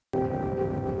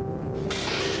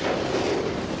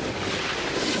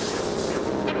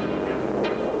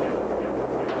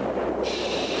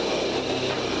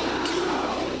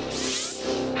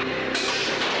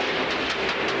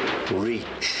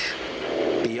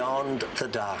beyond the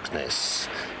darkness,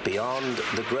 beyond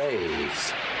the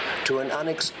grave, to an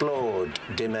unexplored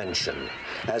dimension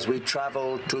as we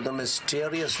travel to the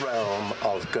mysterious realm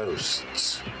of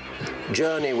ghosts.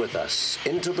 Journey with us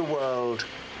into the world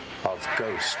of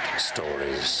ghost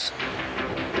stories.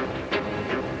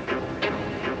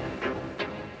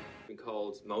 Been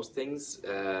called most things.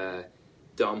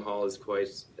 Dom Hall is quite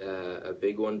a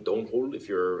big one. Donehole, if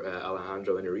you're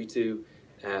Alejandro Inarritu.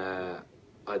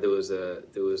 There was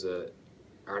a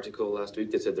article last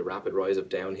week that said the rapid rise of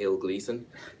downhill Gleason,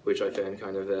 which I found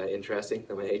kind of interesting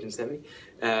that my agent sent me.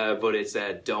 But it's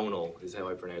Donal is how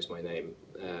I pronounce my name,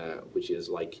 which is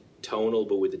like tonal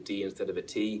but with a D instead of a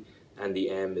T, and the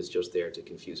M is just there to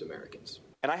confuse Americans.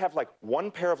 And I have like one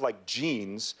pair of like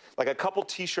jeans, like a couple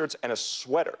t-shirts and a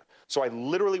sweater. So I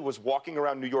literally was walking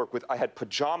around New York I had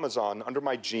pajamas on under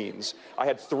my jeans. I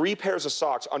had 3 pairs of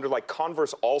socks under like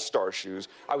Converse All-Star shoes.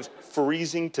 I was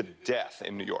freezing to death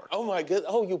in New York. Oh my God,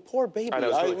 oh, you poor baby. I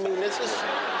mean, this is,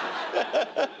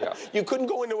 yeah. You couldn't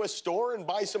go into a store and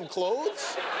buy some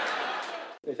clothes?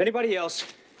 If anybody else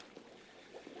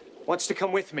wants to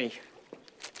come with me,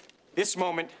 this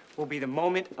moment will be the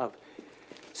moment of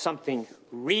something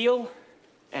real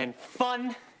and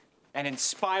fun and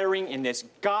inspiring in this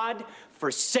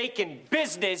God-forsaken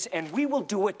business, and we will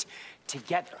do it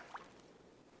together.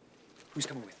 Who's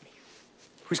coming with me?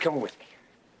 Who's coming with me?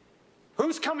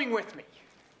 Who's coming with me?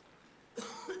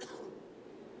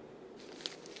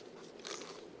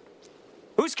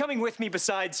 Who's coming with me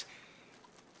besides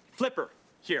Flipper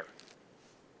here?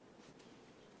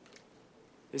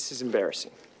 This is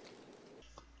embarrassing.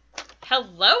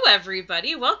 Hello,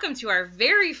 everybody. Welcome to our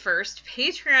very first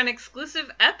Patreon exclusive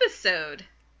episode.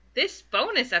 This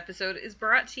bonus episode is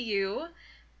brought to you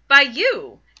by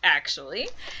you, actually.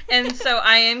 And so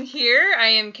I am here. I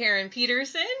am Karen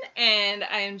Peterson, and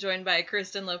I am joined by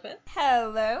Kristen Lopez.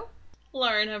 Hello.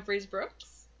 Lauren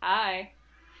Humphreys-Brooks. Hi.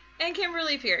 And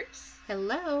Kimberly Pierce.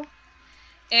 Hello.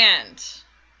 And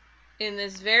in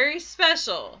this very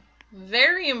special,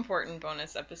 very important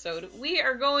bonus episode, we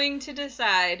are going to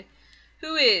decide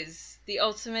who is the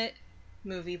ultimate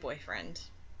movie boyfriend.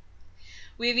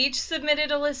 We've each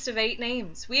submitted a list of 8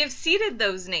 names. We have seeded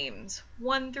those names,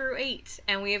 1 through 8,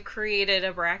 and we have created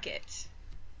a bracket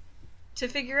to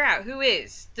figure out who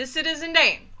is the Citizen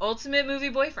Dane ultimate movie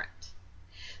boyfriend.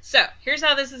 So, here's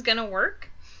how this is going to work.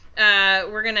 We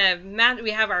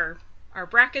have our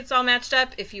brackets all matched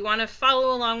up. If you want to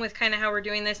follow along with kind of how we're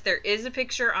doing this, there is a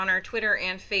picture on our Twitter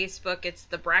and Facebook. It's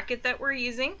the bracket that we're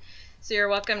using. So you're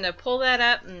welcome to pull that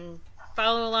up and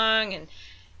follow along, and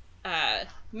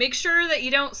make sure that you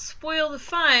don't spoil the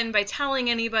fun by telling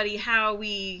anybody how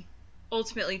we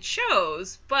ultimately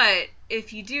chose. But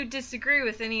if you do disagree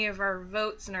with any of our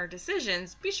votes and our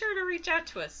decisions, be sure to reach out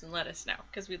to us and let us know,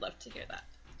 because we'd love to hear that.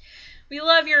 We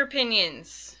love your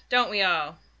opinions, don't we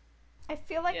all? I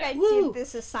feel like I did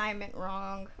this assignment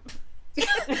wrong.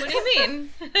 What do you mean?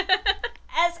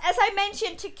 As I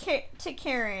mentioned to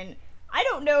Karen, I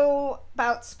don't know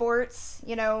about sports,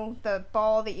 you know, the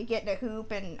ball that you get in a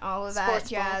hoop and all of that Sports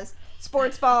jazz.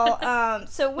 Sports ball.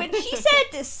 So when she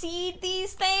said to seed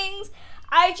these things,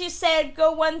 I just said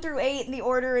go 1 through 8 in the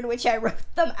order in which I wrote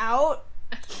them out.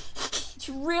 Which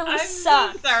really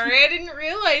sucked. I'm so sorry. I didn't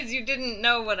realize you didn't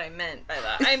know what I meant by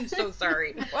that. I'm so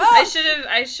sorry. Well, I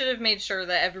should have made sure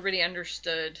that everybody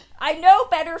understood. I know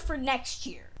better for next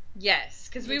year. Yes,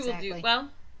 because we will do, well,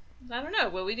 I don't know.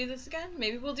 Will we do this again?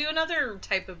 Maybe we'll do another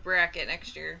type of bracket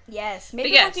next year. Yes, maybe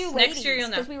yes, we'll do next ladies, year you'll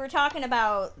know. because we were talking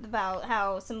about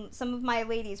how some of my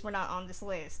ladies were not on this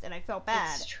list, and I felt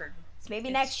bad. It's true. So maybe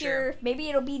It's next true. year, maybe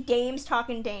it'll be dames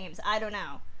talking dames. I don't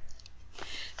know.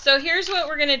 So here's what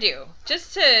we're going to do.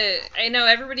 I know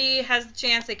everybody has the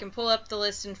chance, they can pull up the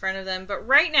list in front of them, but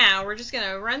right now we're just going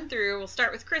to run through. We'll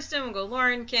start with Kristen, we'll go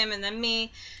Lauren, Kim, and then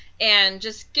me. And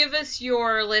just give us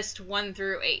your list 1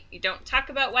 through 8. You don't talk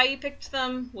about why you picked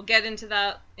them. We'll get into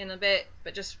that in a bit.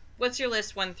 But just, what's your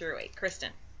list 1 through 8? Kristen.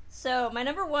 So, my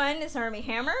number 1 is Armie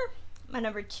Hammer. My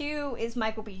number 2 is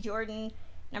Michael B. Jordan.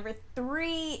 Number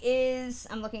 3 is,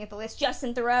 I'm looking at the list,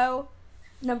 Justin Theroux.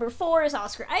 Number 4 is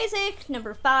Oscar Isaac.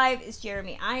 Number 5 is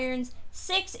Jeremy Irons.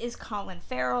 6 is Colin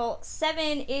Farrell. 7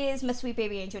 is my sweet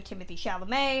baby angel Timothy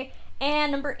Chalamet.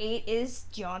 And number 8 is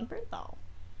John Bernthal.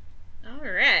 All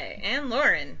right. And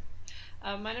Lauren.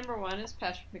 My number 1 is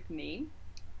Patrick McNee,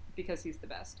 because he's the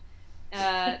best.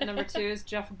 Number 2 is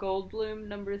Jeff Goldblum.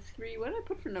 Number 3, what did I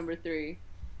put for number 3?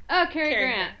 Oh, Cary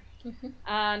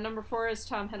Grant. Number 4 is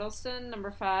Tom Hiddleston.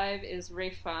 Number 5 is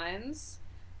Ralph Fiennes.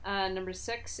 Number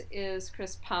 6 is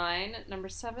Chris Pine. Number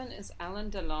 7 is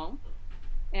Alain Delon.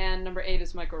 And number 8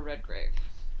 is Michael Redgrave.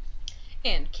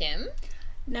 And Kim.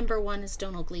 Number 1 is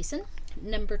Donald Gleason.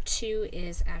 Number 2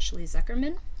 is Ashley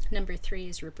Zuckerman. Number 3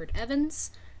 is Rupert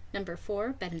Evans. Number 4,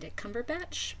 Benedict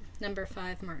Cumberbatch. Number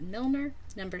 5, Martin Milner.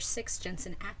 Number 6,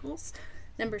 Jensen Ackles.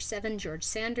 Number 7, George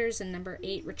Sanders. And number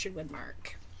 8, Richard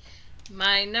Widmark.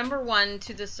 My number 1,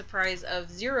 to the surprise of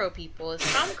 0 people, is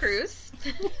Tom Cruise.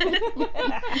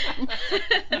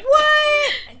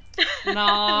 What?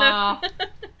 Nah. No.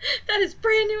 That is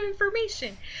brand new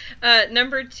information.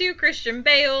 Number 2, Christian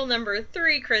Bale. Number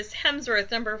 3, Chris Hemsworth.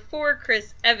 Number 4,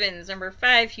 Chris Evans. Number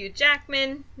 5, Hugh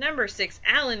Jackman. Number 6,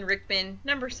 Alan Rickman.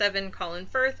 Number 7, Colin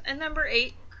Firth. And number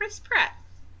 8, Chris Pratt.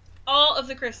 All of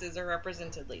the Chris's are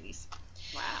represented, ladies.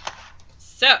 Wow.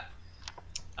 So,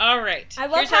 all right. I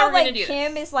love Here's how we're gonna like do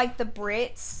Kim this. is like the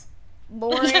Brits.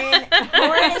 Lauren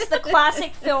is the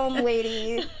classic film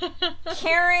lady.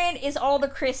 Karen is all the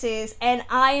Chris's, and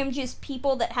I am just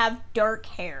people that have dark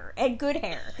hair and good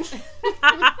hair.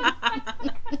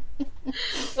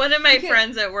 One of my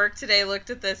friends at work today looked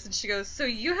at this and she goes, "So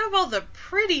you have all the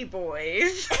pretty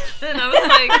boys?" And I was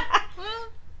like, well,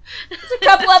 There's a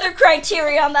couple other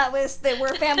criteria on that list that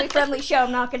we're a family-friendly show.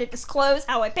 I'm not going to disclose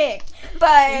how I picked,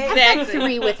 but exactly.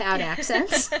 3 without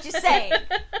accents. Just saying.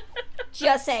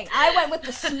 Just saying. I went with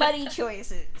the smutty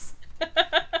choices.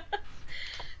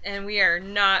 And we are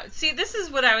not... See, this is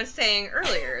what I was saying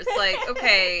earlier. It's like,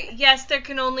 okay, yes, there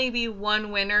can only be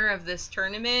one winner of this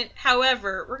tournament.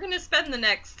 However, we're going to spend the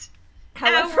next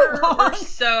hour or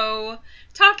so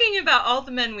talking about all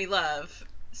the men we love.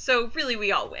 So, really,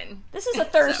 we all win. This is a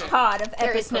thirst pod of There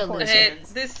epic is no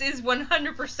proportions. This is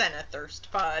 100% a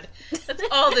thirst pod. That's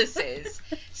all this is.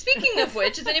 Speaking of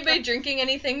which, is anybody drinking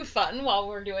anything fun while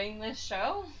we're doing this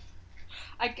show?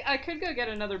 I could go get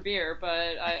another beer,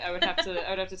 but I would have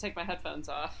to take my headphones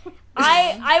off.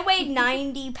 I weigh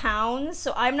 90 pounds,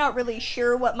 so I'm not really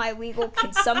sure what my legal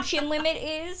consumption limit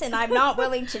is, and I'm not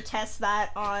willing to test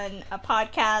that on a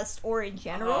podcast or in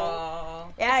general. Oh.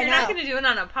 Yeah, if you're I not know. going to do it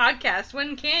on a podcast,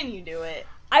 when can you do it?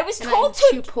 I was And told I'm to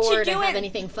too poor to do have it.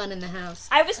 anything fun in the house.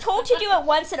 I was told to do it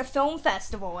once at a film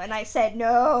festival, and I said,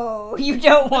 no, you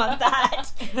don't want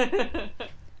that.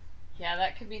 Yeah,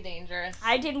 that could be dangerous.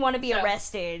 I didn't want to be So-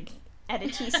 arrested at a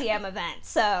TCM event,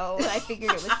 so I figured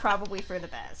it was probably for the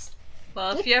best.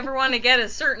 Well, if you ever want to get a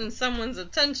certain someone's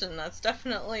attention, that's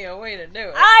definitely a way to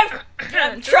do it.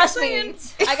 Just Trust me, saying.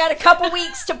 I got a couple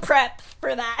weeks to prep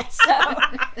for that, so...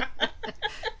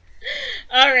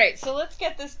 All right, so let's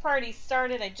get this party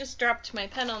started. I just dropped my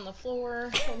pen on the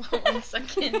floor. Hold on 1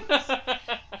 second.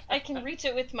 I can reach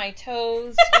it with my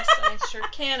toes. Yes, I sure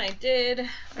can. I did.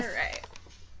 All right.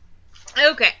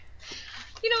 Okay.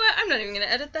 You know what? I'm not even going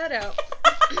to edit that out.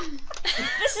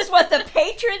 This is what the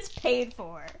patrons paid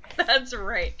for. That's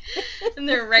right. And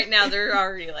right now, they're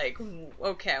already like,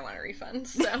 okay, I want a refund.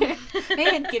 So.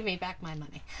 And give me back my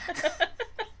money.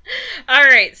 All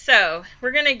right, so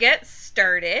we're going to get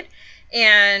started.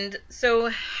 And so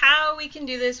how we can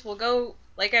do this, we'll go,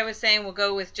 like I was saying, we'll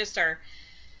go with just our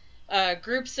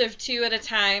groups of 2 at a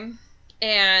time.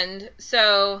 And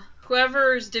so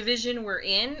whoever's division we're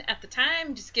in at the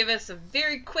time, just give us a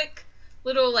very quick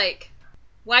little, like,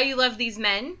 why you love these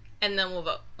men, and then we'll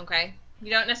vote, okay? You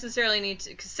don't necessarily need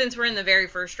to, 'cause since we're in the very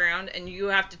first round, and you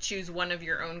have to choose one of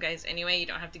your own guys anyway, you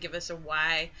don't have to give us a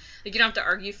why. Like, you don't have to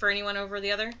argue for anyone over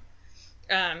the other,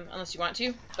 unless you want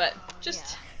to, but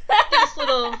just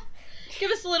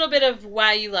give us a little bit of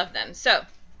why you love them. So,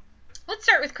 let's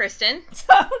start with Kristen.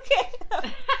 Okay.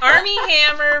 Armie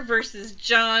Hammer versus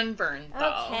John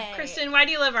Bernthal. Okay. Kristen, why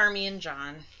do you love Armie and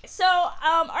John? So,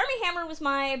 Armie Hammer was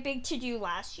my big to-do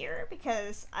last year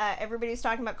because everybody was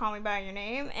talking about Call Me By Your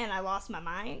Name, and I lost my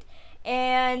mind.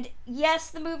 And yes,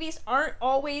 the movies aren't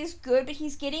always good, but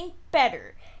he's getting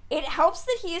better. It helps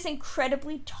that he is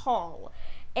incredibly tall,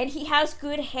 and he has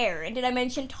good hair. And did I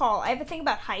mention tall? I have a thing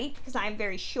about height because I'm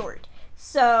very short.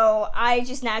 So I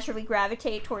just naturally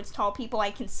gravitate towards tall people.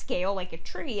 I can scale like a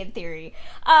tree in theory.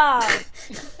 And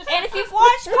if you've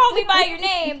watched Call Me By Your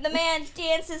Name, the man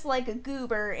dances like a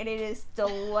goober, and it is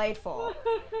delightful.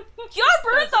 John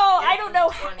Bernthal, I don't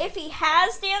know if he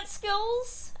has dance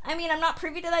skills. I mean, I'm not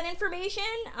privy to that information.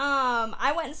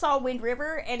 I went and saw Wind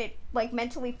River, and it like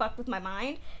mentally fucked with my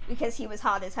mind because he was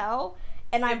hot as hell.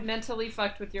 And I mentally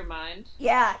fucked with your mind.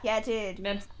 Yeah, it did.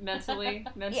 Mentally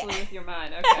Yeah. with your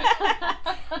mind. Okay.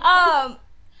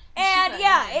 And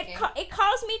yeah, it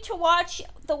caused me to watch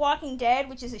The Walking Dead,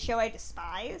 which is a show I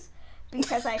despise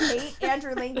because I hate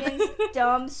Andrew Lincoln's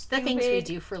dumb, stupid, The things we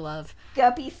do for love.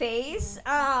 guppy face.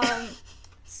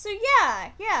 So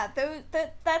yeah,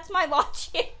 that's my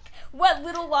logic. What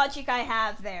little logic I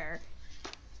have there.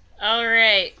 All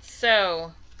right,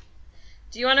 so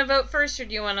Do you want to vote first, or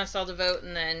do you want us all to vote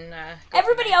and then...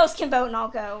 Everybody else can vote and I'll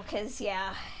go, because,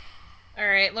 yeah. All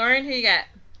right, Lauren, who you got?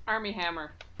 Armie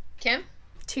Hammer. Kim?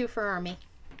 2 for Armie.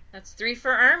 That's 3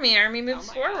 for Armie. Armie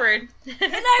moves forward. And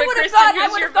I would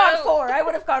have gone 4. I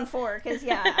would have gone 4, because,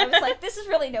 yeah, I was like, this is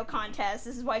really no contest.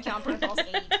 This is why Jon Bernthal's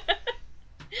 8.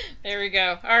 There we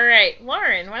go. All right,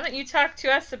 Lauren, why don't you talk to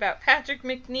us about Patrick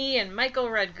Macnee and Michael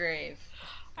Redgrave?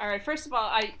 All right, first of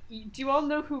all, do you all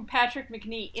know who Patrick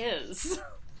Macnee is?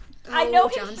 I know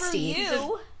him through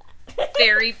you.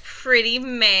 Very pretty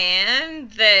man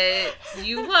that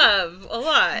you love a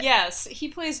lot. Yes, he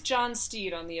plays John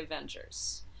Steed on The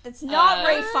Avengers. That's not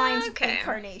Ralph Fiennes'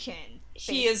 incarnation.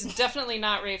 He is definitely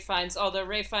not Ralph Fiennes, although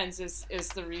Ralph Fiennes is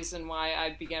the reason why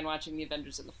I began watching The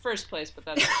Avengers in the first place, but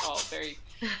that's all very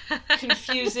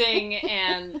confusing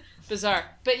and bizarre.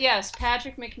 But yes,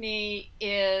 Patrick Macnee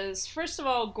is, first of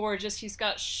all, gorgeous. He's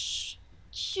got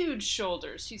huge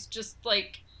shoulders. He's just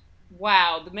like,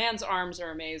 wow, the man's arms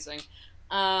are amazing.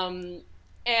 And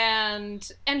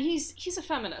he's a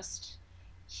feminist.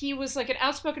 He was like an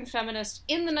outspoken feminist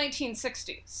in the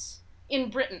 1960s in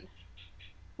Britain,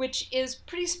 which is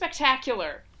pretty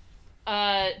spectacular,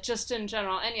 just in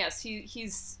general. And yes,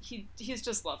 he's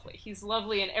just lovely. He's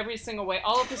lovely in every single way.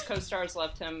 All of his co-stars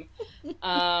loved him.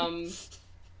 And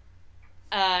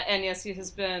yes, he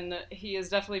has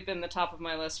definitely been the top of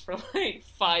my list for like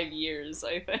 5 years,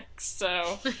 I think.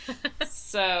 So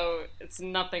it's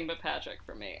nothing but Patrick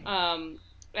for me.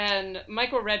 And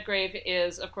Michael Redgrave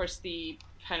is, of course, the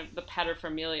kind of the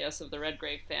paterfamilias of the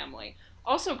Redgrave family.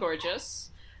 Also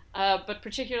gorgeous, but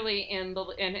particularly in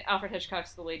Alfred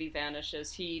Hitchcock's The Lady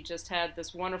Vanishes, he just had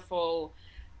this wonderful.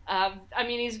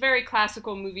 He's very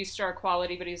classical movie star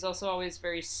quality, but he's also always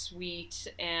very sweet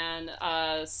and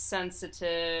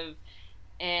sensitive.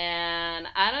 And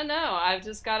I don't know, I've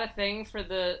just got a thing for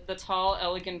the tall,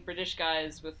 elegant British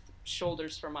guys with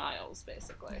shoulders for miles,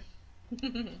 basically.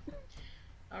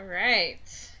 All right.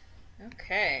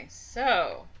 Okay,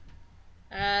 so,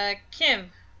 Kim,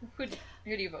 who do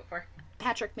you vote for?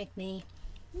 Patrick Macnee.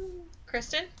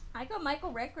 Kristen? I go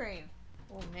Michael Redgrave.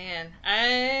 Oh, man.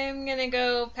 I'm going to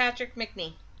go Patrick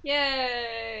Macnee.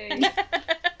 Yay!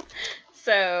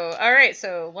 So, all right.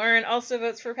 So, Lauren also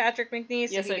votes for Patrick Macnee.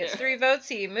 So yes, he gets 3 votes.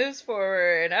 He moves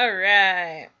forward. All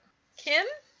right. Kim,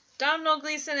 Domhnall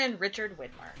Gleeson, and Richard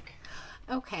Widmark.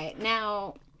 Okay.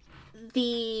 Now,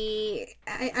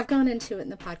 I've gone into it in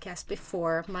the podcast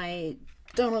before. My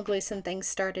Domhnall Gleeson thing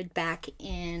started back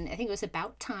in, I think it was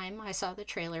About Time. I saw the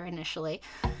trailer initially.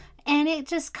 And it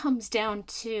just comes down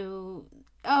to,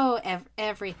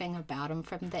 everything about him,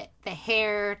 from the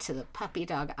hair to the puppy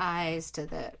dog eyes to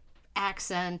the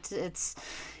accent.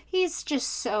 He's just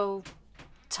so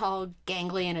tall,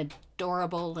 gangly, and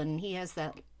adorable, and he has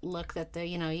that look that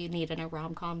you need in a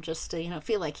rom-com just to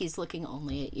feel like he's looking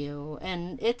only at you.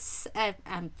 And I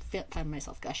find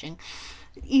myself gushing.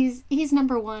 He's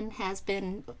number 1, has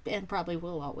been, and probably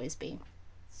will always be.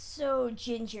 So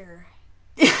ginger.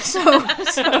 so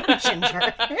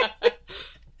ginger.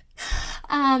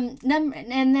 And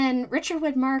then Richard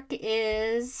Widmark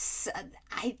is,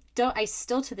 I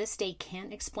still to this day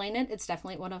can't explain it. It's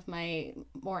definitely one of my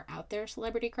more out there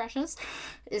celebrity crushes,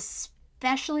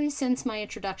 especially since my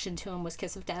introduction to him was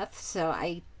Kiss of Death. So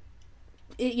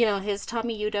his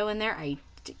Tommy Udo in there, I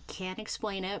can't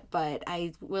explain it, but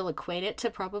I will equate it to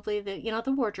probably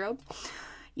the wardrobe.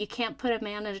 You can't put a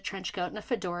man in a trench coat and a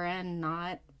fedora and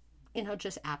not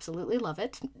just absolutely love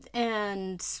it.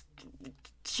 And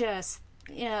just,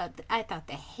 I thought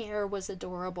the hair was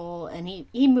adorable, and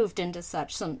he moved into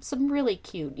some really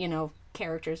cute,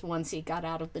 characters once he got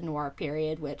out of the noir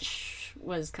period, which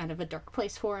was kind of a dark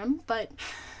place for him. But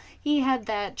he had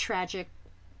that tragic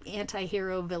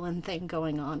anti-hero villain thing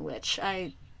going on, which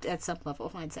I, at some level,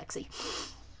 find sexy.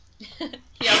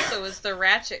 He also was the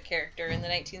Ratchet character in the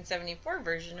 1974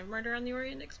 version of Murder on the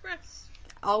Orient Express.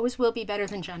 Always will be better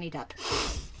than Johnny Depp.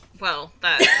 Well,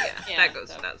 that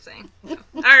goes without saying. So.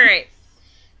 All right.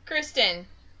 Kristen,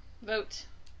 vote.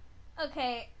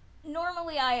 Okay,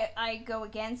 normally I go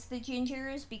against the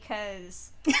gingers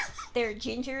because they're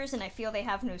gingers and I feel they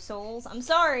have no souls. I'm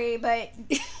sorry, but...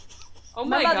 Oh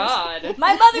my god.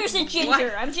 My mother's a ginger.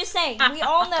 What? I'm just saying. We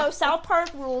all know South Park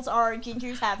rules are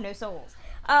gingers have no souls.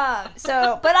 But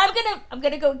I'm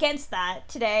gonna go against that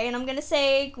today, and I'm gonna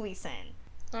say Gleeson.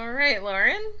 All right,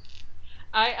 Lauren.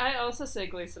 I also say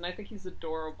Gleeson. I think he's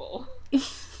adorable.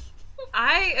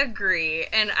 I agree,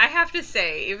 and I have to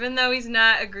say, even though he's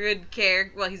not a good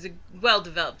character, well, he's a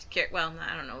well-developed character. Well,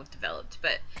 I don't know if developed,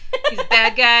 but he's a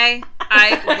bad guy.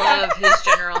 I love his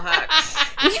General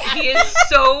Hux. He is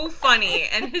so funny,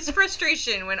 and his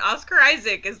frustration when Oscar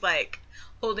Isaac is like,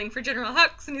 holding for General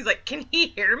Hux, and he's like, can he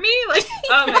hear me? Like,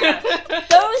 oh my god.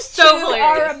 Those two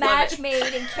are a Love match it.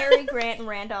 made in Cary Grant and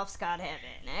Randolph Scott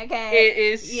heaven, okay? It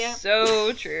is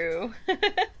so true.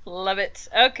 Love it.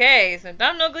 Okay, so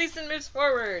Domhnall Gleeson moves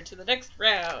forward to the next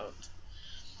round.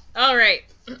 All right.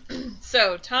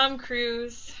 So, Tom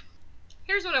Cruise.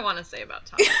 Here's what I want to say about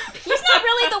Tom Cruise. He's not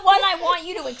really the one I want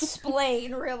you to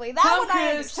explain, really. That one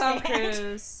I Tom understand.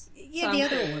 Cruise. Yeah, Tom the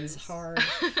other Cruise. one's hard.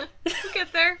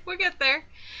 We'll get there.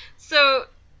 So,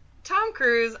 Tom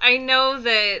Cruise, I know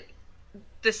that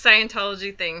the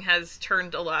Scientology thing has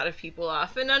turned a lot of people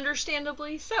off, and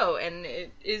understandably so, and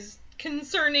it is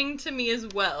concerning to me as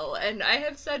well. And I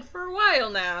have said for a while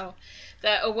now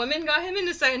that a woman got him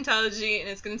into Scientology, and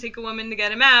it's going to take a woman to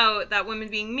get him out, that woman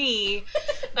being me.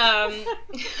 But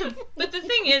the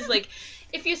thing is, like,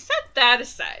 if you set that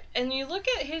aside, and you look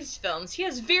at his films, he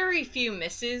has very few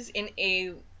misses in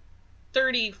a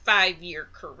 35-year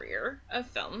career of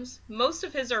films. Most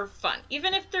of his are fun.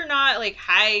 Even if they're not, like,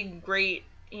 high, great,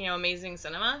 amazing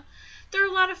cinema, they're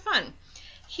a lot of fun.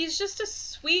 He's just a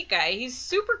sweet guy. He's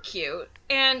super cute,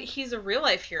 and he's a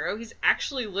real-life hero. He's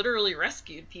actually literally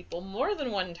rescued people more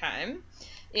than one time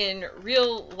in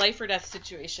real life-or-death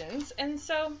situations, and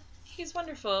so he's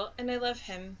wonderful, and I love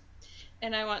him,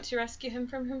 and I want to rescue him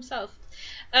from himself.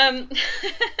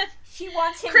 She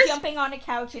wants him jumping on a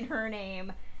couch in her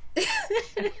name.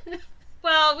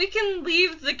 Well, we can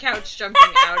leave the couch jumping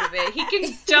out of it. He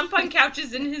can jump on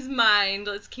couches in his mind.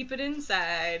 Let's keep it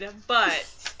inside. But,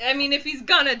 I mean, if he's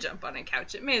gonna jump on a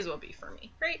couch, it may as well be for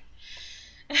me, right?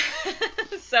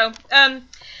 So,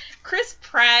 Chris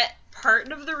Pratt,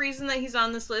 part of the reason that he's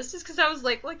on this list is because I was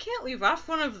like, well, I can't leave off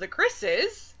one of the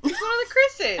Chris's. He's one of the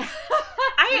Chris's.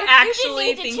 I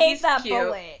actually think he's cute.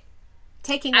 Bullet.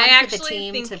 Taking one for the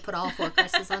team to put all 4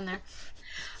 Chris's on there.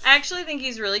 I actually think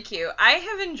he's really cute. I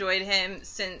have enjoyed him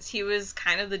since he was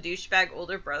kind of the douchebag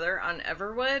older brother on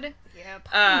Everwood. Yep.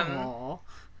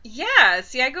 Yeah,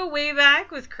 see, I go way back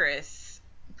with Chris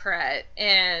Pratt,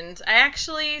 and I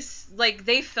actually, like,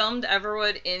 they filmed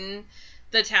Everwood in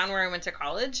the town where I went to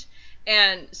college,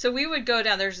 and so we would go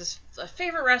down, there's a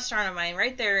favorite restaurant of mine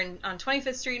right there on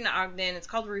 25th Street in Ogden, it's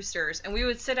called Roosters, and we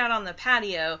would sit out on the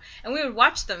patio, and we would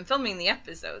watch them filming the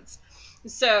episodes.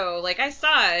 So, like, I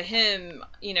saw him,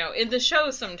 in the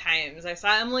show sometimes. I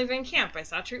saw Emily Van Camp. I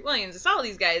saw Treat Williams. I saw all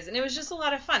these guys, and it was just a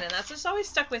lot of fun. And that's just always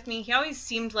stuck with me. He always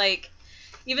seemed like,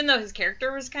 even though his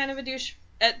character was kind of a douche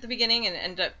at the beginning and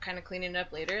ended up kind of cleaning it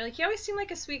up later, like, he always seemed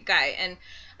like a sweet guy. And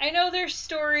I know there's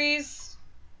stories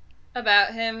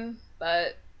about him,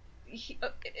 but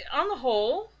on the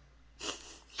whole,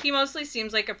 he mostly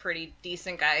seems like a pretty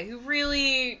decent guy who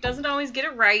really doesn't always get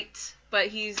it right, but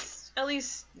he's at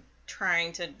least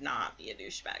trying to not be a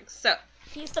douchebag. So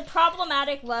he's the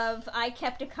problematic love. I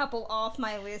kept a couple off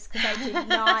my list because I did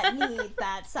not need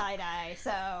that side eye.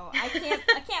 So I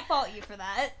can't fault you for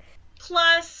that.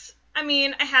 Plus, I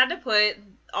mean, I had to put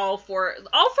all four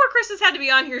Chris's had to be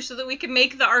on here so that we could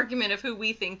make the argument of who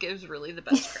we think is really the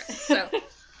best Chris. So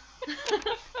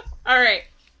all right,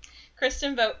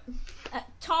 Kristen, vote.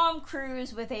 Tom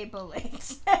Cruise with a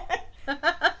bullet.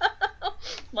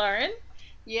 Lauren?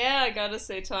 Yeah, I gotta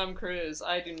say Tom Cruise.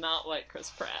 I do not like Chris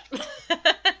Pratt.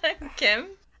 Kim?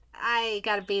 I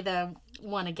gotta be the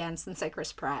one against and say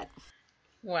Chris Pratt.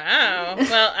 Wow.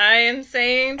 Well, I am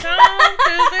saying Tom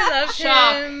because I love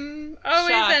him.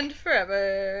 Always and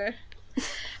forever.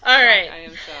 All right. I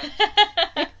am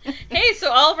shocked. Hey,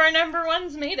 so all of our number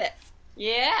ones made it.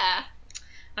 Yeah.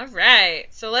 All right.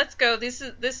 So let's go.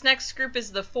 This next group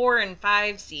is the 4 and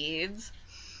 5 seeds.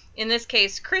 In this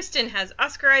case, Kristen has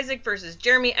Oscar Isaac versus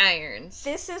Jeremy Irons.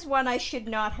 This is one I should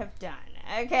not have done.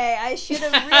 Okay, I should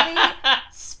have really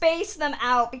spaced them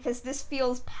out because this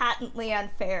feels patently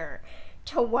unfair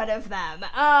to one of them.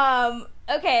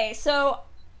 Okay, so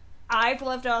I've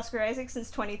loved Oscar Isaac since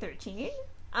 2013.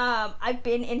 I've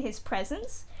been in his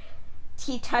presence.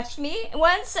 He touched me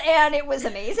once, and it was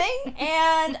amazing,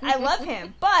 and I love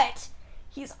him. But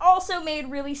he's also made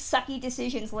really sucky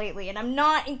decisions lately, and I'm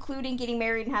not including getting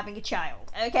married and having a child,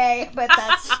 okay? But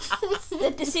that's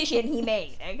the decision he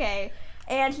made, okay?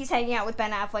 And he's hanging out with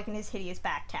Ben Affleck and his hideous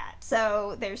back tat,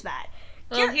 so there's that.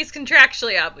 Well, he's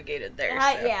contractually obligated there.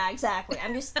 So. Yeah, exactly.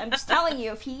 I'm just telling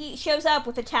you, if he shows up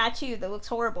with a tattoo that looks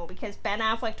horrible because Ben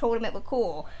Affleck told him it looked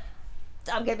cool,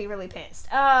 I'm gonna be really pissed.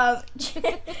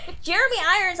 Jeremy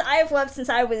Irons, I have loved since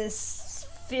I was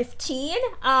 15.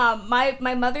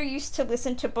 My mother used to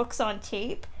listen to books on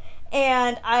tape,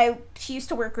 and she used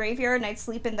to work graveyard, and I'd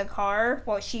sleep in the car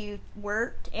while she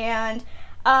worked, and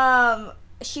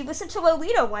she listened to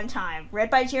Lolita one time,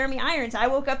 read by Jeremy Irons. I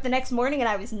woke up the next morning and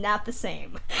I was not the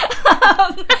same.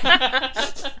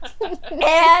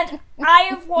 And I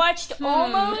have watched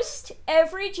almost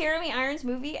every Jeremy Irons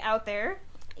movie out there.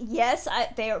 Yes,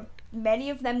 many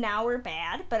of them now are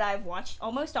bad, but I've watched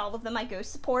almost all of them. I go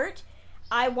support.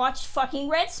 I watched fucking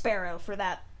Red Sparrow for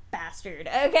that bastard,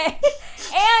 okay?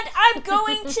 And I'm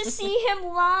going to see him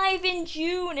live in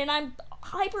June, and I'm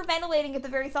hyperventilating at the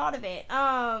very thought of it.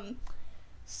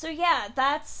 So yeah,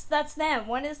 that's them.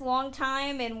 One is long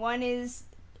time, and one is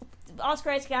Oscar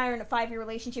Isaac and I are in a 5-year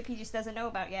relationship he just doesn't know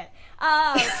about yet.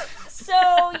 So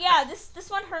yeah, this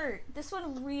one hurt. This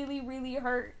one really, really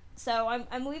hurt. So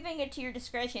I'm leaving it to your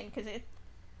discretion because it.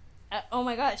 Oh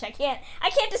my gosh, I can't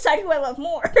decide who I love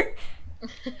more.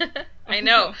 I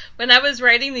know. When I was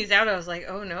writing these out, I was like,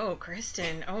 "Oh no,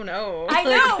 Kristen! Oh no!" I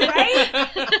know, right?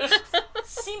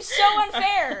 Seems so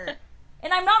unfair,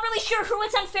 and I'm not really sure who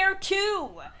it's unfair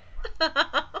to.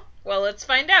 Well, let's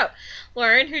find out.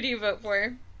 Lauren, who do you vote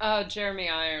for? Jeremy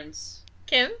Irons.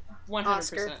 Kim? 100%.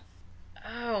 Oscar.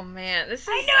 Oh man,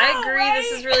 I agree. right?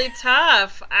 This is really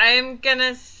tough. I'm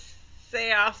gonna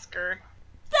say Oscar.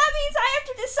 That means I have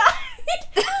to decide.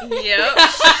 Yep.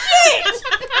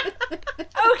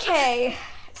 Okay,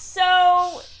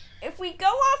 so if we go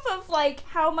off of like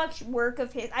how much work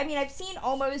of his, I mean, I've seen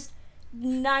almost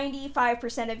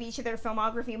 95% of each of their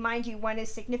filmography. Mind you, one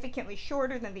is significantly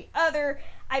shorter than the other.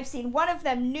 I've seen one of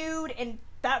them nude, and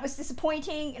that was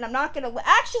disappointing, and I'm not gonna...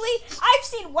 Actually, I've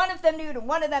seen one of them nude and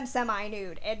one of them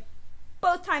semi-nude, and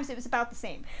both times it was about the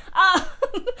same.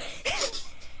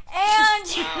 And,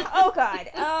 oh god,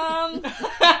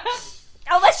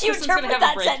 I'll let you interpret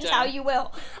that sentence how you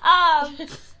will. Oh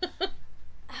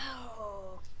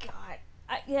god.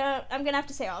 I'm gonna have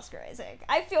to say Oscar Isaac.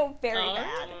 I feel very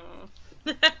bad.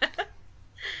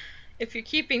 If you're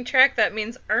keeping track, that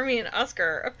means Army and Oscar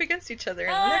are up against each other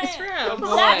in the next round.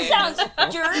 That sounds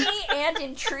dirty and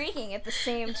intriguing at the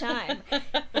same time.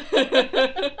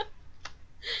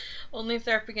 Only if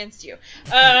they're up against you.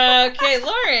 Okay,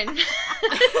 Lauren.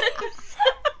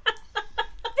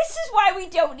 This is why we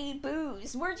don't need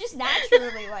booze. We're just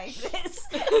naturally like this.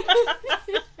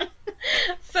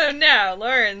 So now,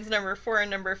 Lauren's number 4 and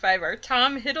number 5 are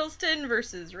Tom Hiddleston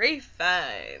versus Ralph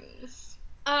Fiennes.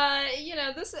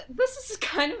 This is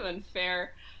kind of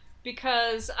unfair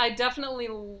because I definitely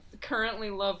currently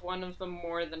love one of them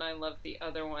more than I love the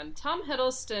other one. Tom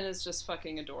Hiddleston is just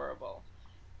fucking adorable.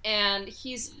 And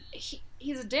he's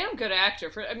a damn good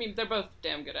actor. They're both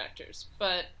damn good actors.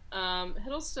 But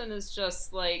Hiddleston is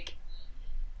just like...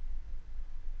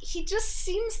 He just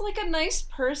seems like a nice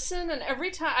person. And every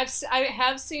time... I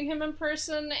have seen him in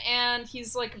person, and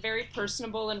he's like very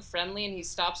personable and friendly, and he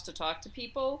stops to talk to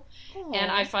people. Aww.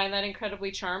 And I find that incredibly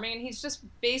charming. And he's just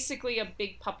basically a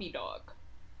big puppy dog.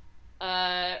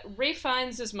 Ralph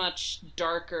Fiennes is much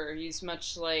darker. He's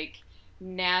much like...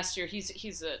 nastier.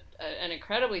 He's an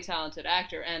incredibly talented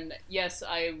actor, and yes,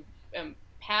 I am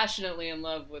passionately in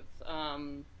love with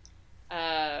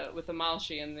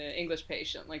Amalfi in The English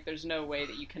Patient. Like, there's no way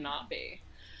that you cannot be.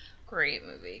 Great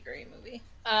movie.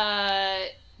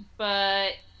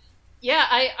 But yeah,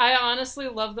 I honestly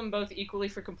love them both equally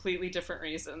for completely different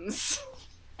reasons.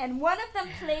 And one of them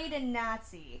played a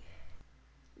Nazi.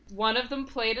 One of them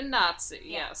played a Nazi,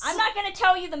 yes. I'm not going to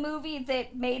tell you the movie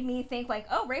that made me think, like,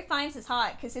 oh, Ralph Fiennes is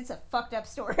hot, because it's a fucked up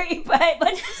story, but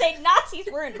let's just say Nazis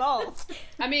were involved.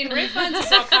 I mean, Ralph Fiennes is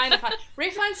all kind of hot.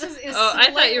 Ralph Fiennes is Oh, slightly...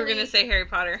 I thought you were going to say Harry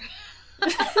Potter. Yeah,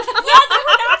 there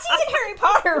were Nazis in Harry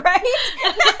Potter, right?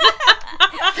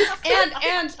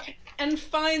 and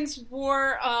Fiennes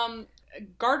wore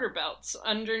garter belts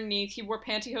underneath. He wore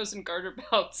pantyhose and garter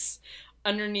belts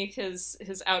underneath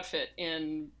his outfit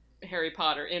in Harry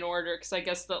Potter in order, because I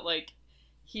guess that like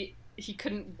he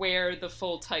couldn't wear the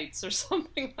full tights or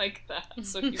something like that,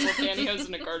 so he wore pantyhose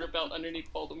and a garter belt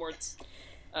underneath Voldemort's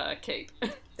cape.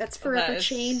 That's forever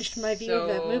changed my view of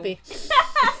that movie.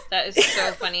 That is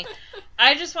so funny.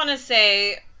 I just want to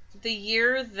say, the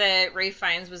year that Ralph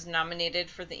Fiennes was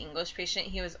nominated for The English Patient,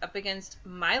 he was up against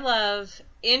my love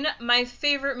in my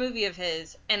favorite movie of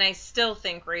his, and I still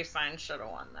think Ralph Fiennes should have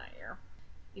won that year.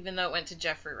 Even though it went to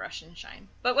Jeffrey Rush and Shine.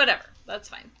 But whatever. That's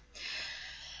fine.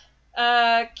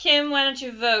 Kim, why don't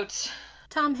you vote?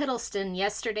 Tom Hiddleston,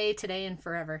 Yesterday, Today, and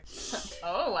Forever.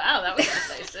 Oh, wow. That was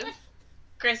decisive.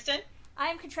 Kristen?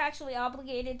 I'm contractually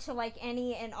obligated to like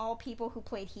any and all people who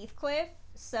played Heathcliff,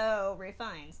 so Ralph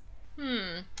Fiennes.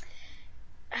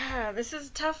 This is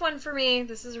a tough one for me.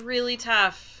 This is really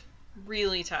tough.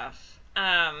 Really tough.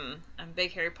 I'm a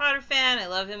big Harry Potter fan. I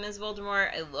love him as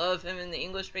Voldemort. I love him in The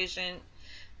English Patient.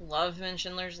 Love him in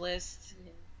Schindler's List.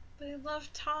 But I love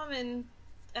Tom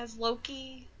as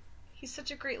Loki. He's such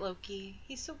a great Loki.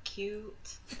 He's so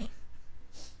cute.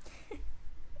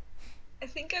 I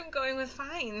think I'm going with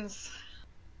Fiennes.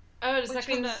 Oh, does that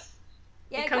come to...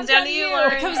 Yeah, it comes down to you,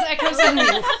 Lauren. It comes down to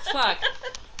you. Fuck.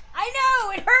 I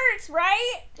know, it hurts,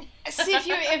 right? See,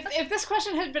 if this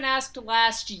question had been asked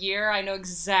last year, I know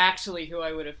exactly who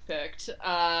I would have picked.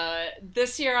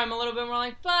 This year, I'm a little bit more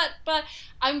like, but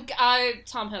I'm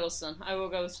Tom Hiddleston. I will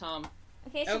go with Tom.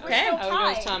 Okay, so okay. we're still I will go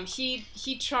with tied. Tom.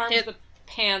 He charmed the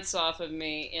pants off of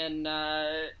me in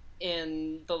the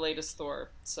latest Thor.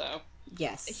 So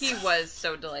Yes. He was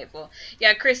so delightful.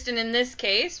 Yeah, Kristen, in this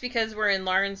case, because we're in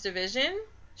Lauren's division,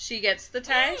 she gets the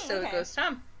tie, so it goes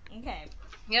Tom. Okay.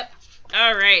 Yep.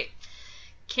 All right.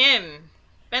 Kim,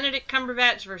 Benedict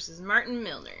Cumberbatch versus Martin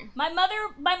Milner. My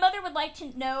mother would like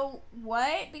to know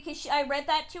what, because I read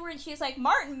that to her and she's like,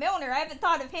 Martin Milner, I haven't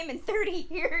thought of him in 30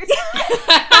 years.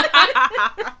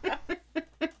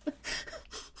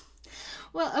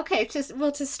 Well, okay,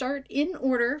 to start in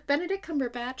order, Benedict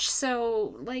Cumberbatch,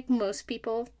 so like most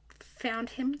people found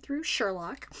him through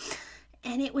Sherlock.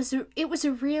 And it was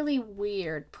a really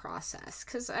weird process,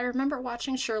 because I remember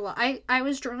watching Sherlock. I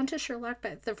was drawn to Sherlock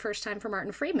the first time for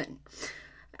Martin Freeman.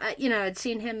 I'd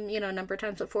seen him, a number of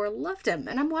times before, loved him.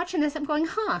 And I'm watching this, I'm going,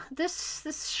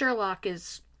 this Sherlock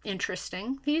is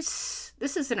interesting. This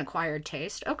is an acquired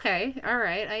taste. Okay, all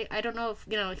right. I don't know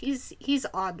if, he's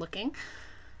odd looking.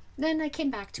 Then I came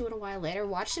back to it a while later,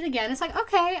 watched it again. It's like,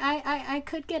 okay, I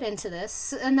could get into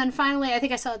this. And then finally, I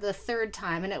think I saw it the third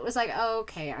time, and it was like, oh,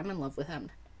 okay, I'm in love with him.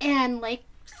 And like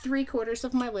 3/4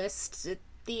 of my list,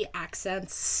 the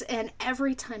accents, and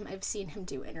every time I've seen him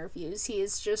do interviews, he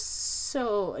is just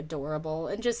so adorable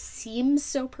and just seems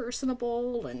so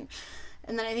personable. And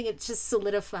then I think it just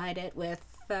solidified it with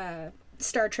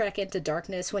Star Trek Into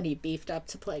Darkness when he beefed up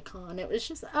to play Khan. It was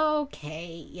just,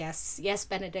 okay, yes,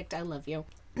 Benedict, I love you.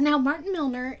 Now, Martin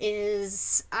Milner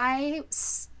I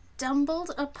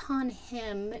stumbled upon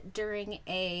him during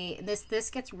this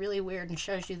gets really weird and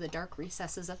shows you the dark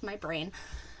recesses of my brain.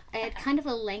 I had kind of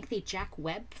a lengthy Jack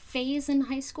Webb phase in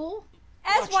high school.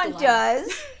 As one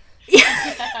does.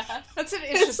 That's an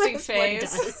interesting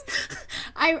phase.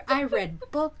 I read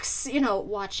books,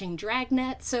 watching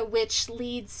Dragnet, which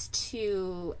leads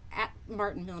to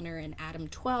Martin Milner and Adam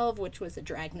 12, which was a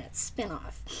Dragnet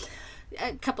spinoff.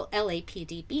 A couple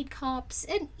LAPD beat cops,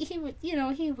 and he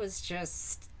was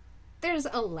just, there's a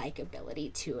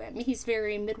likability to him. He's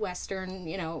very Midwestern,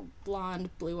 blonde,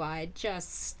 blue-eyed,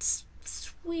 just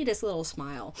sweetest little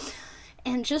smile.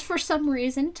 And just for some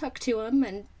reason took to him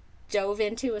and dove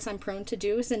into, as I'm prone to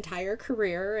do, his entire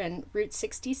career, and Route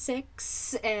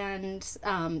 66 and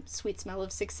Sweet Smell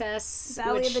of Success,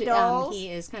 Valley which of the Dolls. he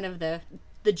is kind of the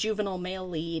juvenile male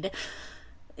lead.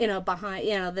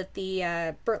 Behind, that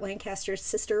the Burt Lancaster's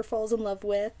sister falls in love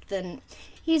with, and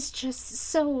he's just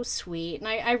so sweet. And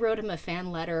I wrote him a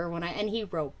fan letter and he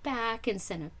wrote back and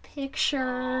sent a picture.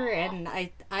 Aww. And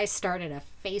I started a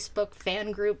Facebook fan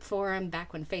group for him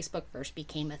back when Facebook first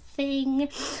became a thing.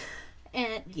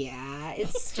 And yeah,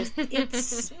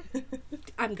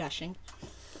 I'm gushing.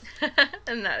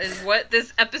 And that is what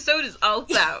this episode is all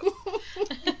about.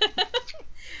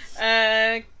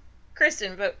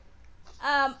 Kristen, but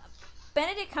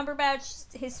Benedict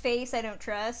Cumberbatch, his face I don't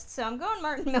trust, so I'm going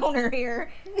Martin Milner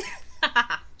here.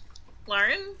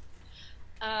 Lauren?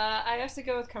 I have to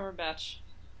go with Cumberbatch.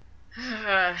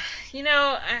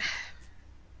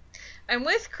 I'm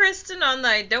with Kristen on the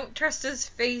I don't trust his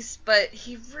face, but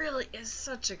he really is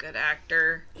such a good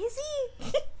actor. Is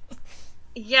he?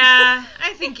 Yeah,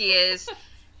 I think he is.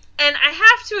 And I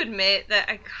have to admit that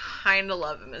I kind of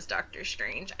love him as Doctor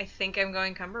Strange. I think I'm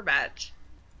going Cumberbatch.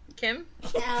 Kim?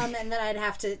 And then I'd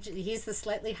have to, he's the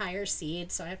slightly higher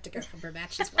seed, so I have to go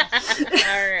Cumberbatch as well.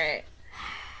 Alright.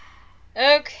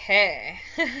 Okay.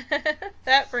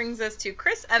 That brings us to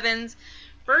Chris Evans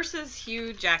versus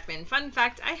Hugh Jackman. Fun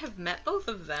fact, I have met both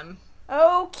of them.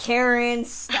 Oh, Karen,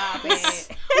 stop it.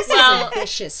 This is a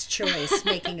vicious choice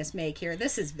making us make here.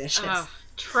 This is vicious. Oh,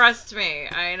 trust me,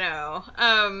 I know.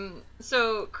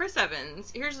 So Chris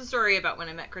Evans, here's the story about when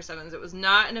I met Chris Evans. It was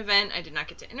not an event. I did not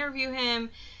get to interview him.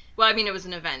 Well, I mean, it was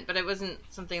an event, but it wasn't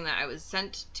something that I was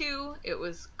sent to. It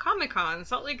was Comic-Con,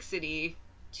 Salt Lake City,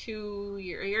 a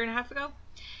year and a half ago.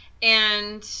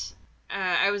 And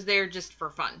I was there just for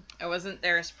fun. I wasn't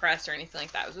there as press or anything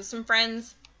like that. I was with some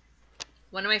friends.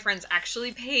 One of my friends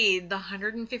actually paid the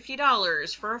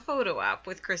 $150 for a photo op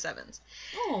with Chris Evans.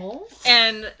 Oh.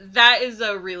 And that is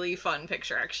a really fun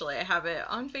picture, actually. I have it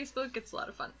on Facebook. It's a lot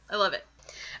of fun. I love it.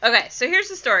 Okay, so here's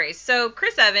the story. So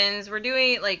Chris Evans, we're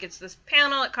doing, it's this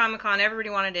panel at Comic-Con. Everybody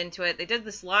wanted into it. They did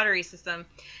this lottery system.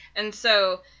 And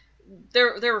so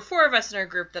there were 4 of us in our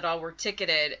group that all were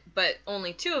ticketed, but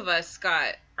only 2 of us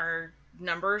got our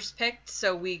numbers picked,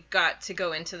 so we got to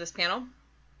go into this panel.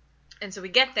 And so we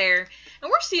get there, and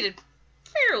we're seated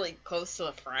fairly close to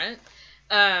the front.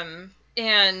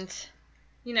 And,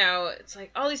 you know, it's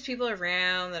like all these people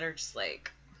around that are just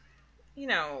like, you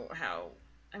know how,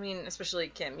 I mean, especially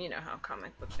Kim, you know how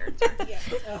comic book nerds are.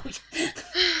 Yeah.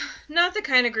 Not the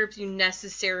kind of group you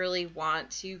necessarily want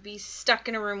to be stuck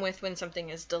in a room with when something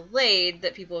is delayed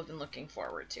that people have been looking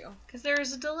forward to. Because there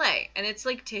is a delay, and it's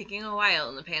like taking a while,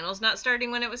 and the panel's not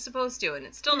starting when it was supposed to, and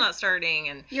it's still not starting,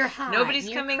 and You're hot, nobody's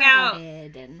you're coming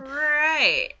crowded, out. and...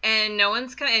 Right. And no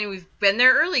one's coming, and we've been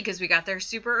there early because we got there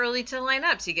super early to line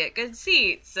up to get good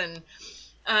seats, and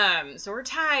so we're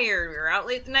tired, we were out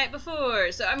late the night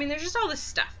before, so I mean there's just all this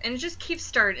stuff, and it just keeps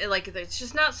starting, like it's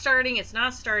just not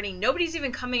starting, nobody's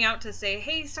even coming out to say,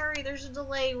 hey, sorry, there's a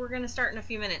delay, we're gonna start in a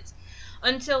few minutes,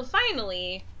 until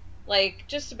finally, like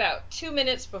just about 2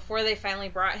 minutes before they finally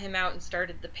brought him out and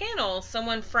started the panel,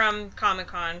 someone from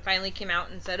Comic-Con finally came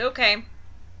out and said, okay,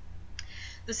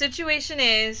 the situation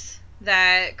is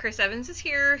that Chris Evans is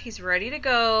here, he's ready to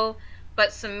go,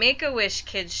 but some Make-A-Wish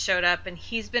kids showed up, and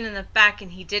he's been in the back,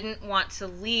 and he didn't want to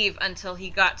leave until he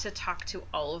got to talk to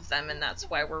all of them, and that's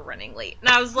why we're running late. And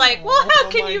I was like, well, how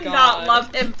can you not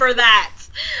love him for that?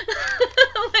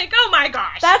 Like, oh my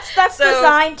gosh. That's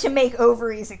designed to make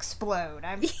ovaries explode.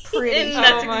 I'm pretty and sure.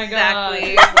 that's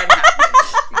exactly what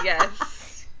happened.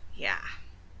 Yes. Yeah.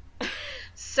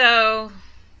 So...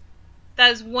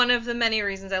 that is one of the many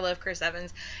reasons I love Chris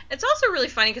Evans. It's also really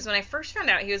funny because when I first found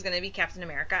out he was going to be Captain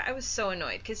America, I was so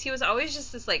annoyed because he was always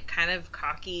just this like kind of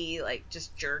cocky, like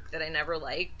just jerk that I never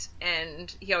liked,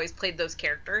 and he always played those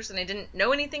characters, and I didn't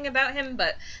know anything about him,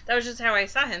 but that was just how I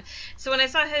saw him. So when I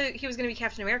saw he was going to be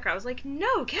Captain America, I was like,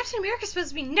 no, Captain America's supposed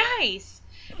to be nice.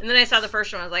 And then I saw the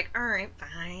first one, I was like, all right,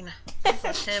 fine, I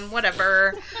love him,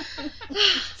 whatever.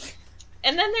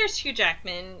 And then there's Hugh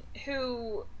Jackman,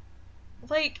 who,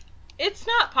 like, it's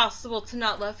not possible to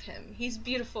not love him. He's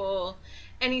beautiful,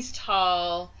 and he's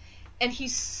tall, and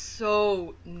he's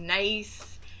so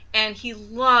nice, and he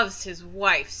loves his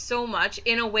wife so much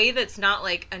in a way that's not,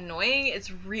 like, annoying.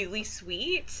 It's really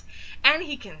sweet, and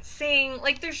he can sing.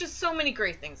 Like, there's just so many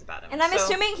great things about him. And I'm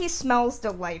assuming he smells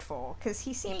delightful, because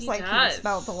he seems like he would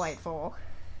smell delightful.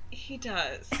 He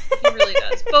does. He really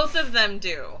does. Both of them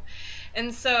do.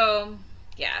 And so,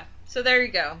 yeah. So there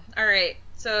you go. All right.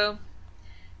 So...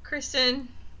 Kristen?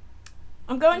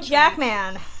 I'm going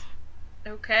Jackman.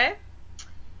 Okay.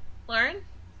 Lauren?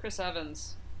 Chris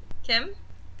Evans. Kim?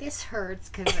 This hurts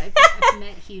because I've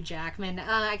met Hugh Jackman.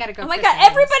 I gotta go. Oh my Chris god, Evans.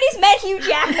 everybody's met Hugh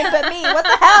Jackman but me. What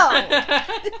the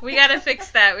hell? We gotta fix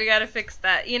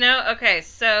that. You know? Okay,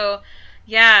 so,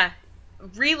 yeah.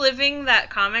 Reliving that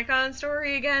Comic-Con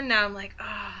story again, now I'm like,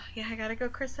 oh, yeah, I gotta go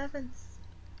Chris Evans.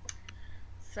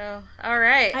 So,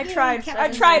 alright. I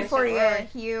tried for you,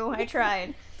 Hugh. I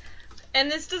tried. And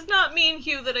this does not mean,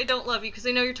 Hugh, that I don't love you, because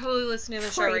I know you're totally listening to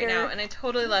the show right now, and I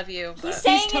totally love you. He's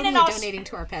totally donating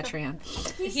to our Patreon.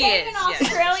 He's saying an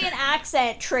Australian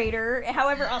accent, traitor,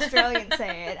 however Australians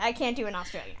say it. I can't do an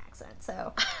Australian accent,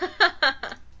 so.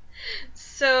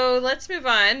 So, let's move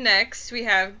on. Next, we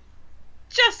have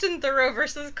Justin Theroux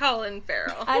versus Colin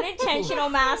Farrell. Unintentional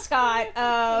mascot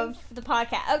of the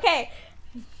podcast. Okay.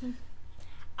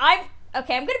 I'm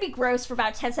going to be gross for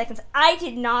about 10 seconds. I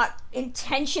did not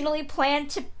intentionally plan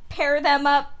to pair them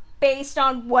up based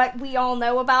on what we all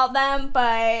know about them,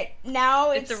 but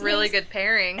now it's a really good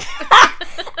pairing.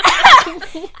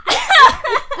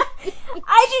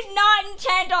 I did not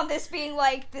intend on this being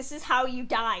like, this is how you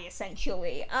die,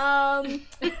 essentially.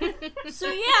 So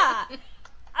yeah.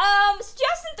 So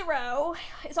Justin Theroux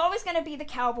is always going to be the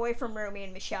cowboy from Romy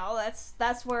and Michelle.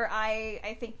 That's where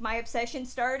I think my obsession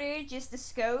started, just a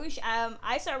skosh.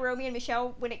 I saw Romy and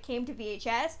Michelle when it came to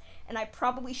VHS, and I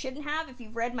probably shouldn't have. If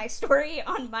you've read my story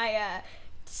on my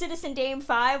Citizen Dame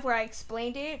 5 where I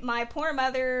explained it, my poor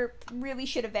mother really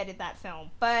should have vetted that film,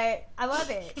 but I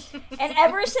love it. And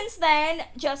ever since then,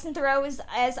 Justin Theroux is,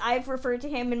 as I've referred to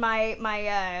him in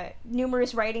my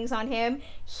numerous writings on him,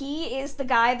 he is the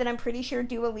guy that I'm pretty sure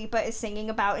Dua Lipa is singing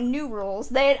about in New Rules,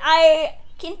 that I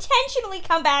intentionally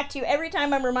come back to every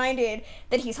time I'm reminded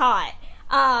that he's hot.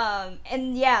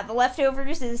 And yeah, The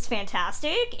Leftovers is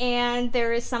fantastic, and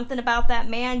there is something about that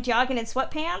man jogging in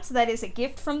sweatpants that is a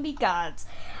gift from the gods.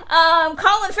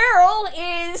 Colin Farrell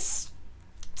is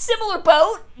similar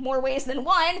boat, more ways than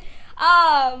one.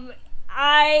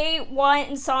 I went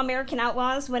and saw American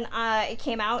Outlaws when it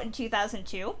came out in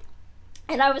 2002.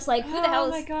 And I was like, who the hell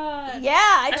is... Oh my god. Yeah,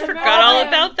 I forgot all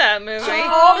about that movie.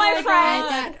 All my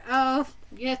friends. Oh,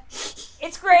 yeah.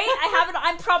 It's great. I have it.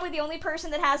 I'm probably the only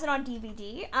person that has it on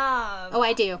DVD.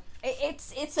 I do.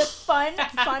 It's a fun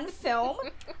film.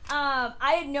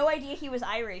 I had no idea he was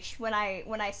Irish when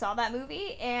I saw that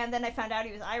movie, and then I found out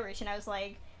he was Irish, and I was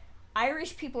like,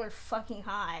 Irish people are fucking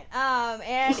hot.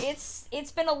 And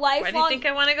it's been a lifelong... Why do you think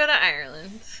I want to go to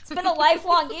Ireland? It's been a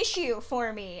lifelong issue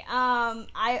for me.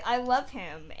 I love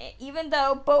him. Even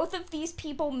though both of these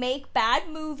people make bad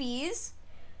movies,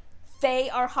 they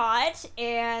are hot,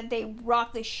 and they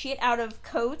rock the shit out of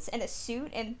coats and a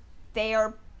suit, and they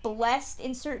are blessed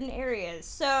in certain areas.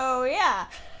 So, yeah.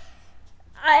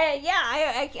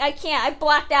 I can't. I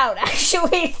blacked out,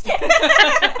 actually.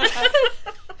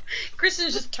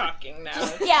 Kristen's just talking now.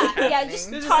 Just talking.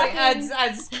 I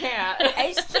just can't.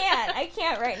 I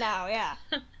can't right now, yeah.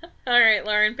 Alright,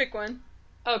 Lauren, pick one.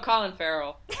 Oh, Colin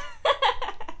Farrell.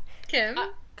 Kim?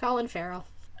 Colin Farrell.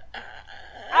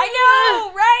 I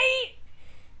know, right?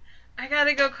 I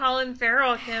gotta go Colin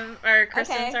Farrell, Kim. Or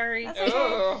Kristen, okay. Sorry.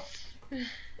 Oh.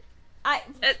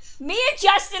 Me and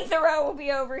Justin Theroux will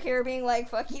be over here being like,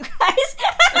 fuck you guys.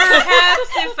 Perhaps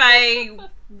if I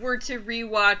were to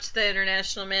rewatch the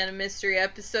International Man of Mystery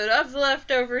episode of The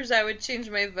Leftovers, I would change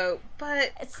my vote.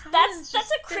 But that's a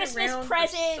Christmas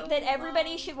present that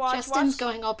everybody should watch. Justin's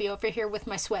going, I'll be over here with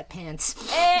my sweatpants.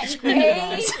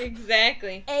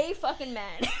 Exactly. A fucking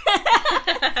man.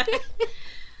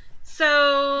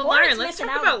 So, Lauren, let's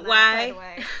talk about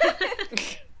why...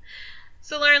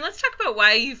 So, Lauren, let's talk about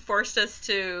why you forced us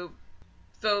to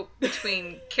vote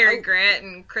between Cary Grant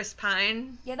and Chris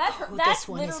Pine. Yeah, that's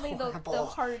literally the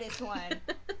hardest one.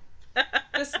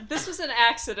 This was an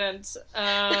accident.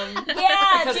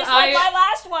 Yeah, just like my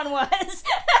last one was.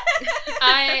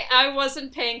 I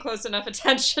wasn't paying close enough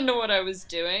attention to what I was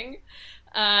doing.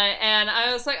 And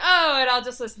I was like, and I'll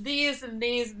just list these and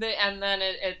these, and then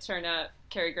it turned out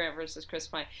Cary Grant versus Chris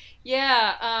Pine.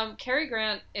 Yeah, Cary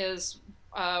Grant is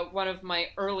one of my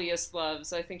earliest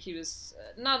loves. I think he was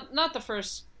not the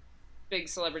first big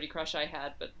celebrity crush I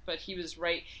had, but he was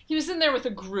right. He was in there with a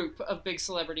group of big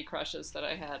celebrity crushes that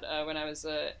I had when I was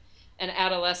an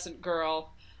adolescent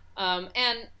girl.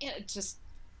 And just,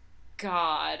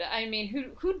 God, I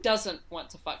mean, who doesn't want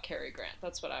to fuck Cary Grant?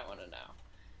 That's what I want to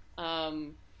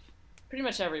know. Pretty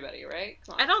much everybody, right?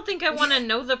 I don't think I want to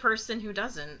know the person who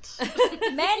doesn't.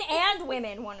 Men and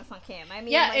women want to fuck him. I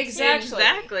mean, yeah,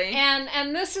 exactly.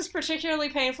 And this is particularly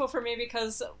painful for me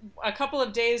because a couple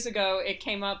of days ago it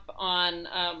came up on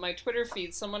my Twitter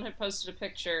feed. Someone had posted a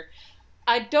picture.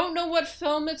 I don't know what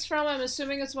film it's from. I'm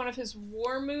assuming it's one of his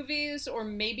war movies, or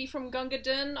maybe from Gunga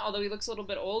Din, although he looks a little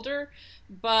bit older.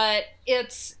 But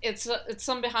it's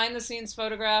some behind the scenes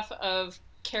photograph of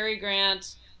Cary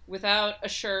Grant without a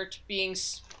shirt, being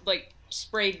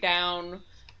sprayed down.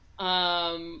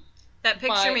 That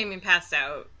picture made me pass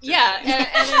out. Yeah, and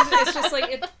it's just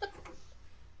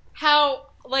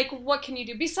like what can you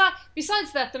do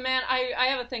besides that? The man, I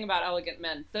have a thing about elegant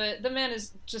men. The man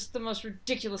is just the most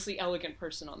ridiculously elegant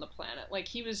person on the planet. Like,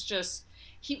 he was just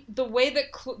the way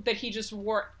that he just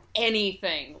wore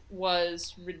anything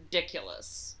was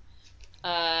ridiculous.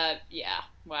 Yeah,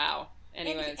 wow.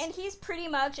 Anyways. And he's pretty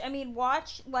much, I mean,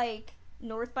 watch, like,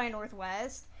 North by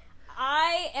Northwest.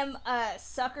 I am a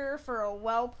sucker for a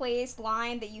well-placed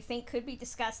line that you think could be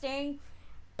disgusting,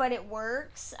 but it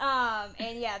works.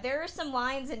 And yeah, there are some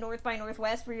lines in North by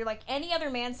Northwest where you're like, any other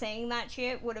man saying that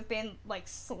shit would have been, like,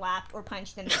 slapped or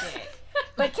punched in the dick.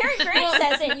 But Cary Grant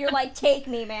says it, and you're like, take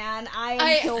me, man.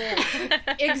 I am told.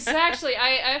 Exactly.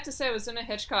 I have to say, I was in a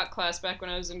Hitchcock class back when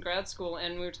I was in grad school,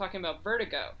 and we were talking about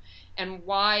Vertigo. And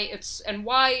why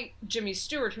Jimmy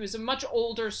Stewart, who is a much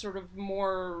older, sort of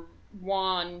more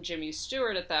wan Jimmy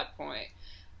Stewart at that point,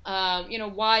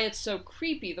 why it's so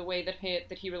creepy the way that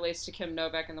he relates to Kim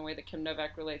Novak and the way that Kim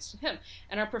Novak relates to him.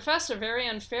 And our professor, very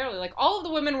unfairly, like, all of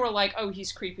the women were like, oh,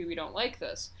 he's creepy, we don't like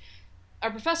this.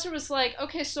 Our professor was like,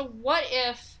 okay, so what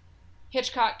if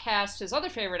Hitchcock cast his other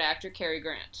favorite actor, Cary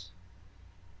Grant?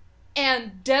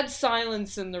 And dead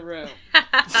silence in the room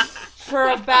for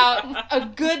about a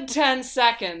good 10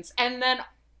 seconds. And then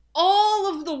all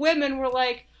of the women were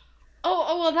like,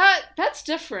 oh, well, that's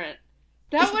different.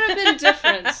 That would have been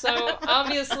different. So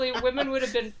obviously women would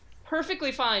have been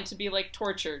perfectly fine to be, like,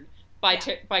 tortured by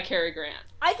Cary Grant.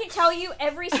 I can tell you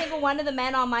every single one of the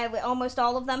men on my list, almost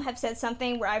all of them have said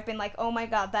something where I've been like, oh my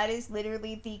God, that is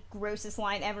literally the grossest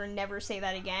line ever. Never say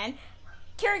that again.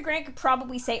 Cary Grant could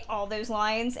probably say all those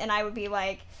lines, and I would be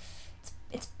like,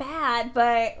 it's bad,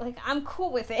 but, like, I'm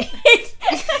cool with it.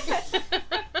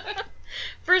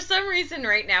 For some reason,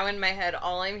 right now in my head,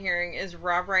 all I'm hearing is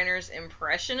Rob Reiner's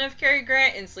impression of Cary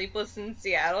Grant in Sleepless in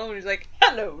Seattle, when he's like,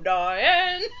 hello,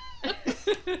 Diane.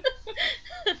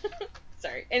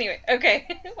 Okay,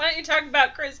 why don't you talk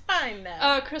about Chris Pine now?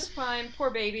 Oh, Chris Pine, poor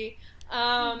baby.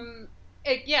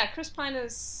 Chris Pine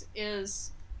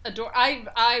is adorable.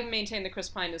 I maintain that Chris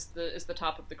Pine is the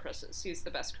top of the Chris's. He's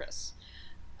the best Chris,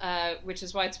 which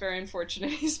is why it's very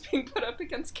unfortunate he's being put up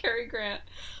against Cary Grant.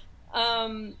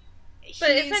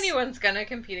 But if anyone's gonna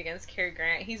compete against Cary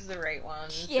Grant, he's the right one.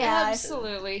 Yeah,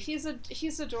 absolutely. He's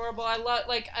adorable. I love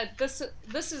this.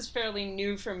 This is fairly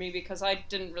new for me because I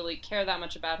didn't really care that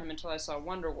much about him until I saw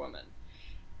Wonder Woman,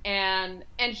 and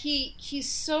he's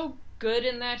so good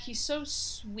in that. He's so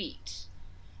sweet,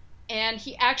 and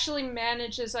he actually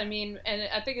manages. I mean, and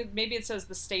I think maybe it says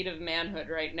the state of manhood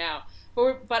right now.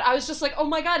 But I was just like, oh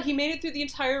my god, he made it through the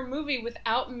entire movie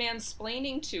without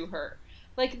mansplaining to her.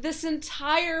 Like, this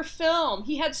entire film,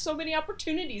 he had so many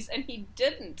opportunities, and he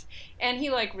didn't. And he,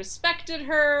 respected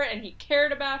her, and he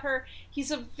cared about her.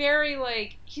 He's a very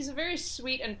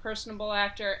sweet and personable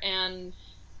actor, and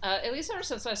at least ever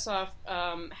since I saw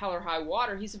Hell or High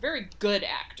Water, he's a very good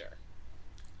actor.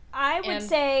 I would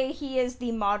say he is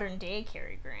the modern-day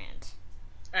Cary Grant.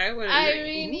 I would agree. I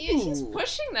mean, he's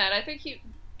pushing that. I think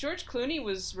George Clooney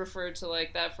was referred to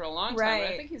like that for a long time, right.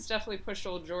 but I think he's definitely pushed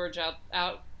old George out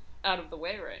of the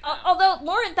way right now. Although,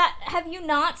 Lauren, have you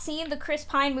not seen the Chris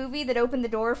Pine movie that opened the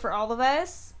door for all of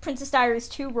us? Princess Diaries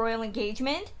 2: Royal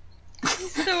Engagement?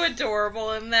 He's so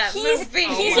adorable in that movie.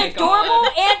 He's adorable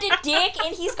and a dick,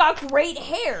 and he's got great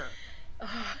hair.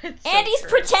 Oh, and he's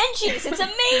pretentious. It's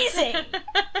amazing.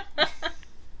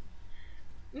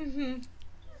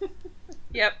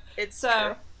 Yep, it's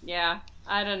true. Yeah.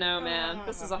 I don't know, man.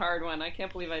 This is a hard one. I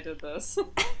can't believe I did this.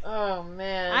 Oh,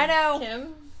 man. I know.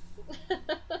 Kim?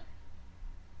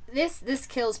 This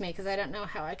kills me because I don't know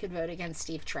how I could vote against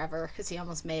Steve Trevor because he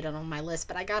almost made it on my list,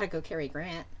 but I gotta go Cary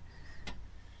Grant.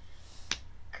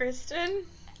 Kristen?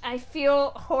 I feel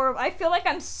horrible. I feel like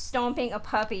I'm stomping a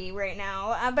puppy right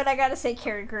now, but I gotta say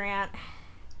Cary Grant.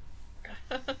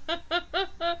 I'm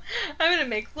gonna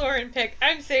make Lauren pick.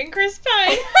 I'm saying Chris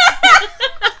Pine.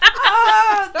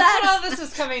 That's what all this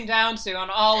is coming down to on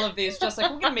all of these. Just we're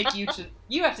gonna make you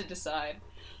have to decide.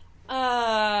 No,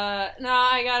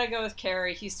 I gotta go with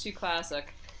Cary. He's too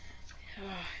classic.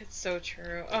 Oh, it's so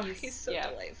true. Oh, he's so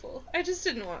delightful. I just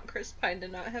didn't want Chris Pine to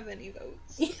not have any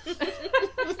votes. I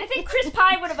think Chris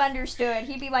Pine would have understood.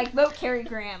 He'd be like, vote Cary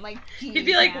Grant. Like, geez, he'd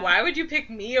be like, why would you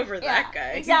pick me over that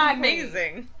guy? Exactly. He's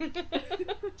amazing.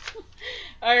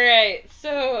 Alright,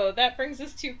 so that brings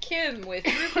us to Kim with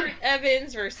Rupert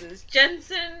Evans versus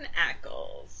Jensen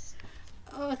Ackles.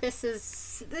 Oh, this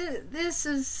is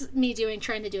me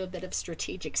trying to do a bit of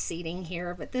strategic seating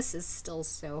here, but this is still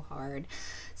so hard.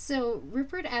 So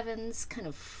Rupert Evans kind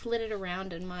of flitted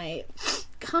around in my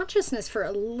consciousness for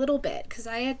a little bit because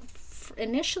I had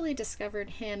initially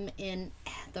discovered him in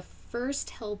the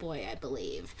first Hellboy, I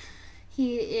believe.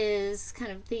 He is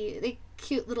kind of the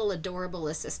cute little adorable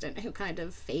assistant who kind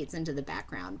of fades into the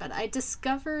background, but I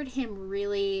discovered him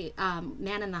really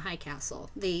Man in the High Castle,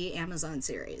 the Amazon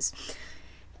series.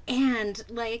 And,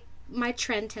 my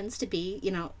trend tends to be,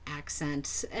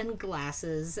 accent and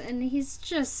glasses, and he's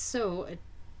just so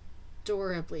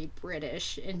adorably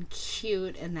British and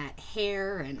cute, and that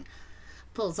hair, and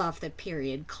pulls off the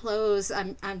period clothes.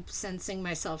 I'm sensing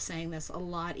myself saying this a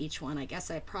lot, each one. I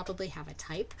guess I probably have a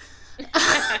type.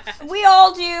 We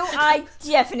all do. I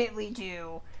definitely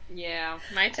do. Yeah,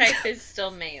 my type is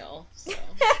still male. So.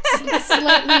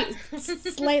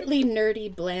 slightly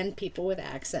nerdy, bland people with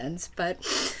accents, but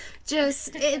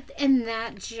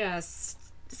that just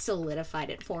solidified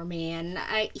it for me. And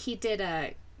he did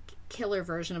a killer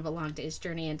version of A Long Day's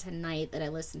Journey into Night that I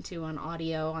listened to on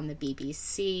audio on the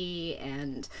BBC,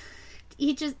 and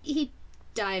he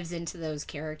dives into those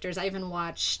characters. I even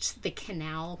watched The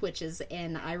Canal, which is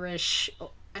an Irish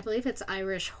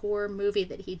horror movie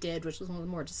that he did, which was one of the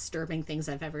more disturbing things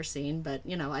I've ever seen, but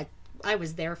I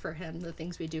was there for him, The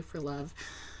Things We Do for Love.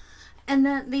 And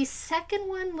then the second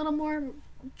one, a little more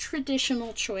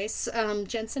traditional choice,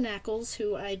 Jensen Ackles,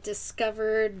 who I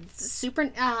discovered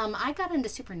I got into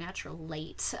Supernatural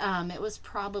late. It was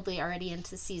probably already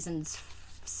into season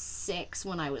 6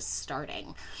 when I was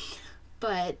starting,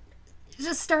 but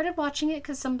just started watching it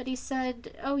because somebody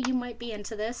said, oh, you might be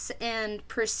into this, and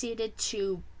proceeded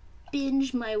to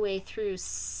binge my way through,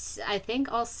 I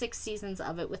think, all 6 seasons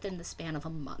of it within the span of a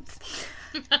month.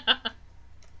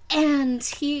 And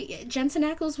Jensen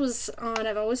Ackles was on,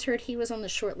 I've always heard he was on the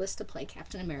short list to play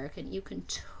Captain America, and you can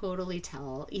totally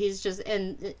tell. He's just,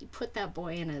 and put that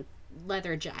boy in a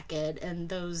leather jacket and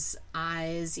those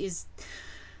eyes, he's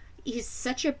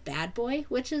such a bad boy,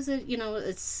 which is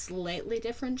a slightly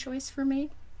different choice for me.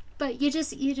 But you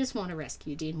just want to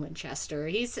rescue Dean Winchester.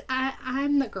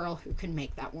 I'm the girl who can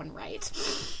make that one right.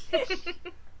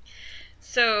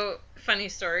 So, funny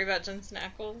story about Jensen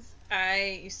Ackles.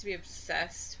 I used to be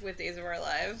obsessed with Days of Our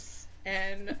Lives.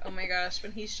 And, oh my gosh,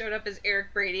 when he showed up as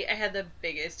Eric Brady, I had the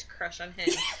biggest crush on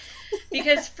him.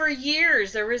 Because for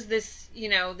years, there was this,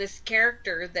 this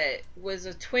character that was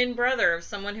a twin brother of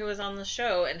someone who was on the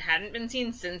show and hadn't been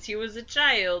seen since he was a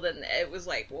child. And it was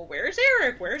like, well, where's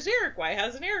Eric? Where's Eric? Why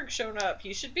hasn't Eric shown up?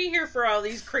 He should be here for all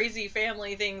these crazy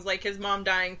family things, like his mom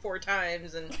dying 4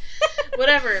 times and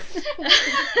whatever.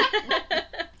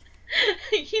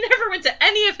 He never went to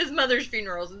any of his mother's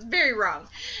funerals. It's very wrong.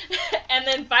 And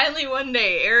then finally one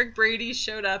day, Eric Brady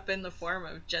showed up in the form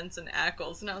of Jensen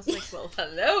Ackles. And I was like, well,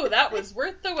 hello, that was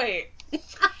worth the wait.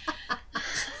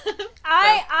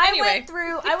 I went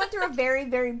through a very,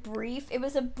 very brief, it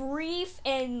was a brief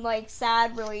and,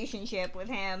 sad relationship with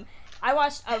him. I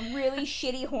watched a really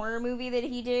shitty horror movie that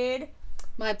he did.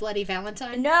 My Bloody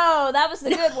Valentine? No, that was the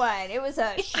good one. It was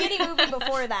a shitty movie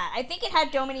before that. I think it had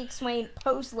Dominique Swain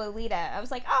post Lolita. I was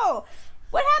like, oh,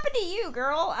 what happened to you,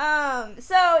 girl?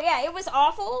 So yeah, it was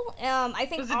awful. I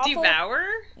think was it awful. Devour?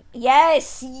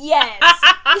 Yes.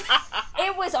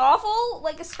 It was awful,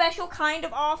 like a special kind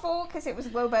of awful because it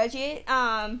was low budget.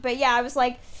 But yeah, I was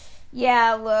like,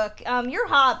 yeah, look, you're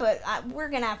hot, but we're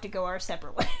gonna have to go our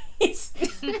separate ways.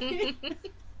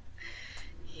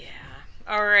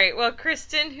 All right. Well,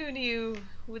 Kristen, who do you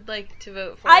would like to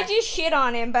vote for? I just shit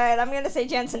on him, but I'm going to say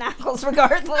Jensen Ackles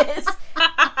regardless.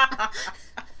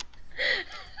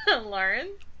 Lauren?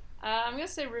 I'm going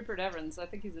to say Rupert Evans. I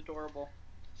think he's adorable.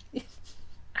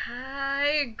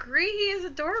 I agree he is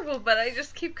adorable, but I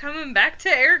just keep coming back to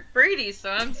Eric Brady,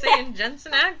 so I'm saying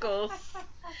Jensen Ackles.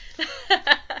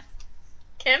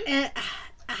 Kim?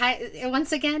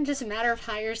 Once again, just a matter of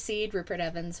higher seed, Rupert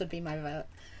Evans would be my vote.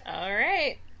 All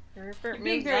right. Rupert You're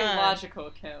being very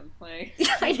logical, Kim. I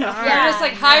know. Yeah, just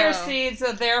higher seeds,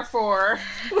 so therefore.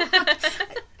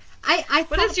 I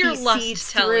what is your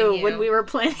lust telling you? When we were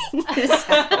planning this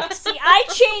out. See, I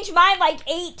changed mine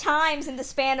 8 times in the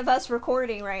span of us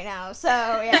recording right now, so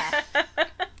yeah.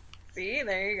 See,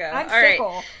 there you go. I'm All fickle.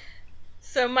 Right.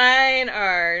 So my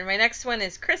next one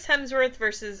is Chris Hemsworth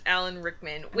versus Alan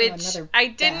Rickman, which I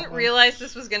didn't realize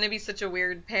this was going to be such a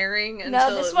weird pairing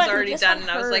until it was already done, and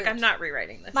I was like, I'm not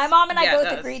rewriting this. My mom and I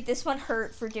both agreed this one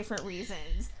hurt for different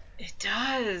reasons. It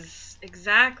does.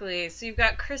 Exactly. So you've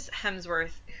got Chris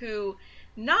Hemsworth, who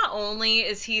not only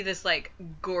is he this,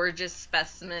 gorgeous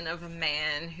specimen of a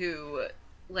man who,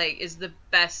 is the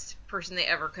best person they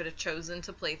ever could have chosen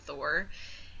to play Thor,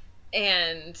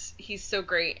 and he's so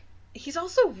great. He's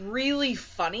also really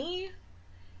funny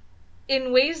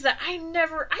in ways that I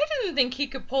didn't think he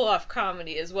could pull off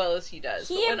comedy as well as he does.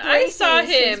 He but when I saw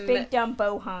his him, big dumb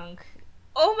bohunk.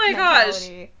 Oh my gosh,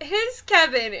 his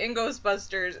Kevin in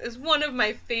Ghostbusters is one of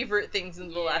my favorite things in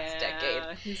the last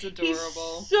decade. He's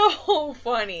adorable. He's so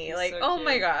funny. He's so oh cute.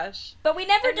 my gosh. But we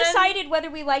never decided whether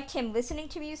we liked him listening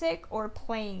to music or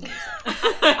playing music.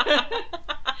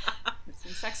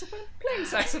 Listening saxophone? Playing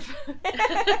saxophone.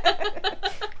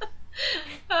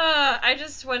 I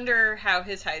just wonder how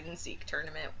his hide and seek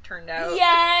tournament turned out.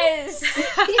 Yes.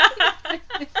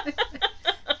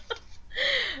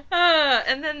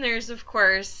 And then there's of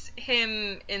course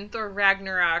him in Thor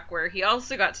Ragnarok, where he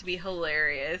also got to be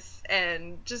hilarious,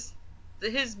 and just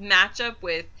his matchup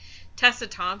with Tessa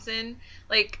Thompson.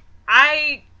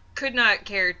 I could not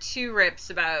care 2 rips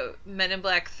about Men in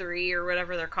Black 3 or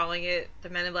whatever they're calling it, the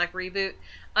Men in Black reboot,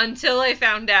 until I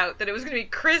found out that it was going to be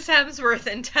Chris Hemsworth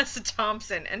and Tessa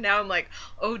Thompson, and now I'm like,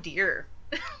 oh dear.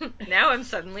 Now I'm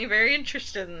suddenly very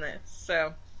interested in this.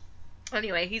 So,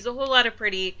 anyway, he's a whole lot of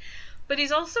pretty, but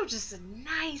he's also just a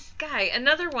nice guy.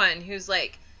 Another one who's,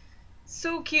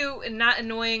 so cute and not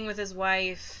annoying with his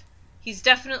wife. He's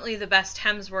definitely the best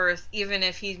Hemsworth, even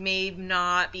if he may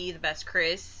not be the best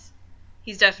Chris.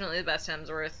 He's definitely the best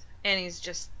Hemsworth, and he's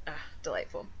just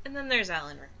delightful. And then there's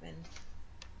Alan Rickman.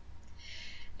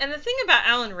 And the thing about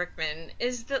Alan Rickman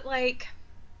is that,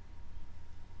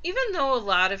 even though a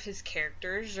lot of his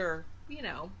characters are,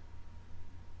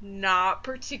 not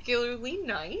particularly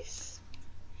nice,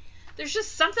 there's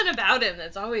just something about him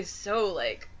that's always so,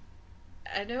 I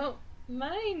don't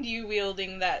mind you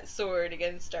wielding that sword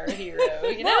against our hero,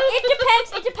 you know? Well,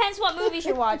 it depends what movies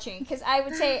you're watching, because I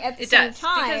would say at the same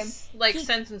time, because,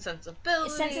 Sense and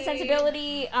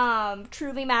Sensibility,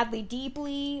 Truly Madly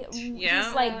Deeply, he's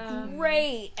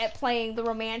great at playing the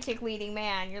romantic leading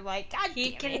man. You're like, God he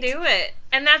damn can it. do it,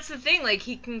 and that's the thing.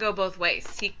 He can go both ways.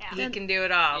 He can do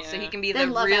it all. Yeah. So he can be the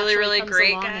really, really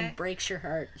great guy and breaks your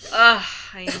heart. Ugh,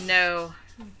 I know.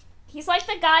 He's like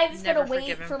the guy that's Never gonna wait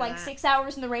forgive him for for like that. 6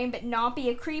 hours in the rain but not be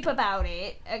a creep about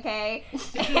it, okay?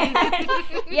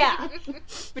 Yeah.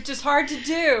 Which is hard to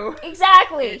do.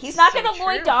 Exactly. It's He's not so gonna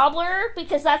Lloyd true. Dobler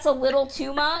because that's a little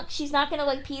too much. He's not gonna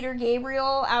like Peter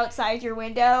Gabriel outside your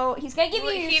window. He's gonna give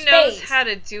you your He space. knows how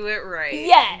to do it right.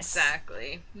 Yes.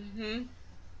 Exactly.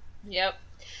 Yep.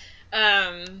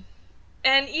 And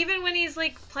even when he's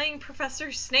like playing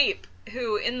Professor Snape,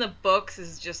 who in the books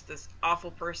is just this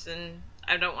awful person.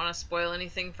 I don't want to spoil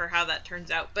anything for how that turns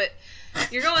out, but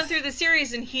you're going through the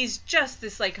series and he's just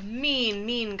this like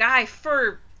mean guy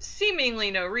for seemingly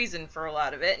no reason for a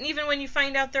lot of it. And even when you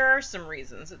find out there are some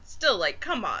reasons, it's still like,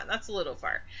 come on, that's a little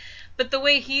far. But the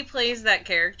way he plays that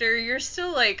character, you're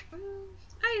still like,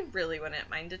 I really wouldn't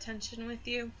mind attention with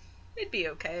you. It'd be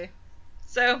okay.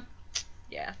 So,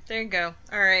 yeah, there you go.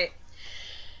 All right.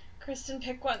 Kristen,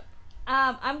 pick one.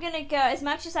 I'm gonna go, as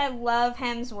much as I love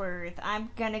Hemsworth, I'm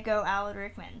gonna go Alan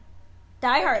Rickman.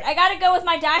 Die Hard. I gotta go with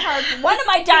my Die Hard. One of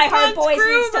my Die Hard boys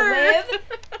needs to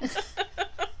live.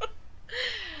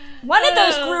 One of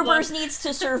those Grubers needs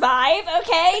to survive,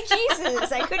 okay?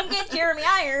 Jesus, I couldn't get Jeremy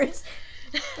Irons.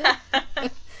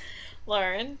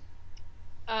 Lauren.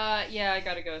 Yeah, I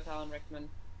gotta go with Alan Rickman.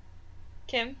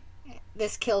 Kim.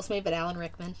 This kills me, but Alan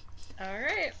Rickman. All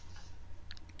right.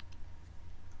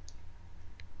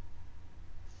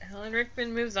 Alan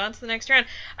Rickman moves on to the next round.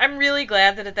 I'm really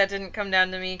glad that didn't come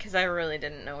down to me because I really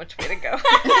didn't know which way to go.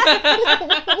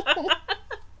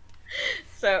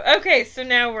 So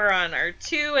now we're on our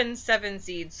 2 and 7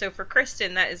 seeds. So for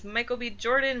Kristen, that is Michael B.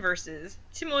 Jordan versus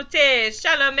Timothée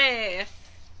Chalamet.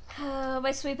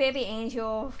 My Sweet Baby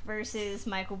Angel versus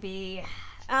Michael B.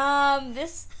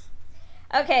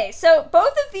 Okay, so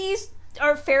both of these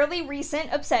are fairly recent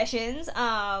obsessions.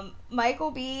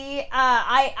 Michael B.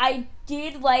 I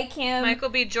did like him. Michael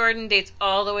B. Jordan dates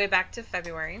all the way back to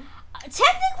February.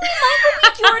 Technically, Michael B.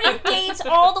 Jordan dates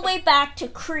all the way back to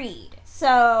Creed.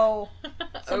 So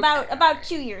about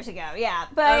 2 years ago, yeah.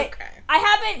 But I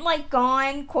haven't like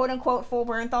gone quote unquote full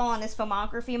Bernthal on his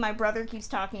filmography. My brother keeps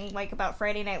talking like about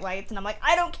Friday Night Lights, and I'm like,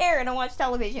 I don't care. I don't watch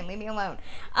television. Leave me alone.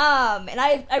 And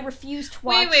I refuse to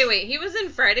watch. Wait. He was in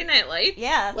Friday Night Lights?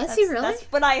 Yeah. Was he really? That's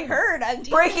what I heard.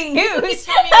 Breaking news.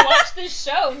 You told me to watch this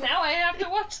show. Now I have to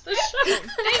watch the show.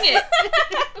 Dang it.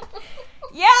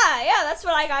 Yeah, that's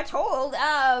what I got told.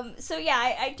 So yeah,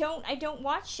 I don't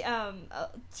watch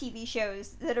TV shows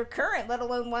that are current, let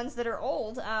alone ones that are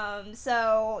old.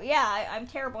 So yeah, I'm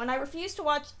terrible, and I refuse to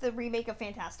watch the remake of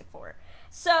Fantastic Four.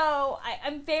 So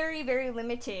I'm very, very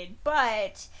limited,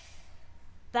 but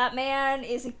that man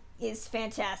is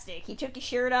fantastic. He took his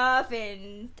shirt off,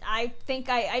 and I think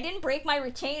I didn't break my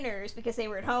retainers because they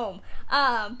were at home.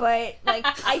 But like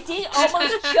I did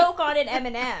almost choke on an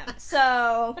M&M.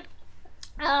 So.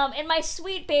 And my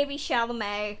Sweet Baby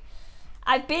Chalamet,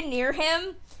 I've been near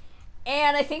him,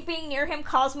 and I think being near him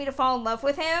caused me to fall in love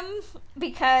with him,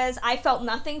 because I felt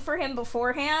nothing for him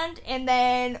beforehand, and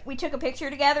then we took a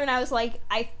picture together, and I was like,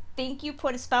 I think you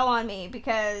put a spell on me,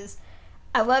 because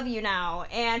I love you now,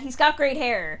 and he's got great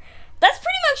hair. That's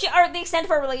pretty much the extent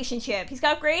of our relationship. He's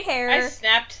got great hair. I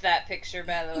snapped that picture,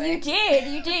 by the way. You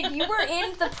did. You were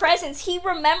in the presence. He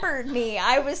remembered me.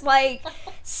 I was like,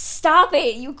 stop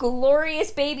it, you glorious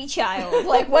baby child.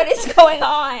 Like, what is going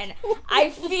on?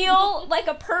 I feel like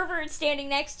a pervert standing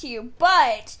next to you,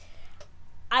 but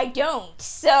I don't.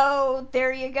 So,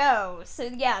 there you go. So,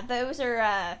 yeah, those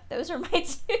are my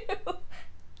two.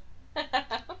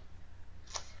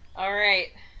 All right.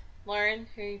 Lauren,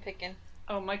 who are you picking?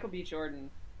 Oh, Michael B.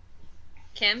 Jordan.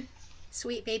 Kim?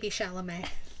 Sweet Baby Chalamet.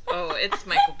 Oh, it's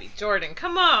Michael B. Jordan.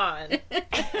 Come on.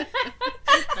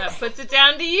 That puts it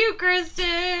down to you, Kristen.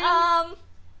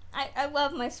 I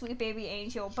love my Sweet Baby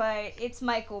Angel, but it's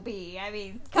Michael B. I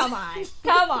mean, come on.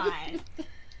 Come on.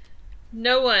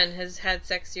 No one has had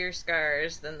sexier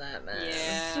scars than that man.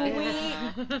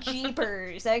 Yeah. Sweet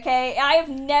jeepers, okay?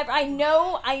 I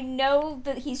know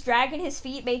that he's dragging his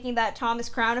feet making that Thomas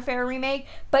Crown Affair remake,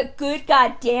 but good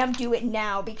goddamn do it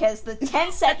now, because the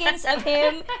 10 seconds of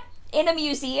him in a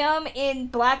museum in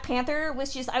Black Panther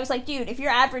was just, I was like, dude, if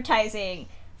you're advertising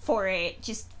for it,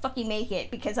 just fucking make it,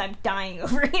 because I'm dying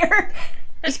over here.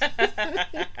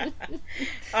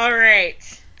 All right.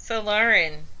 So,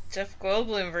 Lauren, Jeff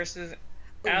Goldblum versus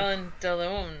Alain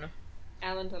Delon.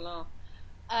 Alain Delon.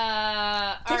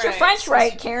 Get your French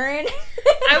right, Karen.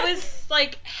 I was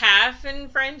like half in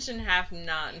French and half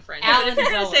not in French. Alain But if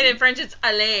you're going to Delon. say it in French, it's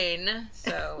Alain.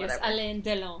 So, Yes, whatever. Alain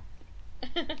Delon.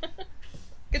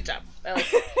 Good job. I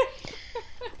like it.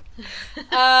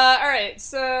 Alright,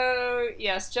 so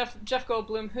yes, Jeff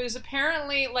Goldblum, who's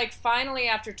apparently, like, finally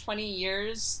after 20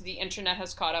 years, the internet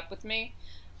has caught up with me.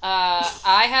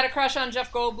 I had a crush on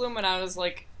Jeff Goldblum when I was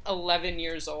like 11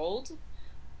 years old.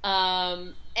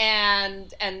 And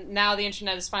now the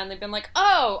internet has finally been like,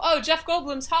 oh, Jeff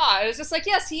Goldblum's hot. I was just like,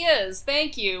 yes, he is.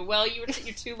 Thank you. Well, you're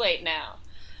too late now.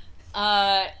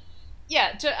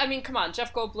 Yeah, I mean, come on.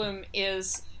 Jeff Goldblum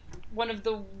is one of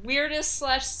the weirdest /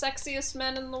 sexiest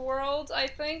men in the world, I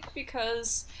think,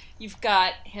 because you've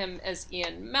got him as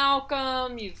Ian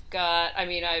Malcolm. You've got, I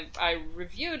mean, I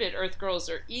reviewed it, Earth Girls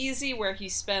Are Easy, where he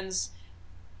spends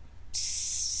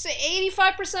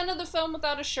 85% of the film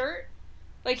without a shirt.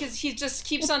 Like, he just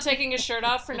keeps on taking his shirt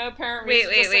off for no apparent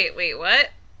reason. Wait, what?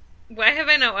 Why have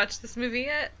I not watched this movie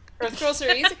yet? Earth Girls Are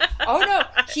Easy? Oh, no.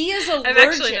 He is allergic. I've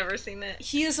actually never seen it.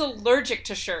 He is allergic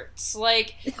to shirts.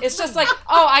 Like, it's just like,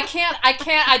 oh, I can't,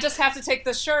 I just have to take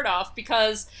this shirt off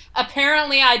because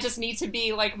apparently I just need to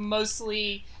be, like,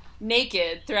 mostly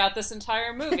naked throughout this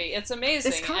entire movie. It's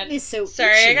amazing. This caught me so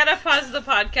Sorry, itchy. I gotta pause the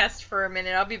podcast for a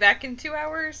minute. I'll be back in 2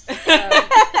 hours.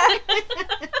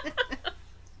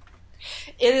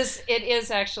 It is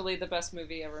actually the best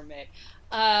movie ever made.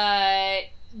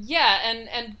 Yeah,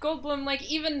 and Goldblum, like,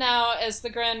 even now as the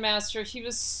Grandmaster, he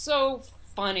was so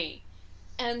funny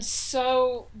and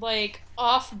so, like,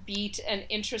 offbeat and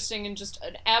interesting and just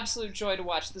an absolute joy to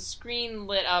watch. The screen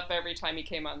lit up every time he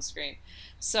came on screen.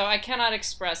 So I cannot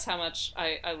express how much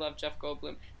I love Jeff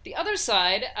Goldblum. The other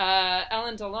side,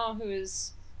 Alain Delon,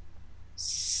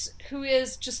 who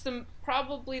is just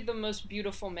probably the most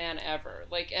beautiful man ever.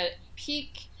 Like, at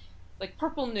peak, like,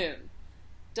 Purple Noon,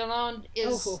 Delon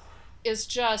is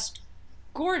just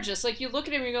gorgeous. Like, you look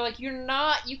at him and you go, like, you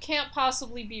can't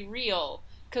possibly be real,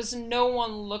 because no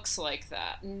one looks like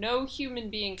that. No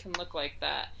human being can look like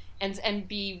that and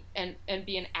be an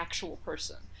actual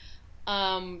person.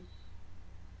 I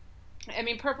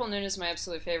mean, Purple Noon is my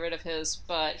absolute favorite of his,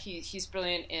 but he's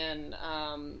brilliant in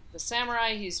The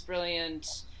Samurai. He's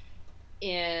brilliant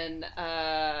in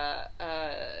the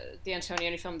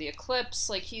Antonioni film The Eclipse.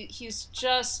 Like, he's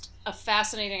just a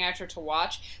fascinating actor to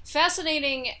watch.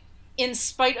 Fascinating in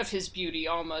spite of his beauty,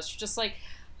 almost. Just like,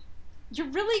 you're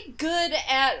really good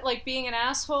at, like, being an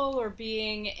asshole or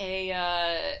being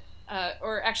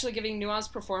or actually giving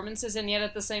nuanced performances, and yet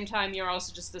at the same time you're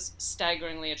also just this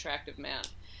staggeringly attractive man.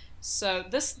 So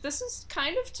this is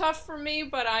kind of tough for me,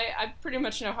 but I pretty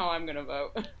much know how I'm going to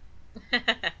vote.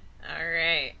 All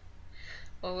right.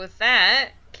 Well, with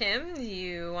that, Kim, do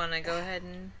you want to go ahead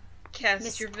and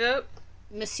cast your vote?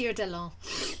 Monsieur Delon.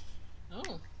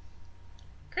 Oh.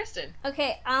 Kristen.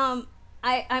 Okay, I'm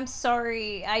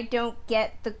sorry, I don't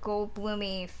get the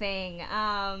Goldblummy thing.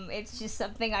 It's just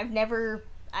something I've never...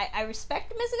 I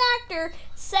respect him as an actor.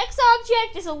 Sex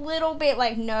object is a little bit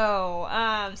like, no.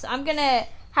 So I'm gonna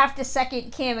have to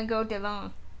second Kim and go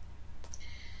Delon.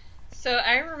 So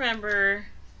I remember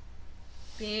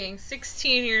being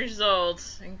 16 years old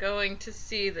and going to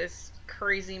see this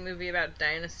crazy movie about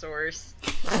dinosaurs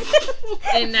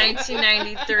in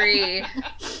 1993.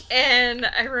 And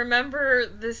I remember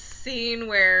this scene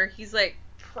where he's like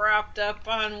propped up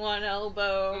on one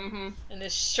elbow and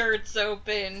his shirt's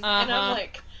open. And I'm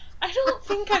like, I don't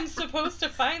think I'm supposed to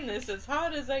find this as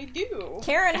hot as I do.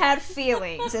 Karen had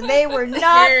feelings, and they were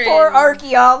not for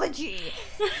archaeology.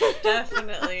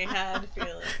 Definitely had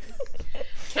feelings.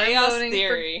 Chaos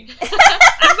theory.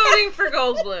 I'm voting for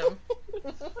Goldblum.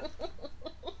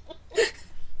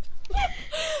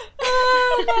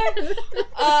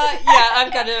 Yeah,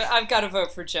 I've got to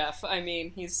vote for Jeff. I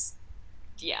mean, he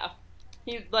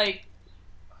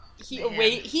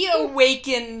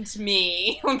awakened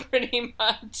me pretty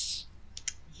much.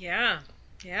 Yeah.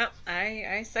 Yep.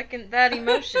 I second that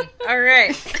emotion. All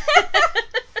right.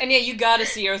 And yeah, you got to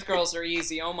see Earth Girls Are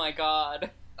Easy. Oh my god.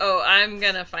 Oh, I'm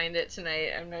gonna find it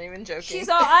tonight. I'm not even joking. She's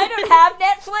all, I don't have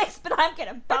Netflix, but I'm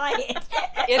gonna buy it.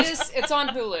 It's on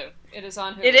Hulu. It is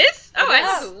on Hulu. It is? Oh, it I is.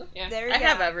 have Hulu. Yeah. There you I go.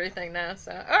 have everything now,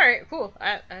 so. Alright, cool.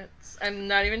 I'm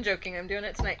not even joking. I'm doing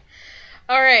it tonight.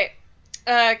 Alright.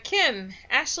 Kim,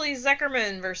 Ashley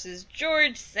Zuckerman versus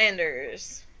George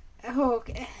Sanders. Oh,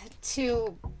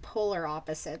 two polar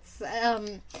opposites.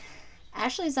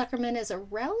 Ashley Zuckerman is a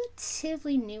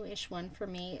relatively newish one for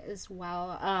me as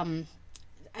well.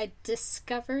 I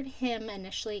discovered him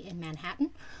initially in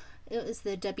Manhattan. It was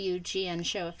the WGN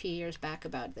show a few years back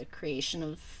about the creation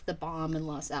of the bomb in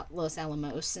Los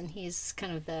Alamos, and he's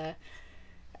kind of the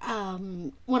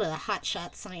one of the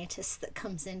hotshot scientists that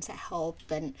comes in to help,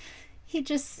 and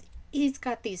he's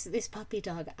got these puppy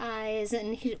dog eyes,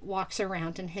 and he walks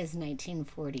around in his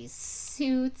 1940s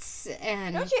suits.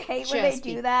 And don't you hate when they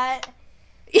do that?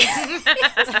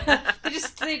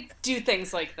 They do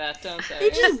things like that, don't they?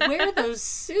 They just wear those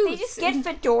suits. They just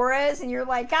get fedoras, and you're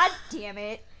like, God damn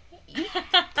it.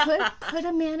 put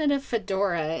a man in a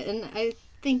fedora, and I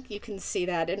think you can see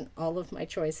that in all of my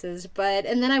choices.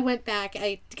 And then I went back,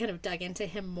 I kind of dug into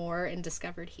him more and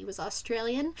discovered he was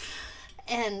Australian,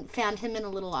 and found him in a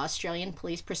little Australian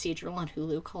police procedural on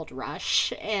Hulu called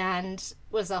Rush, and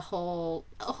was a whole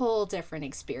different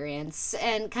experience.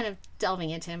 And kind of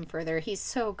delving into him further, he's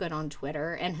so good on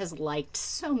Twitter and has liked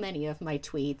so many of my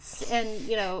tweets, and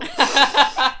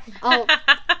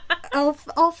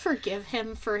I'll forgive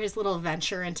him for his little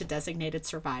venture into Designated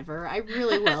Survivor. I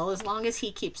really will, as long as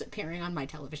he keeps appearing on my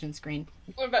television screen.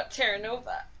 What about Terra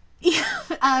Nova? Yeah,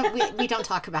 we don't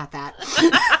talk about that.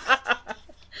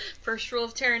 First rule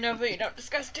of Terra Nova, you don't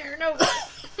discuss Terra Nova.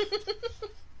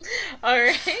 All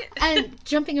right. And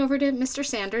jumping over to Mr.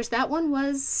 Sanders, that one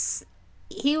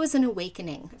he was an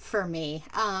awakening for me.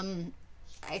 The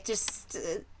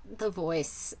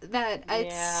voice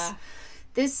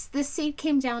this scene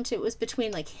came down to, it was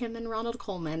between like him and Ronald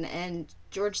Colman, and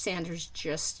George Sanders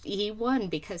he won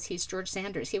because he's George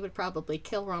Sanders. He would probably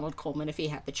kill Ronald Colman if he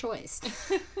had the choice.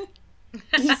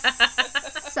 He's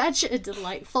such a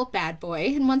delightful bad boy,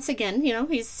 and once again,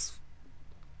 he's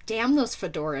damn those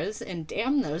fedoras and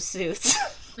damn those suits.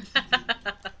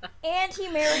 And he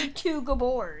married 2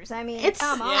 Gabors. I mean,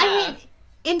 come on. I mean,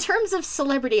 in terms of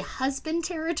celebrity husband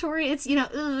territory, it's,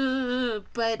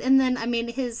 but, and then, I mean,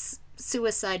 his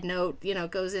suicide note,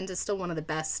 goes into still one of the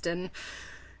best and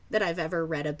that I've ever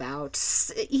read about.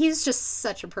 He's just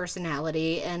such a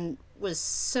personality, and was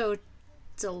so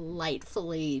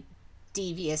delightfully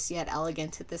devious yet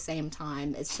elegant at the same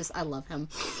time. It's just, I love him.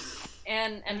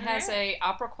 And has a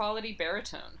opera quality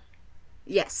baritone.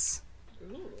 Yes.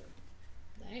 Ooh,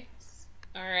 nice.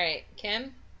 All right,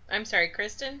 Kim. I'm sorry,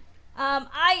 Kristen.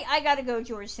 I gotta go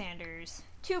George Sanders.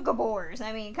 2 Gabors.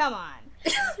 I mean, come on.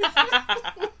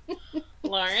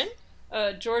 Lauren.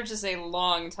 George is a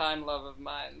long-time love of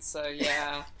mine, so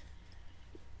yeah.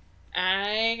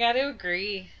 I gotta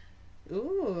agree.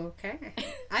 Ooh, okay.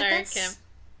 Sorry, Kim.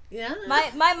 Yeah.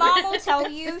 My mom will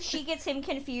tell you she gets him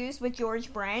confused with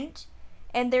George Brent,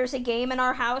 and there's a game in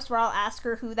our house where I'll ask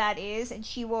her who that is, and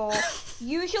she will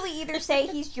usually either say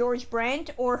he's George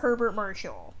Brent or Herbert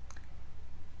Marshall.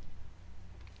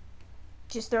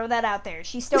 Just throw that out there.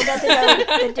 She still doesn't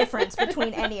know the difference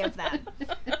between any of them.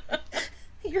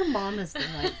 Your mom is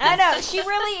delightful. I know, she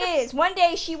really is. One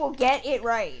day she will get it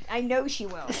right. I know she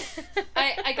will.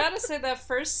 I gotta say, that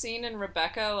first scene in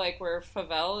Rebecca, like, where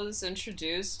Favell is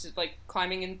introduced, like,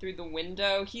 climbing in through the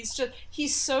window, he's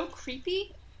so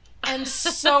creepy and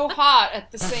so hot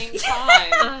at the same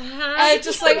time. And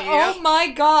just like, oh my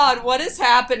god, what is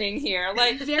happening here?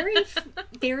 Like,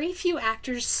 very few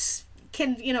actors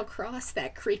can, cross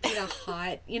that creepy to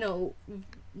hot,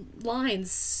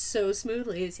 lines so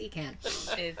smoothly as he can.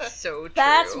 It's so true.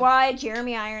 That's why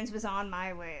Jeremy Irons was on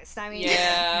my list. I mean,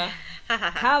 yeah.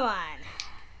 Come on.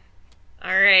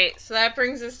 All right, so that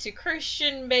brings us to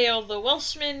Christian Bale, the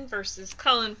Welshman, versus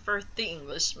Colin Firth, the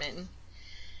Englishman.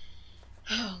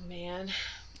 Oh, man.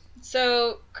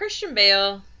 So, Christian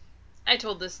Bale, I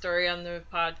told this story on the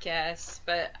podcast,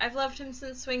 but I've loved him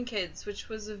since Swing Kids, which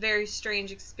was a very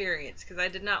strange experience, because I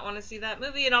did not want to see that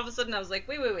movie, and all of a sudden I was like,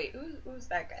 wait, who's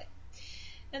that guy?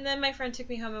 And then my friend took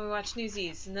me home and we watched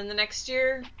Newsies, and then the next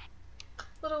year,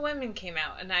 Little Women came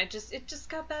out, and it just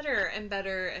got better and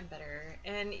better and better,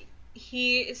 and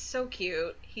he is so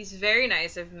cute. He's very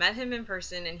nice. I've met him in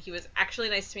person, and he was actually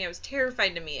nice to me. I was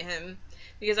terrified to meet him,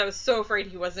 because I was so afraid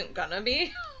he wasn't gonna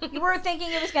be. You were thinking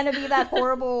it was gonna be that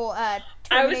horrible Terminator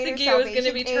I was thinking it was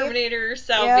gonna be Terminator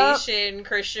Salvation, yep.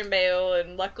 Christian Bale,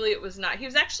 and luckily it was not. He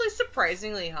was actually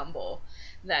surprisingly humble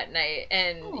that night,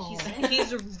 and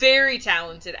he's a very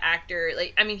talented actor.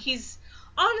 Like, I mean, he's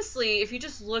honestly, if you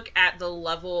just look at the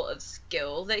level of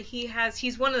skill that he has,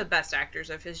 he's one of the best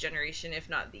actors of his generation, if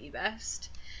not the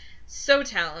best. So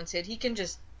talented. He can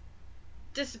just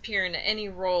disappear into any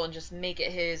role and just make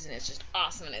it his, and it's just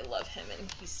awesome, and I love him,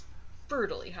 and he's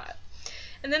brutally hot.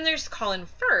 And then there's Colin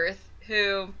Firth,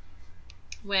 who,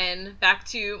 when back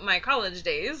to my college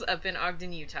days up in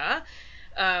Ogden, Utah,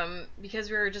 because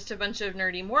we were just a bunch of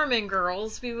nerdy Mormon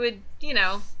girls, we would,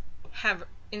 have,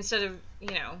 instead of,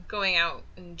 going out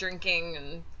and drinking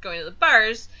and going to the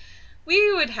bars,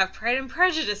 we would have Pride and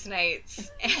Prejudice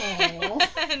nights,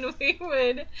 and we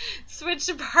would switch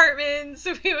apartments.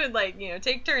 We would,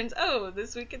 take turns. Oh,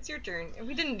 this week it's your turn. And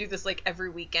we didn't do this, every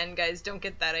weekend, guys. Don't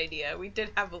get that idea. We did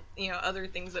have, other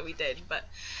things that we did, but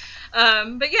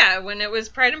But yeah, when it was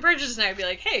Pride and Prejudice night, I'd be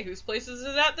like, hey, whose place is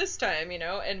it at this time, you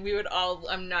know? And we would all,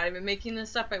 I'm not even making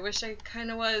this up, I wish I kind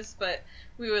of was, but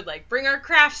we would, like, bring our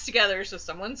crafts together, so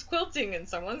someone's quilting and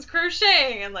someone's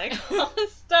crocheting and, like, all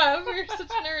this stuff. We're such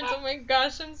nerds. Oh my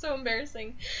gosh, I'm so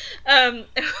embarrassing.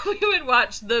 We would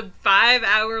watch the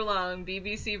 5-hour-long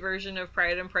BBC version of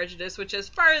Pride and Prejudice, which, as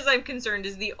far as I'm concerned,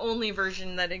 is the only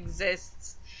version that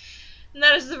exists. And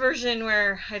that is the version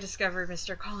where I discovered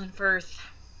Mr. Colin Firth.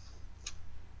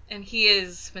 And he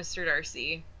is Mr.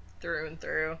 Darcy through and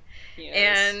through.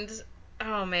 And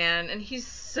oh man, and he's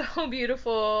so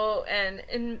beautiful,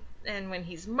 and when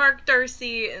he's Mark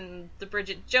Darcy in the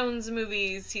Bridget Jones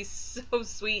movies, he's so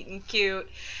sweet and cute.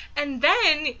 And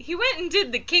then he went and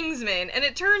did The Kingsman, and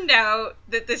it turned out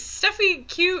that this stuffy,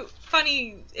 cute,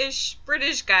 funny-ish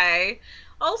British guy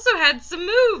also had some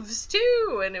moves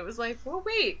too, and it was like, well,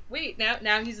 wait,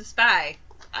 now he's a spy.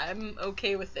 I'm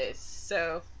okay with this.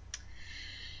 So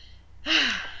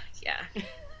yeah.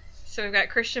 So we've got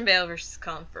Christian Bale versus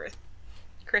Colin Firth.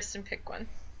 Kristen, pick one.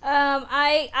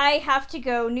 I have to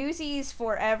go Newsies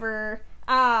forever.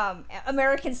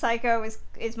 American Psycho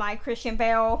is my Christian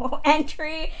Bale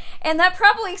entry, and that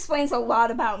probably explains a lot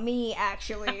about me,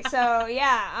 actually. So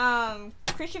yeah,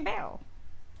 Christian Bale.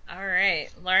 All right,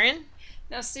 Lauren.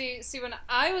 Now, see, when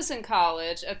I was in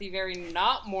college at the very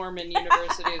not Mormon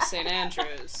University of St.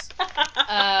 Andrews,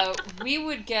 we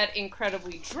would get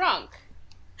incredibly drunk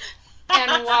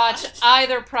and watch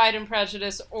either Pride and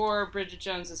Prejudice or Bridget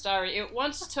Jones's Diary. It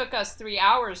once took us 3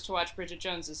 hours to watch Bridget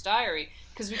Jones's Diary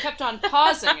because we kept on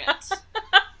pausing it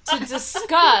to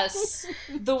discuss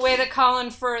the way that Colin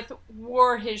Firth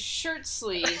wore his shirt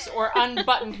sleeves or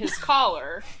unbuttoned his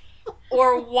collar,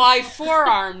 or why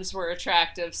forearms were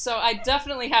attractive. So I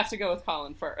definitely have to go with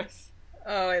Colin Firth.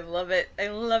 Oh, I love it.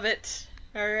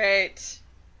 All right.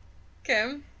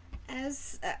 Kim?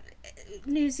 As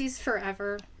Newsies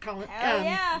forever,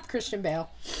 Christian Bale.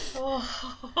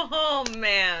 Oh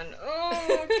man.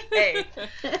 Okay.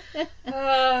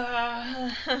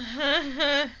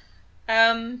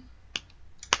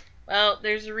 Well,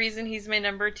 there's a reason he's my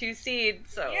number 2 seed,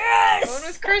 so yes! going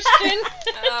with Christian.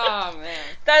 Oh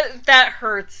man. That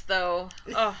hurts though.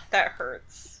 Oh, that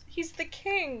hurts. He's the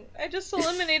king. I just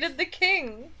eliminated the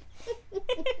king.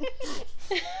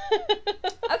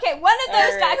 Okay, one of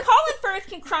those guys. Colin Firth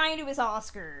can cry into his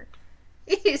Oscar.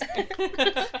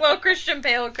 Well, Christian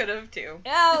Bale could have too.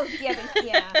 Oh,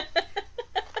 yeah.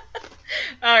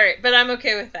 All right, but I'm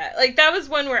okay with that. Like, that was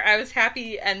one where I was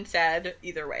happy and sad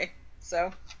either way.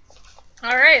 So,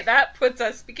 all right, that puts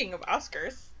us, speaking of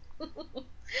Oscars,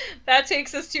 that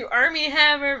takes us to Armie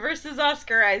Hammer versus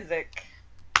Oscar Isaac.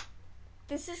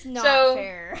 This is not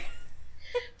fair.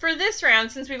 For this round,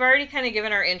 since we've already kind of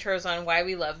given our intros on why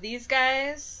we love these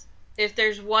guys, if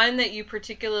there's one that you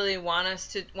particularly want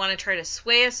to try to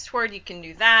sway us toward, you can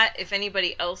do that. If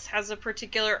anybody else has a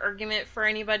particular argument for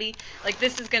anybody, like,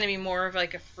 this is going to be more of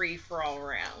like a free-for-all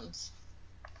round.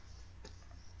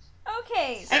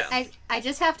 Okay. So. I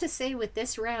just have to say, with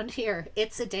this round here,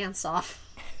 it's a dance-off.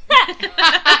 One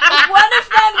of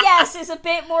them, yes, is a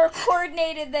bit more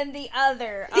coordinated than the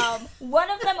other. One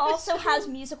of them also has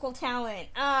musical talent,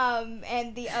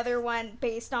 and the other one,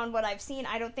 based on what I've seen,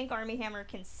 I don't think Armie Hammer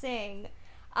can sing.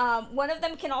 One of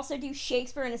them can also do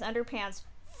Shakespeare in his underpants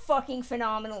fucking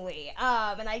phenomenally,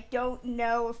 and I don't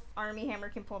know if Armie Hammer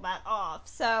can pull that off.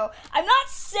 So I'm not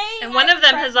saying. And one of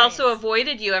them has also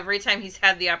avoided you every time he's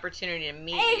had the opportunity to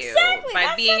meet you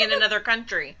by being in another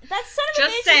country. That son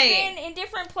of a bitch has been in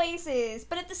different places,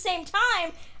 but at the same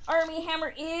time, Armie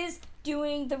Hammer is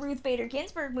doing the Ruth Bader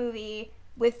Ginsburg movie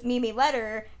with Mimi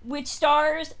Leder, which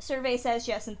stars Survey Says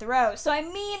Jason Theroux. So I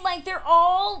mean, like, they're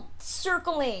all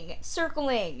circling.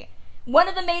 One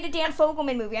of them made a Dan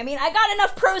Fogelman movie. I mean, I got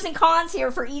enough pros and cons here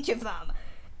for each of them.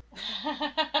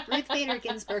 Ruth Bader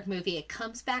Ginsburg movie. It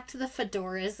comes back to the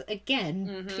fedoras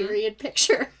again. Period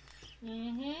picture.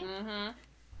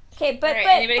 Okay, but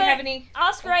anybody have any?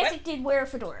 Oscar Isaac did wear a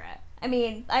fedora. I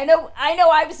mean, I know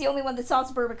I was the only one that saw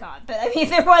Suburbicon, but I mean,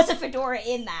 there was a fedora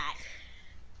in that.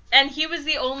 And he was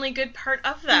the only good part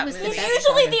of that movie. He's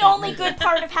usually the only good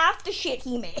part of half the shit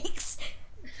he makes.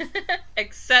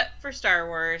 Except for Star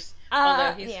Wars.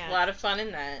 Although he's a lot of fun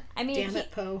in that. I mean, damn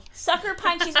it, Poe. Sucker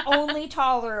Punch is only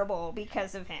tolerable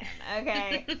because of him,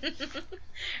 okay?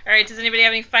 Alright, does anybody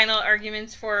have any final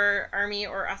arguments for Armie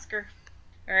or Oscar?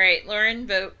 Alright, Lauren,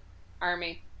 vote.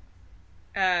 Armie.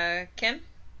 Kim?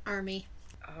 Armie.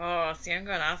 Oh, see, I'm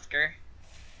going Oscar.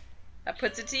 That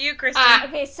puts it to you, Kristen.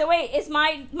 Okay, so wait, is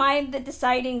mine the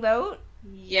deciding vote?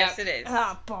 Yes, it is.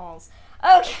 Ah, balls.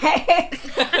 Okay.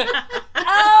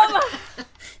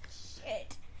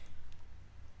 Shit.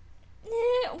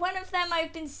 One of them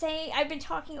I've been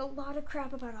talking a lot of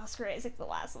crap about Oscar Isaac the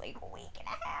last, week and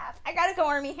a half. I gotta go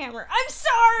Armie Hammer. I'm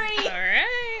sorry!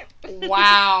 Alright.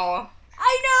 Wow.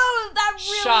 I know, that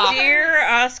really Shock. Dear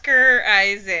Oscar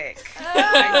Isaac,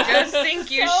 I just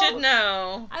think you should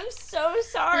know. I'm so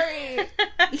sorry.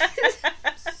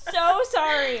 So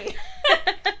sorry.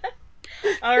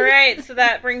 Alright, so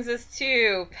that brings us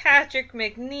to Patrick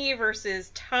Macnee versus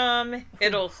Tom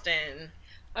Hiddleston.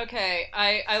 Okay,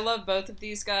 I love both of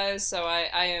these guys, so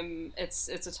I am, it's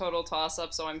a total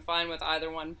toss-up, so I'm fine with either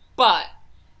one.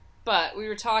 But we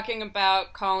were talking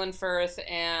about Colin Firth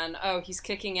and, he's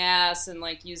kicking ass and,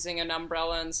 using an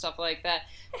umbrella and stuff like that.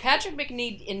 Patrick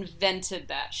Macnee invented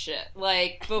that shit.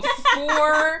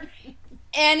 Before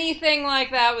anything like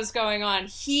that was going on,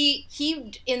 he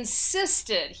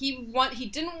insisted, he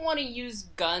didn't want to use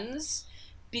guns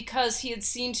because he had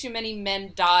seen too many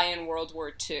men die in World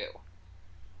War II.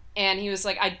 And he was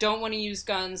like, I don't want to use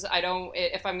guns,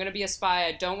 if I'm going to be a spy,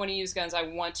 I don't want to use guns, I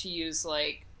want to use,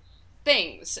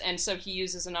 things, and so he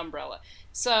uses an umbrella.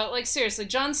 So, seriously,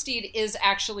 John Steed is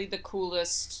actually the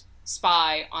coolest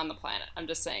spy on the planet. I'm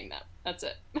just saying that. That's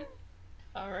it.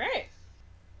 Alright.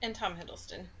 And Tom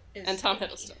Hiddleston. Tom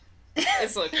Hiddleston.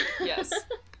 It's Loki, yes.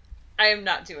 I am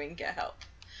not doing Get Help.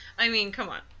 I mean, come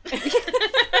on.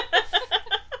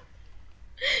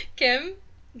 Kim,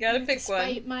 you gotta pick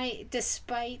one.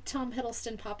 Despite Tom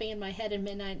Hiddleston popping in my head in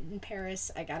Midnight in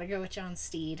Paris, I gotta go with John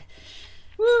Steed.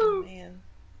 Woo! Oh, man.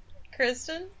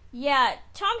 Kristen? Yeah,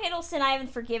 Tom Hiddleston I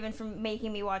haven't forgiven for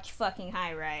making me watch fucking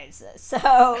High Rise. So,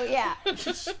 yeah.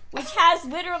 Which has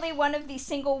literally one of the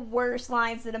single worst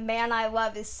lines that a man I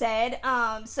love has said.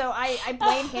 So I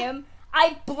blame him.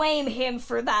 I blame him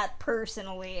for that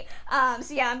personally.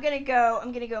 So yeah, I'm gonna go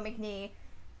Macnee.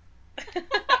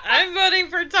 I'm voting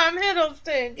for Tom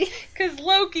Hiddleston, because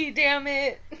Loki, damn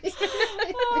it.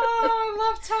 I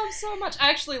love Tom so much. I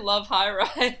actually love High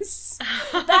Rise.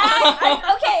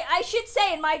 I should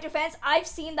say, in my defense, I've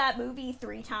seen that movie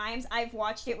 3 times. I've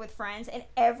watched it with friends, and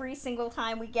every single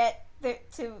time we get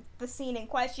to the scene in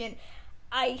question,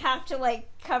 I have to,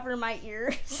 cover my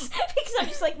ears, because I'm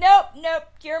just nope,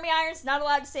 Jeremy Irons not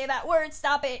allowed to say that word,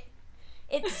 stop it.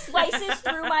 It slices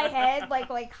through my head like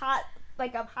a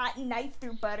hot knife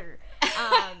through butter.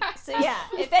 So yeah,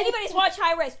 if anybody's watched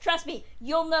High Rise, trust me,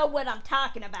 you'll know what I'm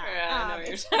talking about. Yeah, I know what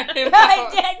you're talking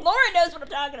about. Laura knows what I'm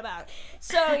talking about.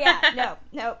 So yeah,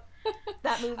 no.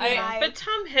 That movie. But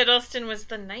Tom Hiddleston was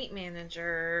the night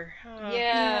manager.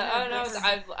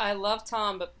 I love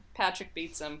Tom, but Patrick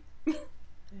beats him.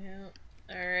 Yeah.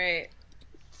 All right.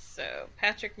 So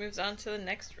Patrick moves on to the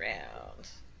next round.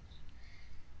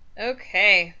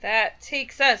 Okay, that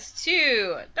takes us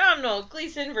to Domhnall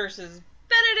Gleeson versus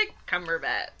Benedict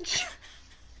Cumberbatch.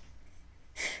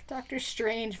 Doctor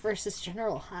Strange versus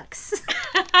General Hux.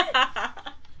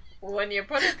 When you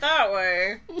put it that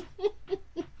way.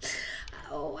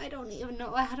 I don't even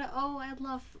know how to.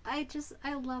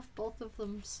 I love both of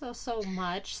them so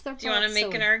much. Do you want to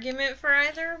make an argument for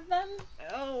either of them?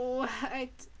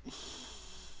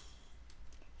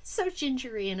 So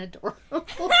gingery and adorable.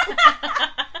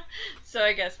 So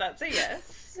I guess that's a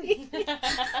yes.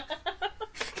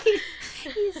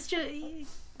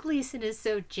 Gleeson is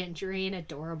so gingery and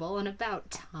adorable and about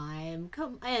time.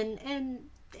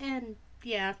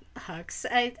 Yeah, Hux.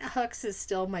 Hux is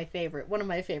still my favorite. One of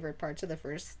my favorite parts of the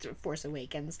first Force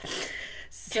Awakens.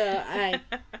 So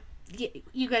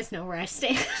you guys know where I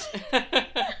stand.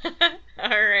 All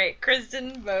right,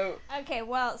 Kristen, vote. Okay,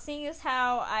 well, seeing as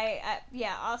how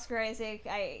Oscar Isaac,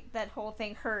 that whole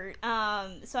thing hurt.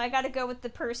 So I got to go with the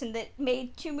person that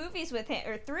made 2 movies with him,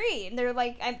 or 3, and they're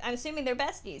I'm assuming they're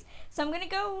besties. So I'm gonna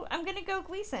go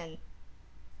Gleeson.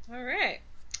 All right,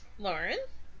 Lauren.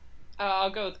 I'll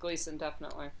go with Gleeson,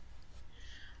 definitely.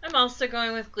 I'm also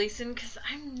going with Gleeson because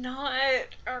I'm not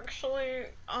actually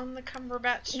on the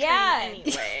Cumberbatch train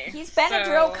anyway. He's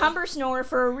Benadryl Cumbersnore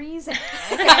for a reason.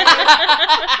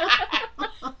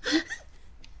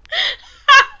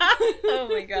 Oh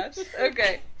my gosh.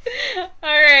 Okay.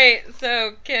 Alright,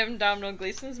 so Kim, Domhnall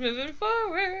Gleeson's moving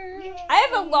forward. I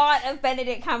have a lot of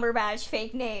Benedict Cumberbatch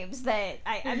fake names that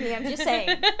I'm just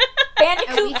saying.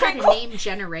 Bandicoot we had a name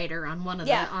generator on one of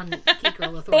the on Geek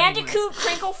Girl Authority. Bandicoot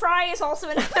Crinkle Fry is also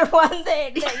another one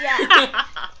that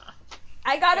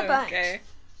I got a bunch. Okay.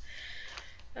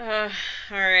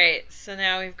 Alright, so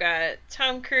now we've got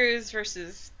Tom Cruise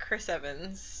versus Chris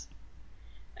Evans.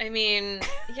 I mean,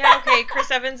 yeah, okay, Chris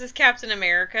Evans is Captain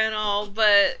America and all,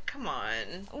 but come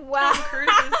on. Wow. Tom Cruise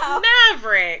is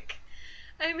Maverick.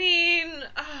 I mean,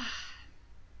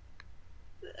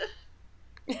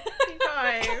 you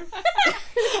guys.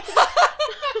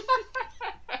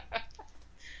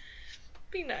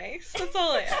 Be nice. That's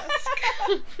all I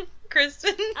ask.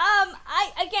 Kristen?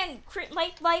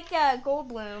 Like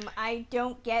Goldblum, I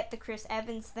don't get the Chris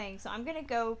Evans thing, so I'm gonna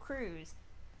go Cruise.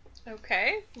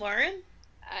 Okay. Lauren?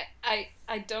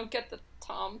 I don't get the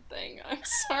Tom thing. I'm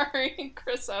sorry,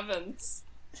 Chris Evans.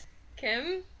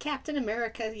 Kim? Captain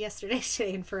America, Yesterday,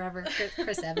 Today, and Forever,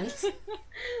 Chris Evans.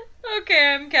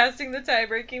 Okay, I'm casting the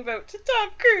tie-breaking vote to Tom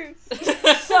Cruise.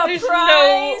 Surprise! There's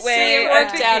no way. It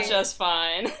worked out just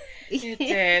fine. It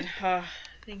did. Oh,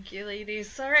 thank you,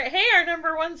 ladies. All right. Hey, our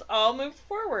number ones all moved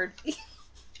forward.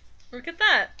 Look at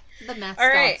that. The mascots all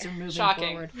right. are moving Shocking.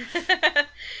 forward.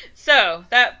 So,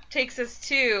 that takes us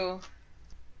to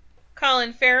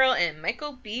Colin Farrell and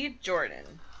Michael B.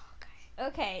 Jordan.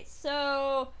 Okay,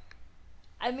 so...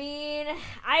 I mean,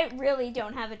 I really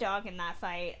don't have a dog in that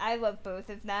fight. I love both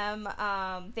of them.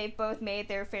 They've both made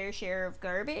their fair share of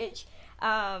garbage.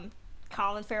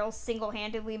 Colin Farrell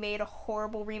single-handedly made a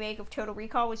horrible remake of Total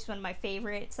Recall, which is one of my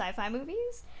favorite sci-fi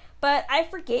movies. But I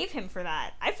forgave him for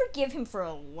that. I forgive him for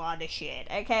a lot of shit,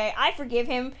 okay? I forgive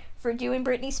him for doing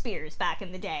Britney Spears back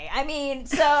in the day. I mean,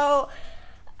 so...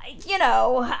 You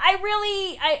know,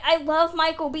 I love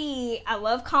Michael B. I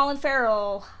love Colin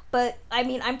Farrell. But, I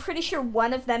mean, I'm pretty sure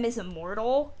one of them is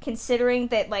immortal, considering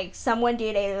that, like, someone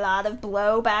did a lot of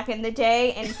blow back in the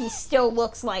day, and he still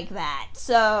looks like that.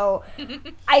 So,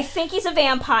 I think he's a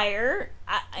vampire.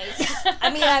 I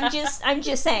mean, I'm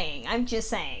just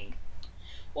saying.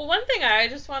 Well, one thing I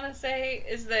just want to say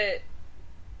is that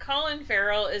Colin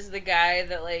Farrell is the guy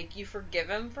that, like, you forgive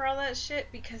him for all that shit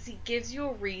because he gives you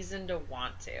a reason to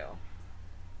want to.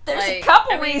 There's a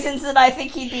couple reasons that I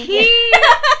think he'd be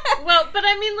Well, but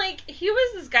I mean, like, he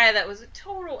was this guy that was a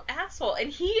total asshole,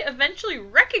 and he eventually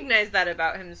recognized that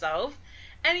about himself,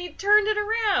 and he turned it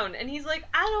around, and he's like,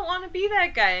 I don't want to be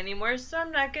that guy anymore, so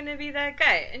I'm not going to be that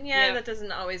guy. And that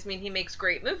doesn't always mean he makes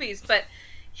great movies, but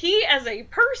he, as a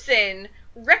person,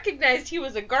 recognized he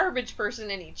was a garbage person,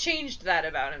 and he changed that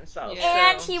about himself.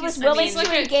 Yeah. And he was willing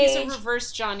to engage. He's a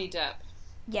reverse Johnny Depp.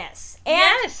 Yes.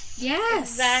 Yes.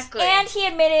 Exactly. And he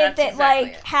admitted that,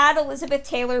 like, had Elizabeth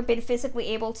Taylor been physically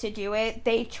able to do it,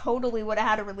 they totally would have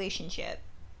had a relationship.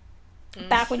 Mm-hmm.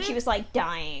 Back when she was, like,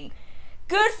 dying.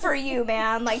 Good for you,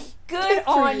 man. Like, good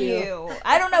on you.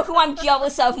 I don't know who I'm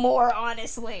jealous of more,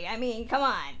 honestly. I mean, come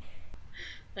on.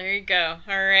 There you go.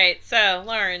 All right. So,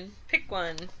 Lauren, pick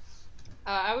one.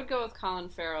 I would go with Colin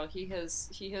Farrell. He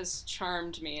has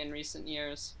charmed me in recent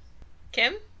years.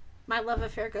 Kim? My love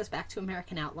affair goes back to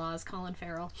American Outlaws, Colin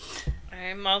Farrell.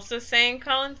 I'm also saying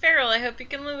Colin Farrell. I hope you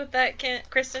can live with that,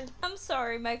 Kristen. I'm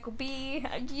sorry, Michael B.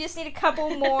 You just need a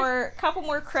couple more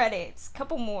credits.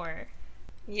 Couple more.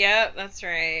 Yep, that's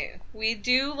right. We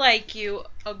do like you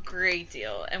a great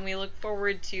deal, and we look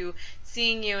forward to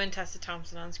seeing you and Tessa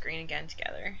Thompson on screen again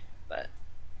together. But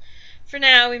for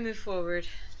now, we move forward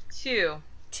to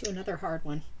another hard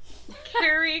one.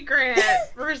 Cary Grant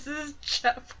versus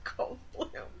Jeff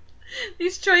Goldblum.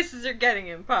 These choices are getting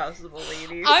impossible,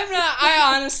 ladies.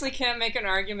 I honestly can't make an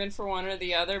argument for one or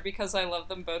the other because I love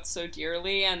them both so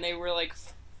dearly, and they were, like,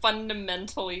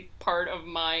 fundamentally part of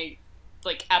my,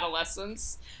 like,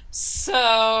 adolescence.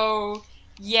 So,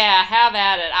 yeah, have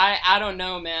at it. I don't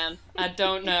know, man. I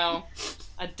don't know.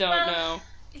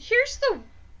 Here's the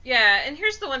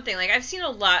one thing. Like, I've seen a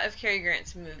lot of Cary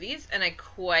Grant's movies, and I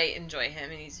quite enjoy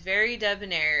him, and he's very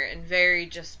debonair and very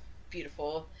just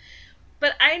beautiful.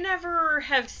 But I never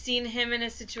have seen him in a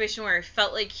situation where I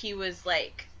felt like he was,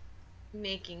 like,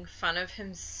 making fun of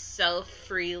himself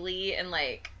freely, and,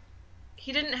 like,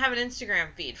 he didn't have an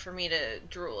Instagram feed for me to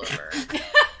drool over.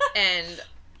 And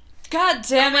God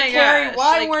damn it, Cary,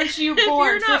 why weren't you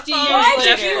born 50 years later? Why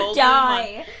did you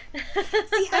die?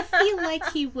 See, I feel like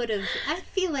he would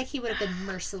have been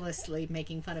mercilessly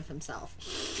making fun of himself.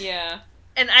 Yeah.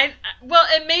 And and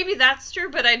maybe that's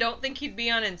true, but I don't think he'd be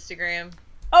on Instagram.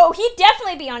 Oh, he'd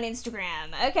definitely be on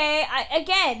Instagram, okay?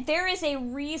 Again, there is a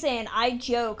reason I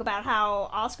joke about how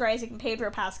Oscar Isaac and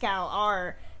Pedro Pascal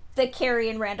are the Cary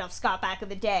and Randolph Scott back in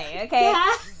the day, okay?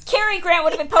 Yeah. Cary Grant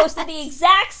would have been posting the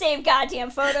exact same goddamn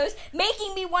photos,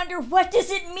 making me wonder, what does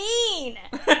it mean?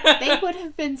 They would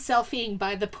have been selfieing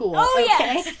by the pool, okay?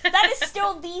 Yes. That is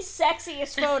still the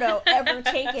sexiest photo ever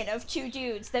taken of two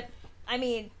dudes that, I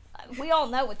mean, we all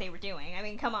know what they were doing. I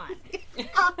mean, come on.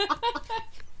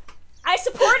 I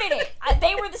supported it.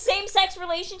 They were the same-sex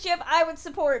relationship I would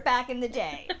support back in the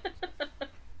day.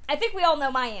 I think we all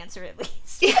know my answer, at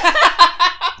least.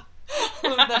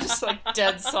 That's just like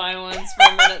dead silence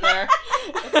for a minute there.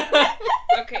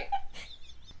 Okay.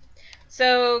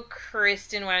 So,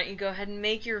 Kristen, why don't you go ahead and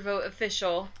make your vote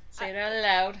official? Say it out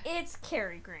loud. It's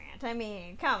Cary Grant. I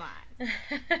mean, come on.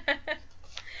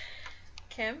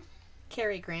 Kim?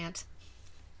 Cary Grant.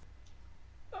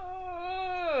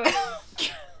 Oh.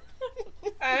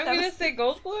 I'm going to say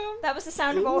Goldblum. That was the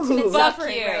sound of ultimate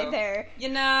suffering you. right there. You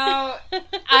know,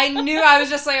 I knew I was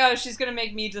just like, oh, she's gonna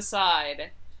make me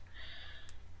decide.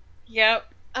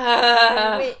 Yep.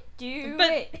 Do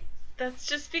But it. that's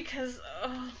just because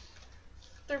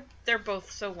they're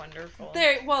both so wonderful.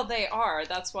 They are.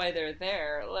 That's why they're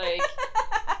there. Like,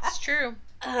 It's true.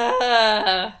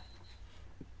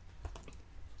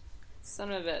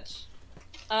 son of a bitch.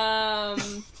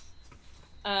 I'm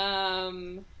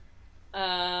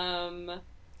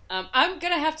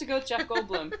gonna have to go with Jeff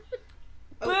Goldblum.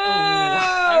 Boo!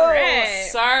 All right.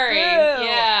 Sorry. Boo!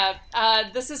 Yeah.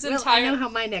 This is Well, I entirely. know how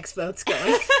my next vote's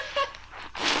going.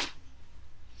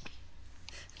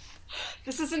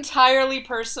 This is entirely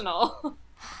personal.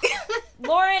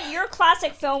 Lauren, your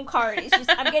classic film card is just,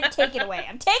 I'm gonna take it away.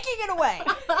 I'm taking it away.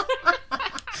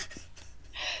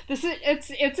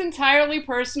 It's entirely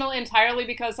personal, entirely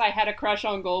because I had a crush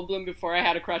on Goldblum before I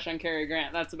had a crush on Cary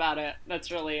Grant. That's about it.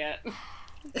 That's really it.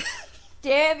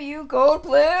 Damn you,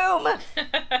 Goldblum!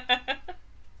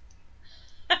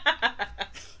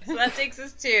 So that takes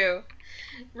us to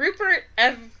Rupert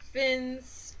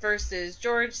Evans versus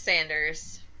George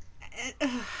Sanders.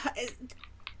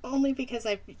 Only because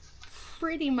I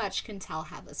pretty much can tell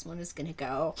how this one is gonna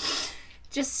go.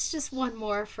 Just one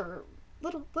more for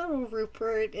little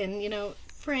Rupert and, you know,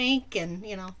 Frank and,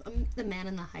 you know, the man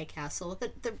in the high castle,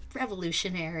 the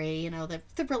revolutionary, you know, the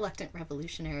reluctant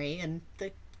revolutionary and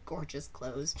the gorgeous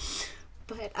clothes.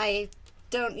 But I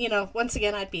don't, you know, once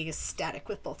again, I'd be ecstatic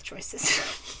with both choices.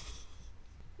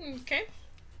 Okay.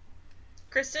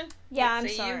 Kristen? Yeah, what I'm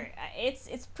say sorry.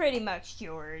 It's pretty much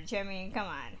George. I mean, come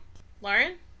on.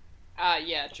 Lauren?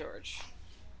 Yeah, George.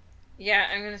 Yeah,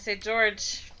 I'm gonna say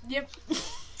George. Yep.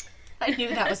 I knew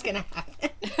that was gonna happen.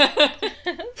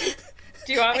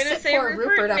 Do you want me to say poor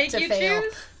Rupert up make to you fail.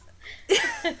 choose?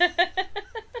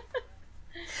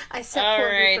 I set All poor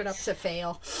right. Rupert up to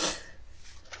fail.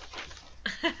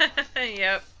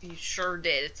 Yep, you sure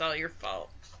did. It's all your fault.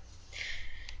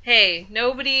 Hey,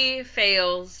 nobody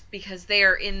fails because they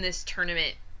are in this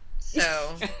tournament.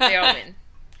 So, they all win.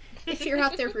 If you're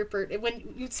out there, Rupert,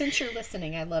 since you're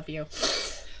listening, I love you.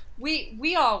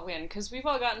 We all win because we've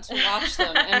all gotten to watch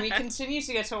them, and we continue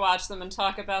to get to watch them and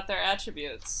talk about their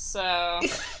attributes. So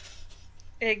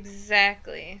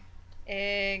Exactly.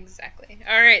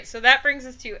 All right, so that brings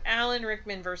us to Alan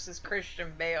Rickman versus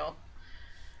Christian Bale.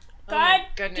 Oh my God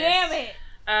goodness. damn it!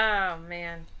 Oh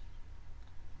man.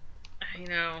 I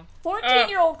know.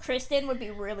 14-year-old Kristen would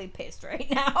be really pissed right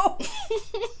now.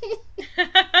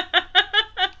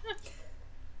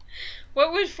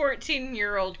 What would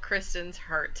 14-year-old Kristen's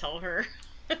heart tell her?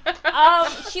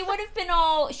 She would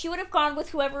have gone with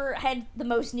whoever had the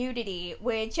most nudity,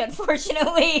 which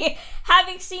unfortunately,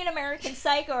 having seen American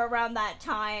Psycho around that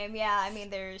time, yeah, I mean,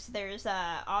 there's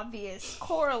a obvious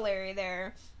corollary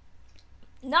there.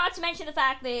 Not to mention the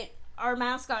fact that our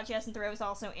mascot, Justin Theroux, is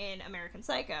also in American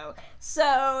Psycho.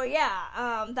 So,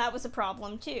 yeah, that was a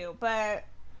problem too. But,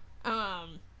 oh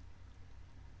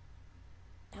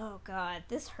god,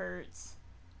 this hurts.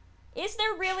 Is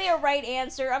there really a right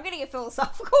answer? I'm gonna get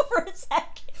philosophical for a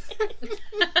second.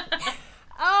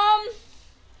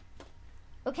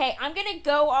 Okay, I'm gonna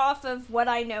go off of what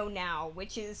I know now,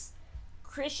 which is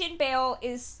Christian Bale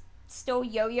is still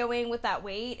yo-yoing with that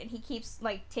weight, and he keeps,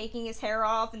 like, taking his hair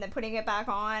off and then putting it back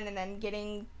on and then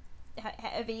getting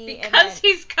heavy. Because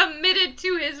he's committed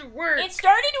to his work. It's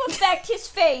starting to affect his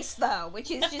face, though, which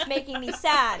is just making me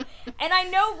sad. And I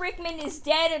know Rickman is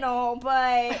dead and all, but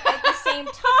at the same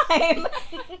time,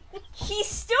 he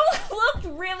still looked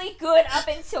really good up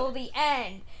until the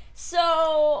end.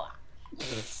 So,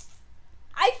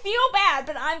 I feel bad,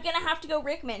 but I'm gonna have to go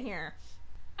Rickman here.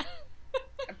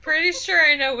 I'm pretty sure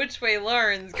I know which way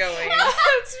Lauren's going.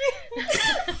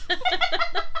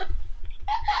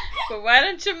 But why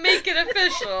don't you make it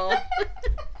official?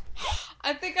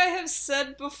 I think I have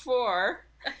said before,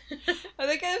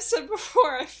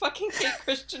 I fucking hate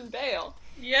Christian Bale.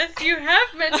 Yes, you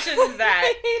have mentioned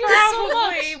that.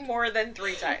 Probably more than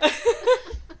 3 times.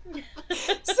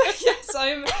 So yes,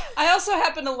 I also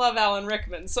happen to love Alan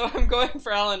Rickman, so I'm going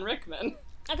for Alan Rickman.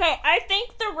 Okay, I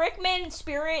think the Rickman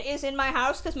spirit is in my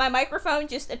house because my microphone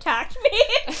just attacked me.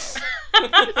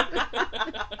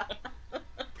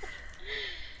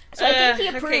 So I think he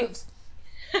approves.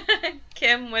 Okay.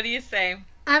 Kim, what do you say?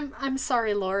 I'm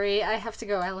sorry, Lori. I have to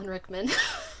go Alan Rickman.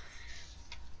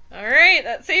 All right,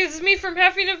 that saves me from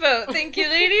having to vote. Thank you,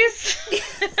 ladies.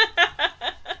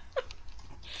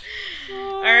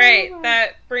 All right,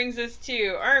 that brings us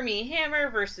to Armie Hammer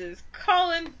versus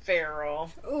Colin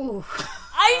Farrell. Ooh.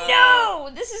 I know!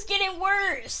 This is getting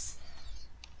worse!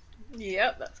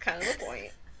 Yep, that's kind of the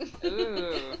point.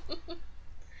 Ooh.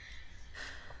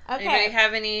 Okay. Anybody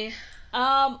have any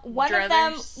one of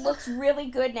them druthers? looks really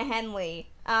good in a Henley.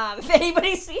 If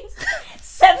anybody's seen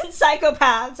Seven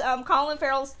Psychopaths, Colin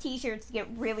Farrell's t-shirts get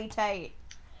really tight.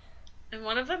 And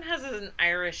one of them has an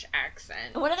Irish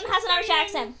accent. One of them has an Irish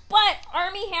accent, but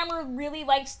Armie Hammer really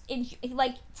likes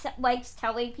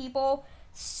telling people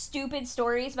stupid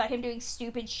stories about him doing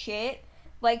stupid shit,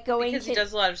 like going because he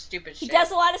does a lot of stupid shit. He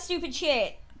does a lot of stupid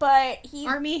shit, but he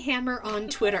Armie Hammer on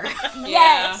Twitter.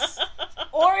 Yes.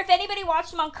 Or if anybody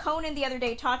watched him on Conan the other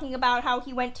day talking about how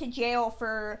he went to jail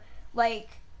for like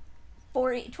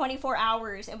 24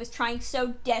 hours and was trying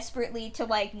so desperately to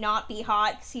like not be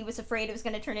hot because he was afraid it was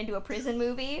going to turn into a prison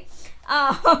movie.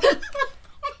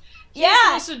 Yeah,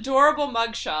 the most adorable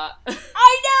mugshot.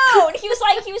 I know. And he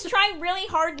was trying really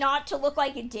hard not to look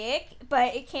like a dick,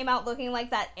 but it came out looking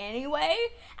like that anyway.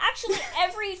 Actually,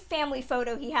 every family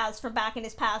photo he has from back in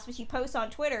his past, which he posts on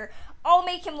Twitter, all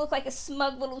make him look like a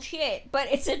smug little shit. But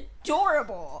it's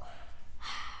adorable.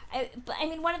 I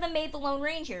mean, one of them made the Lone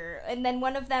Ranger, and then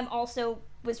one of them also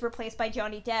was replaced by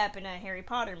Johnny Depp in a Harry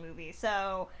Potter movie,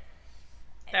 so...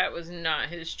 That was not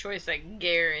his choice, I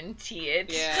guarantee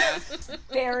it. Yeah.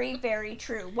 Very, very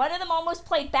true. One of them almost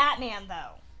played Batman,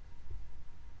 though.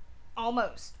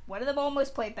 Almost. One of them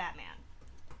almost played Batman.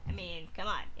 I mean, come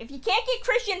on. If you can't get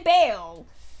Christian Bale,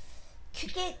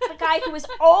 get the guy who was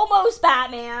almost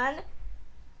Batman.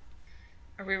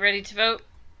 Are we ready to vote?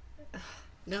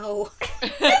 No.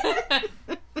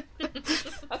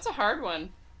 That's a hard one.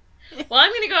 Well, I'm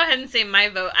going to go ahead and say my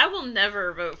vote. I will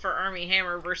never vote for Armie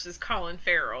Hammer versus Colin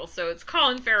Farrell, so it's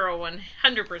Colin Farrell 100%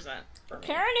 for me.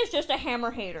 Karen is just a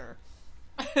Hammer hater.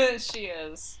 She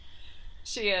is.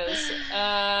 She is. It's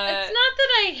not that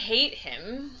I hate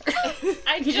him.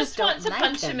 I just want to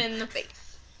punch him in the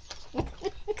face.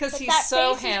 Because he's that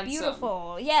so face handsome. Is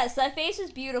beautiful. Yes, that face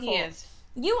is beautiful. He is.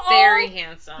 You very all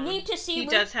handsome. Need to see he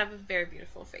does have a very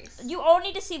beautiful face. You all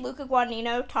need to see Luca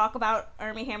Guadagnino talk about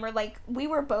Armie Hammer. Like, we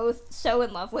were both so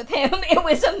in love with him. It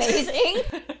was amazing.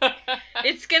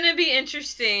 It's gonna be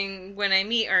interesting when I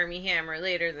meet Armie Hammer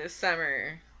later this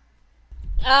summer.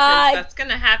 That's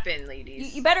gonna happen,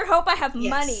 ladies. You better hope I have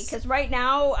money, because right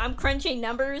now I'm crunching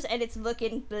numbers and it's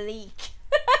looking bleak.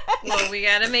 Well, we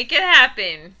gotta make it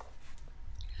happen.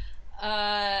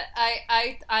 I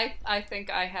think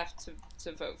I have to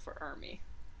vote for Armie.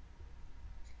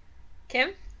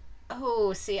 Kim?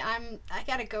 Oh, see, I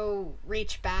gotta go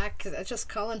reach back, because it's just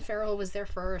Colin Farrell was there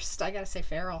first. I gotta say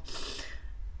Farrell.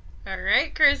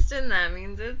 Alright, Kristen, that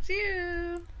means it's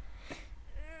you.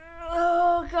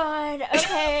 Oh, God.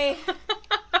 Okay.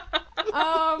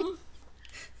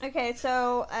 Okay,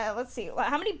 so, let's see.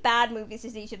 How many bad movies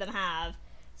does each of them have?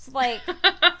 It's like...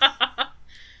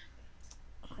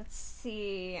 Let's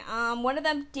see. One of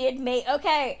them did make...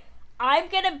 Okay, I'm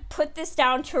gonna put this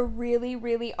down to really,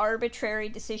 really arbitrary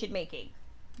decision-making.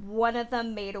 One of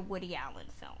them made a Woody Allen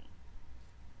film.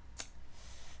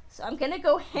 So I'm gonna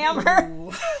go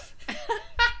Hammer.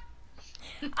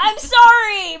 I'm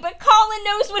sorry, but Colin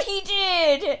knows what he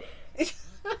did! I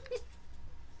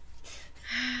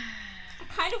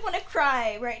kind of want to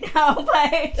cry right now,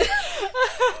 but...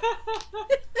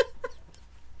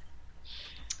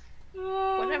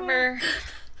 Whatever.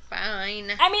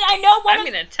 Fine. I mean, I know I'm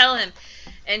gonna tell him,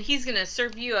 and he's gonna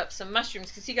serve you up some mushrooms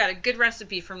because he got a good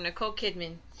recipe from Nicole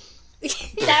Kidman.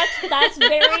 That's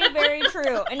very, very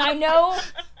true. And I know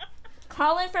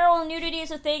Colin Farrell nudity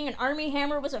is a thing, and Armie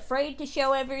Hammer was afraid to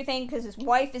show everything because his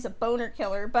wife is a boner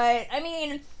killer. But I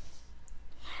mean,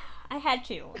 I had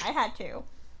to.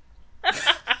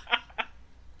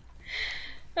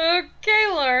 Okay,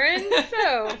 Lauren.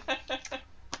 So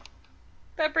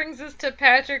that brings us to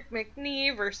Patrick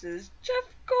Macnee versus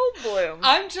Jeff Goldblum.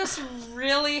 I'm just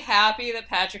really happy that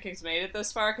Patrick has made it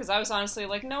this far, because I was honestly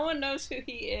like, no one knows who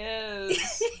he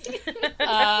is.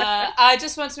 I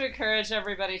just want to encourage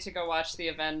everybody to go watch The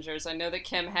Avengers. I know that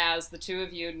Kim has. The two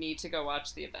of you need to go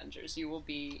watch The Avengers. You will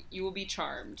be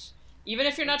charmed. Even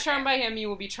if you're not charmed by him, you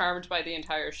will be charmed by the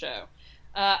entire show.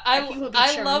 I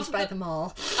love them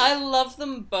all. I love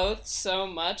them both so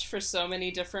much for so many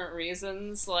different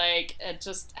reasons. Like,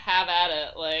 just have at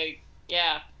it. Like,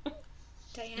 yeah.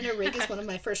 Diana Rigg is one of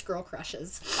my first girl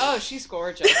crushes. Oh, she's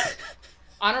gorgeous.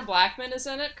 Honor Blackman is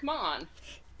in it. Come on.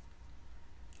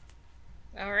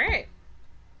 All right.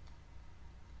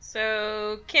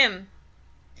 So, Kim.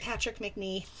 Patrick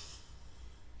Macnee.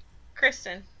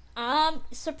 Kristen.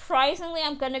 Surprisingly,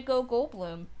 I'm gonna go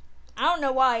Goldblum. I don't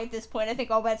know why at this point. I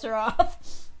think all bets are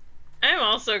off. I'm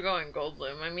also going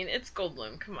Goldblum. I mean, it's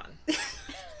Goldblum. Come on.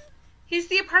 He's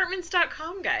the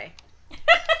apartments.com guy.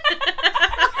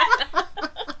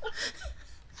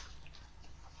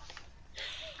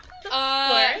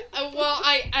 Well,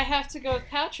 I have to go with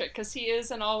Patrick because he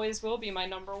is and always will be my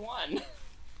number one.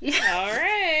 All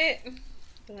right.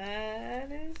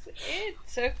 That is it.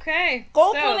 Okay.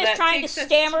 Goldblum is trying to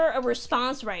stammer a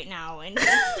response right now, and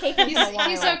it's taking him a while.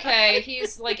 He's okay.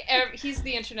 He's like he's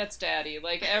the internet's daddy.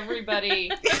 Like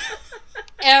everybody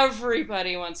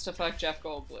wants to fuck Jeff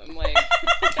Goldblum. Like,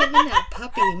 give me that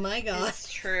puppy. My God.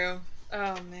 It's true.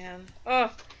 Oh man.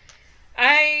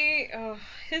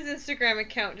 His Instagram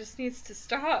account just needs to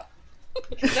stop.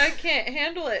 Because I can't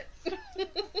handle it.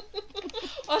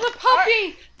 Oh, the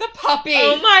puppy! The puppy!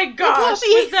 Oh my gosh!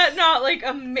 Was that not, like,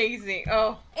 amazing?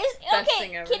 Oh, best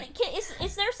thing ever.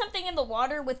 Is there something in the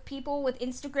water with people with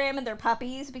Instagram and their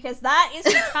puppies? Because that is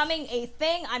becoming a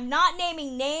thing. I'm not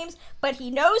naming names, but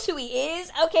he knows who he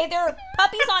is. Okay, there are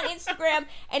puppies on Instagram,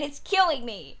 and it's killing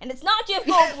me. And it's not Jeff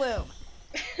Goldblum.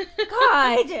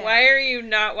 God. Why are you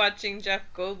not watching Jeff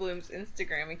Goldblum's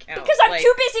Instagram account? Because I'm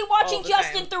too busy watching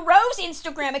Justin Theroux's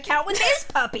Instagram account with his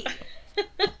puppy.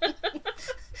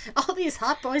 All these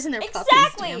hot boys and their puppies.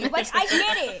 Exactly. Like, I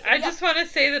get it. I just want to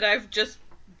say that I've just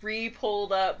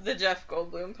re-pulled up the Jeff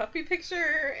Goldblum puppy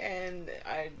picture, and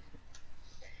I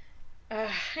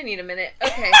need a minute.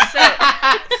 Okay, so...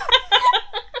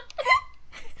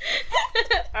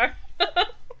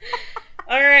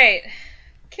 All right.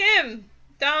 Kim,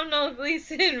 Domhnall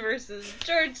Gleeson versus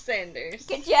George Sanders.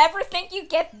 Did you ever think you'd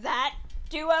get that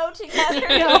duo together?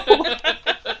 No.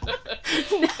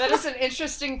 That is an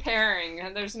interesting pairing,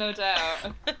 and there's no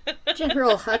doubt.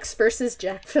 General Hux versus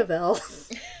Jack Favell.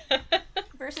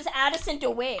 Versus Addison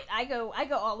DeWitt. I go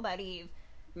all about Eve.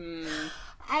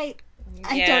 I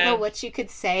don't know what you could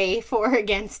say for or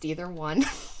against either one.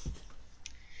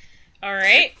 All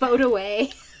right. Vote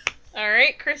away. All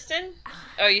right, Kristen.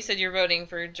 Oh, you said you're voting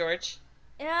for George.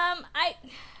 I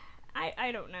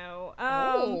don't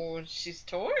know. She's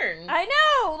torn. I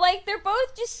know. Like, they're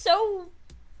both just so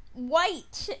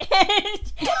white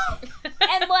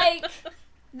and like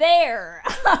there.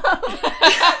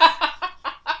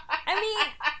 I mean,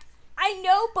 I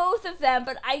know both of them,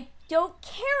 but I don't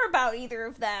care about either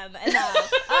of them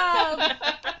enough.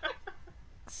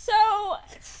 So,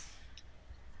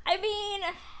 I mean,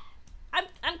 I'm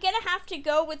gonna have to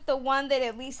go with the one that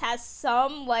at least has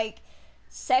some, like,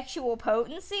 sexual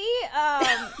potency,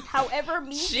 however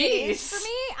meek it is for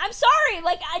me. I'm sorry,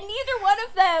 like, neither one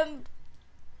of them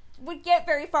would get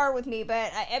very far with me,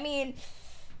 but, I mean,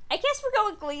 I guess we're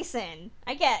going Gleeson.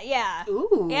 Yeah.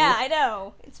 Ooh. Yeah, I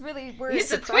know. It's really weird.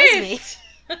 It's a twist!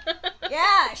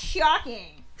 Yeah,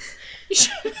 shocking.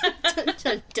 Dun,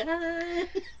 dun, dun.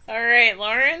 All right,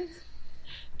 Lauren?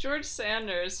 George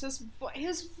Sanders, his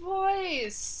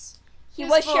voice. He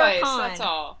was Shere Khan. That's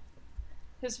all.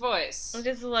 His voice. It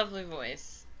is a lovely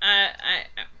voice.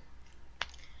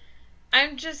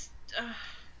 I'm just...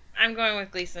 I'm going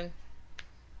with Gleeson.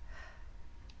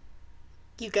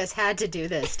 You guys had to do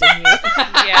this, didn't you?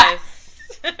 Yes.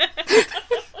 I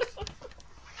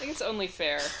think it's only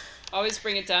fair. Always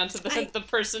bring it down to the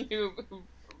person who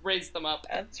raised them up.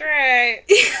 That's right.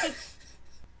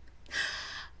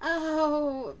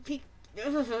 I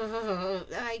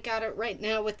got it right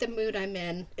now with the mood I'm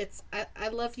in. It's I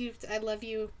love you,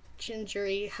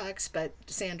 Gingery Hux, but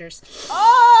Sanders.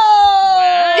 Oh!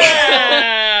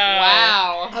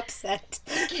 Wow. Upset.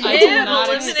 I did not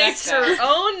eliminates expect her that.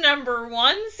 own number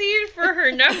 1 seed for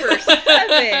her number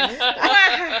 7.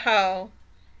 Wow.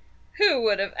 Who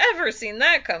would have ever seen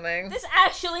that coming? This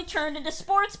actually turned into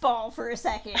sports ball for a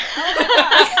second. Oh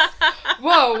my God.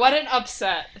 Whoa, what an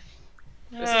upset.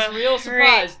 This is a real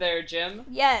surprise there, Jim.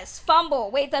 Yes,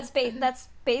 fumble. Wait, that's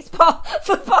baseball,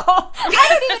 football. I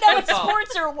don't even know what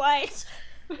sports are what.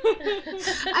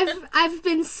 I've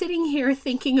been sitting here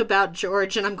thinking about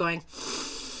George, and I'm going.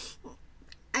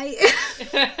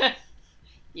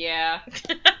 Yeah. Yeah.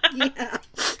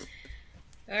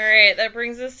 All right, that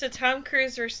brings us to Tom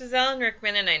Cruise versus Alan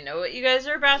Rickman, and I know what you guys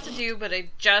are about to do, but I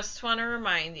just want to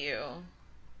remind you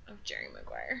of Jerry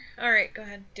Maguire. All right, go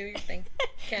ahead, do your thing.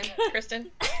 Ken,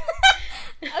 Kristen.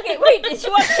 Okay, wait, did you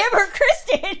want Kim or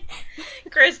Kristen?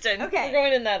 Kristen. Okay. We're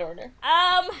going in that order.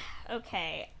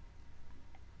 Okay.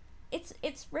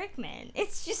 It's Rickman.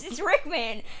 It's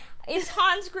Rickman. It's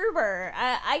Hans Gruber.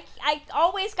 I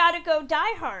always gotta go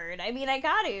Die Hard. I mean, I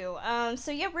got to.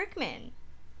 So yeah, Rickman.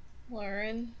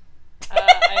 Lauren.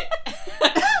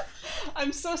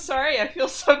 I'm so sorry. I feel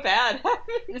so bad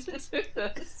having to do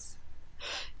this.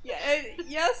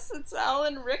 Yes, it's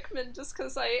Alan Rickman, just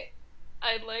because I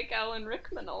like Alan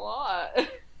Rickman a lot.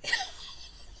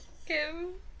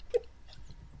 Kim?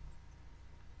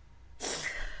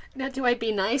 Now, do I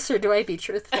be nice or do I be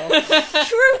truthful?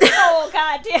 Truthful,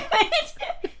 goddammit!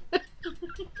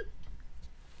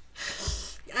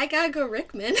 I gotta go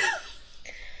Rickman.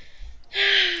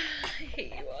 I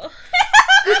hate you all.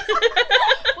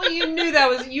 Well, you knew that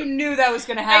was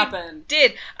gonna happen. I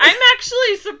did. I'm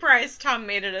actually surprised Tom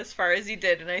made it as far as he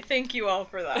did, and I thank you all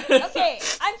for that. Okay,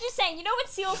 I'm just saying, you know what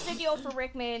seals the deal for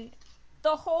Rickman?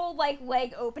 The whole,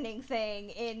 leg opening thing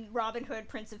in Robin Hood,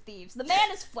 Prince of Thieves. The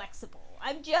man is flexible.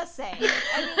 I'm just saying.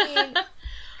 I mean,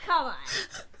 come on.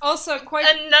 Also, quite...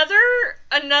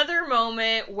 Another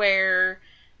moment where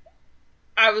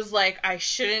I was like, I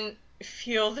shouldn't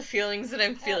feel the feelings that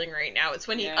I'm feeling right now. It's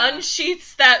when he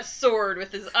unsheaths that sword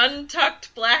with his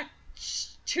untucked black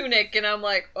tunic, and I'm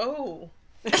like, oh.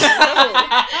 No.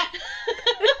 Yeah,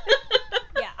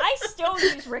 I still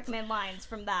use Rickman lines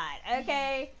from that,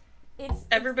 okay?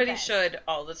 Everybody should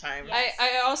all the time. Yes.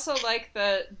 I also like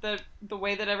the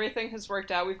way that everything has worked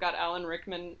out. We've got Alan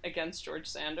Rickman against George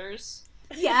Sanders.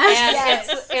 Yes.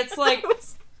 And it's like,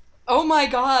 oh my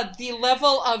god, the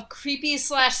level of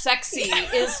creepy/sexy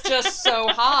is just so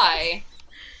high.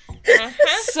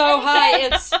 So high,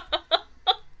 it's...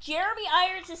 Jeremy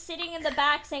Irons is sitting in the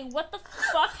back saying, what the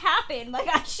fuck happened? Like,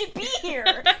 I should be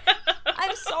here.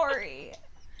 I'm sorry.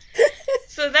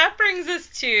 So that brings us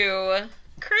to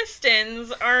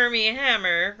Kristen's Armie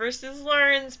Hammer versus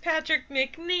Lauren's Patrick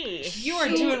Macnee. You are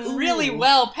doing really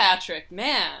well, Patrick.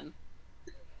 Man.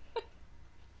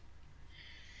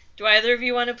 Do either of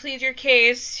you want to plead your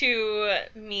case to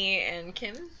me and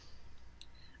Kim?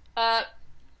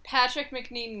 Patrick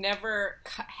Macnee never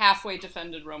halfway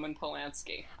defended Roman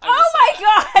Polanski. Oh my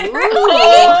god!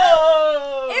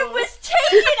 Really? It was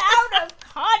taken out of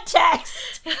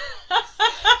context!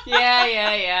 Yeah,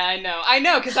 I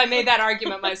know, because I made that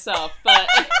argument myself, but...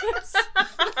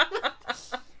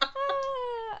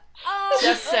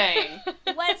 Just saying.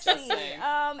 Let's see.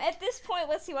 At this point,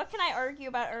 let's see, what can I argue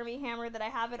about Armie Hammer that I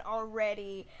haven't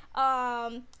already?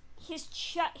 His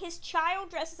child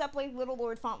dresses up like Little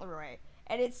Lord Fauntleroy,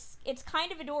 and it's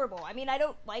kind of adorable. I mean, I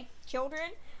don't like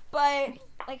children, but,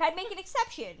 I'd make an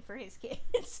exception for his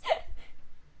kids.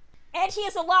 And he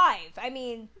is alive. I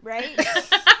mean, right?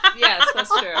 Yes, that's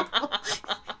true.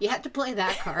 You had to play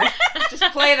that card. Just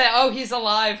play that, oh, he's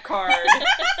alive card.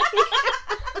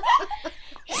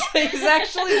 He's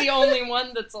actually the only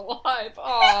one that's alive.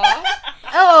 Aww.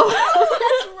 Oh,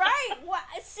 that's right. What?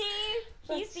 See?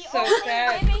 He's the so only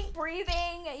sad. living,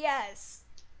 breathing, yes.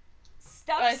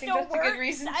 Stuff I think still that's works. a good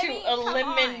reason I to mean, come on.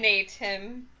 eliminate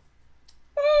him.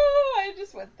 Oh, I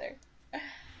just went there.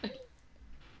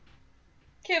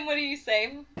 Kim, what do you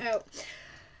say? Oh.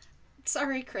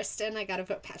 Sorry, Kristen. I gotta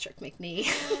vote Patrick Macnee.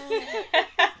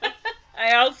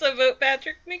 I also vote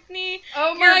Patrick Macnee.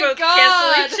 Oh Your my votes god!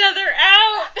 cancel each other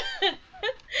out.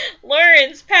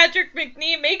 Lawrence, Patrick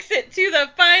Macnee makes it to the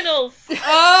finals.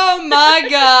 Oh my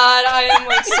god! I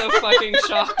am so fucking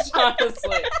shocked,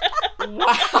 honestly.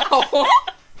 Wow.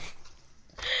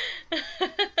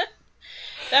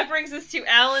 That brings us to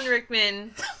Alan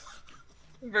Rickman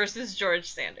versus George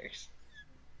Sanders.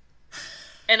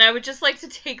 And I would just like to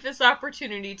take this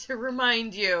opportunity to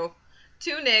remind you,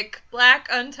 tunic, black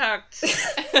untucked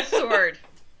sword.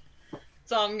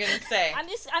 That's all I'm gonna say. I'm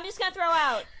just gonna throw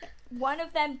out, one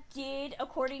of them did,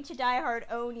 according to Die Hard,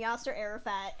 own Yasser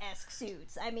Arafat-esque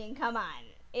suits. I mean, come on.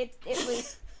 It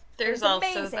was There's it was also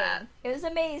amazing. that. It was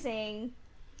amazing.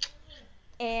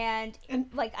 And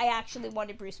I actually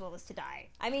wanted Bruce Willis to die.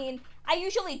 I mean, I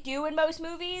usually do in most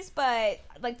movies, but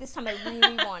this time I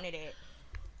really wanted it.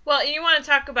 Well, you want to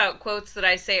talk about quotes that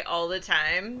I say all the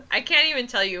time. I can't even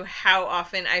tell you how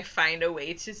often I find a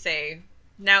way to say,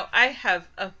 now I have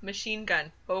a machine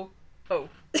gun. Oh, oh,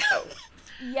 oh.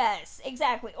 Yes,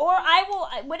 exactly. Or I will,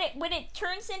 when it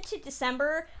turns into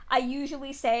December, I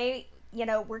usually say,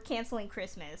 we're canceling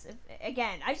Christmas.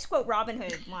 Again, I just quote Robin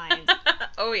Hood lines.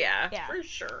 Oh, yeah, for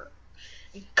sure.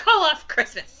 Call off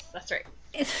Christmas. That's right.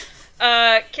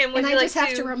 Kim, would you like to... And I just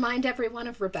have to remind everyone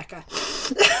of Rebecca.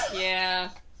 Yeah.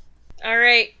 All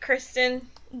right, Kristen.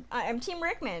 I'm Team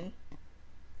Rickman.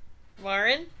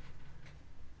 Lauren?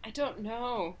 I don't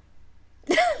know.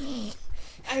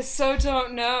 I so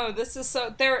don't know. This is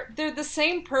so... They're the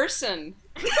same person.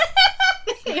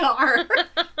 They are.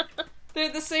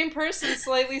 They're the same person,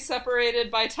 slightly separated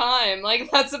by time.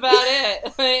 That's about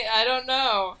it. I don't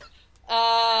know.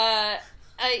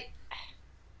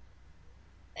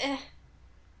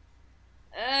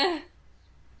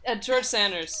 George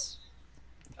Sanders.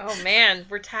 Oh, man,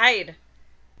 we're tied.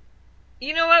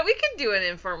 You know what? We could do an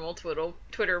informal Twitter.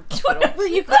 Well,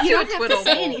 you Let's do don't a have twiddle to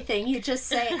say poll. anything. You just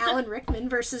say Alan Rickman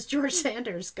versus George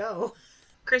Sanders. Go.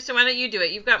 Kristen, why don't you do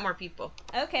it? You've got more people.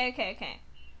 Okay.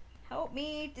 Help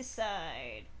me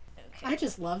decide. Okay. I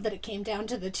just love that it came down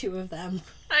to the two of them.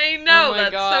 I know, Oh my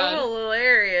that's God. so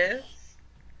hilarious.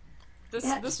 This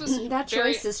was That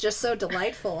very... choice is just so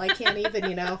delightful. I can't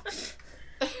even, That's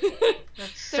They're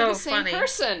so the same funny.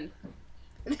 person.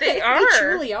 They are. They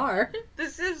truly are.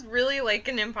 This is really like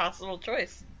an impossible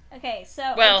choice. Okay,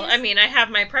 so Well, I mean, I have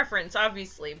my preference,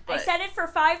 obviously, I but set it for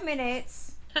 5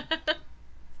 minutes.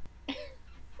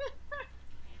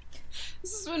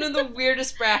 This is one of the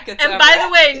weirdest brackets and ever. by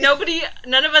the way,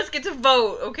 none of us get to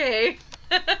vote, okay?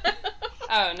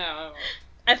 Oh, no.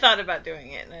 I thought about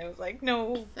doing it, and I was like,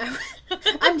 no.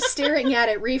 I'm staring at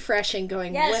it, refreshing,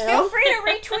 going, Yes, well... feel free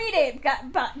to retweet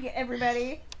it,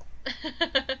 everybody.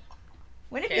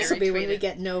 Wouldn't it This be, will be when we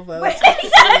get no votes. Wouldn't Like,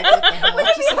 what the hell? it be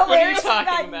What are you hilarious if we got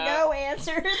talking about? no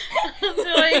answers?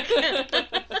 Like,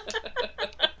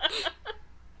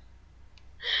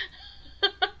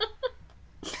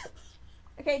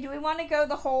 Okay, do we want to go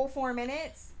the whole 4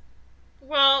 minutes?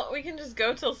 well, we can just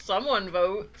go till someone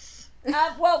votes.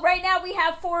 Well, right now we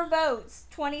have 4 votes.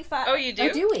 25. Oh, you do?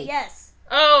 Oh, do we? Yes.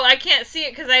 Oh, I can't see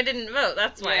it because I didn't vote.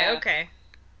 That's why. Yeah. Okay.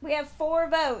 We have 4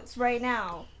 votes right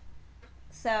now.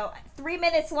 So, 3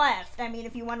 minutes left. I mean,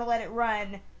 if you want to let it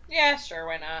run. Yeah, sure.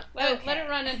 Why not? Let it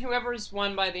run, and whoever's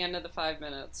won by the end of the 5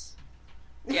 minutes.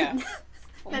 Yeah.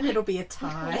 Then it'll be a Oh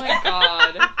tie. my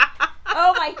god.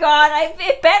 Oh my god,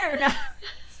 it better not.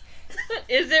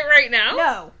 Is it right now?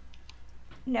 No.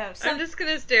 No. I'm just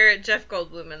gonna stare at Jeff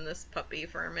Goldblum and this puppy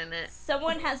for a minute.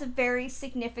 Someone has a very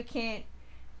significant...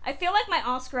 I feel like my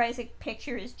Oscar Isaac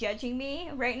picture is judging me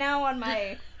right now on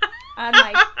my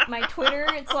my Twitter.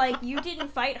 It's like, you didn't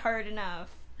fight hard enough,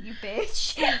 you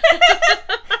bitch.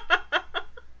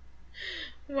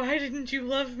 Why didn't you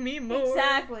love me more?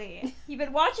 Exactly. You've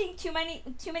been watching too many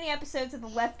episodes of The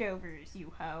Leftovers,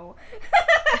 you hoe.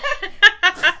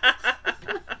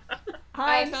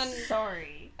 I'm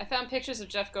sorry. I found pictures of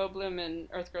Jeff Goldblum and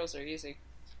Earth Girls Are Easy.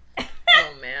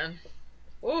 Oh man.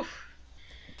 Oof.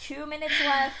 2 minutes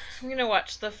left. I'm gonna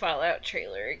watch the Fallout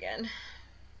trailer again.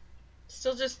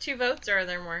 Still just 2 votes, or are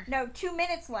there more? No, 2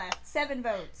 minutes left. 7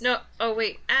 votes. No. Oh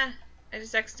wait. I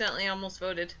just accidentally almost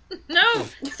voted. No!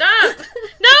 Stop!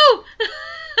 No!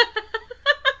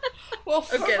 Well,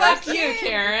 Okay, fuck that's- you,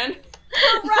 Karen.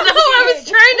 No, I was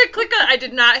trying to click on. I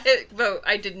did not hit vote.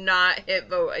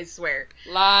 I swear.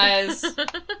 Lies.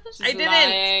 I didn't.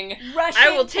 Lying. Russian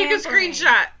I will take tampering. a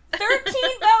screenshot. 13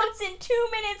 votes and 2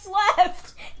 minutes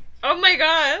left. Oh my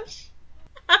gosh.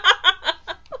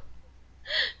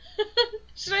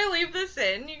 Should I leave this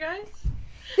in, you guys?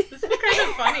 This is kind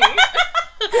of funny.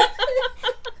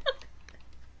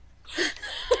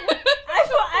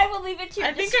 I will leave it to your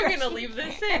I think I'm gonna discretion. leave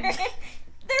this They're in. gonna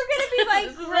be like,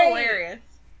 This is great. hilarious.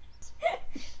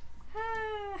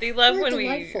 They love You're when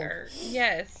delightful. we are.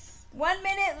 Yes. 1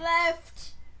 minute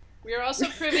left. We are also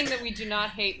proving that we do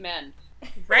not hate men.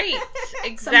 Right.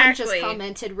 Someone Exactly. just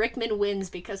commented, Rickman wins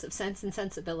because of Sense and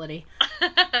Sensibility.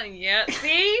 Yeah.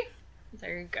 See?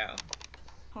 There you go.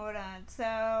 Hold on.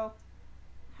 So,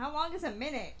 how long is a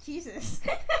minute? Jesus.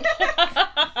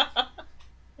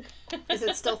 Is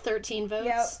it still 13 votes?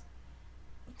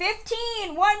 Yep.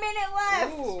 15. 1 minute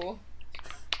left. Ooh.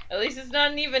 At least it's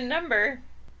not an even number.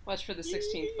 Watch for the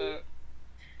 16th vote.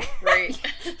 Right.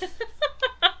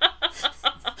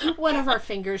 One of our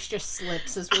fingers just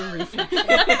slips as we're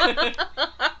refreshing.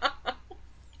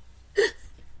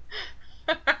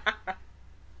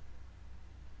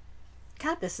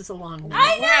 God, this is a long one.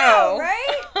 I know,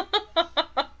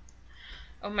 right?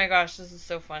 Oh my gosh, this is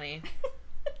so funny.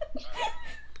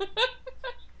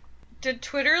 Did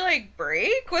Twitter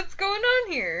break? What's going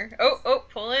on here? Oh,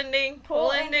 poll ending.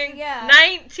 Poll ending. Yeah.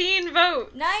 19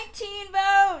 votes. 19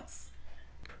 votes.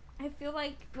 I feel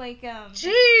like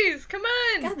Jeez, come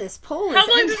on. God, this poll is How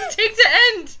long ending. does it take to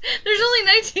end? There's only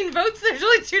 19 votes. There's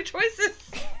only 2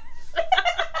 choices.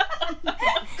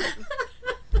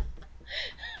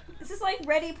 This is like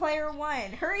Ready Player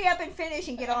One. Hurry up and finish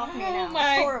and get off me now. Oh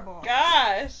my It's horrible.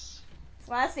 gosh. It's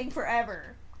lasting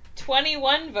forever.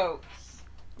 21 votes.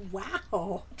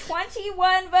 Wow.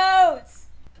 21 votes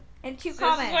and 2 So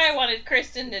comments. this is why I wanted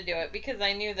Kristen to do it, because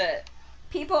I knew that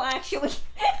People actually.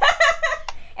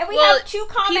 And we Well, have 2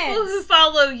 comments. people who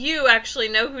follow you actually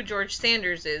know who George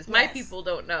Sanders is. My Yes. people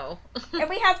don't know. And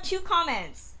we have 2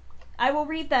 comments. I will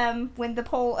read them when the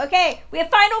poll. Okay, we have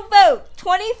final vote.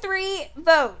 23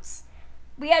 votes.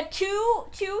 We had two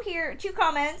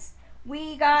comments.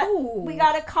 We got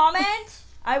a comment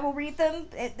I will read them.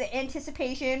 The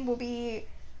anticipation will be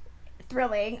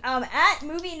thrilling. At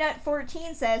Movie Nut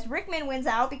 14 says Rickman wins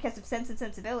out because of Sense and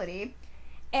Sensibility.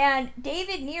 And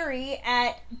David Neary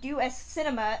at US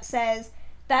Cinema says,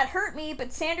 that hurt me,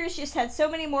 but Sanders just had so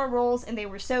many more roles and they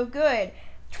were so good.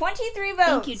 23 votes.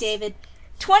 Thank you, David.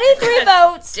 23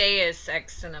 votes. Deus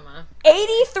Ex Cinema.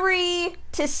 83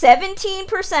 to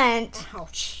 17%.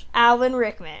 Ouch. Alan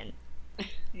Rickman.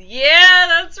 Yeah,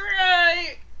 that's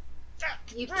right.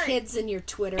 You kids and your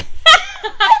Twitter.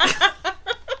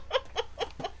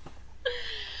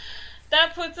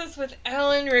 That puts us with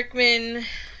Alan Rickman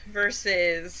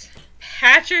versus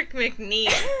Patrick McNee.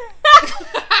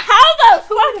 How the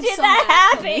fuck did that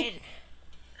happen?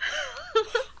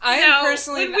 I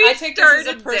take this as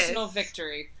a personal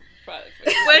victory.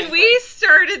 When we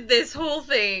started this whole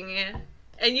thing,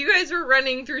 and you guys were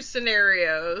running through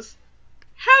scenarios,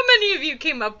 how many of you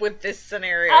came up with this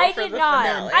scenario? I for did the not.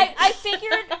 finale? I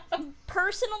figured,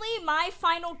 personally, my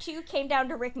final two came down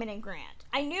to Rickman and Grant.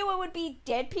 I knew it would be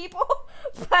dead people,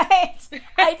 but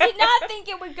I did not think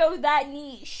it would go that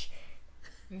niche.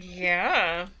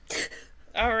 Yeah.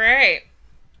 All right.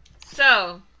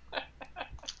 So,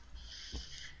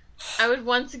 I would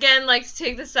once again like to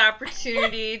take this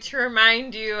opportunity to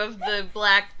remind you of the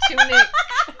black tunic,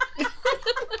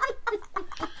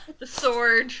 the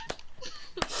sword.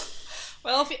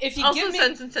 Well, if you Also give me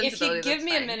Sense and Sensibility, if you give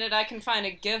me that's a fine. minute, I can find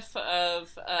a GIF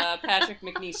of Patrick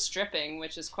McNee stripping,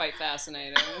 which is quite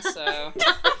fascinating. So,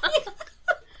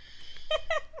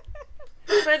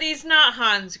 But he's not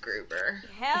Hans Gruber.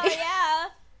 Hell yeah.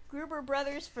 Gruber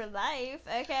Brothers for life,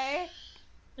 okay?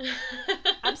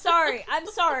 I'm sorry.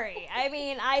 I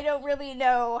mean, I don't really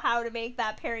know how to make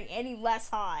that pairing any less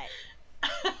hot.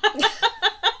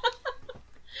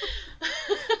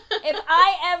 If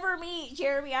I ever meet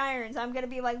Jeremy Irons, I'm gonna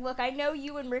be like, look, I know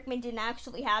you and Rickman didn't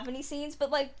actually have any scenes,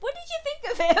 but, like, what did you think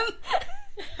of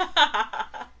him?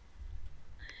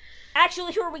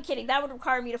 Actually, who are we kidding? That would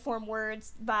require me to form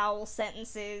words, vowels,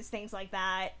 sentences, things like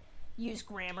that. Use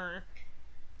grammar.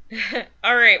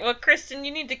 Alright, well, Kristen,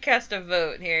 you need to cast a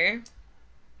vote here.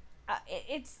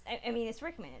 It's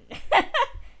Rickman.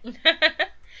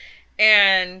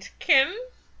 And Kim?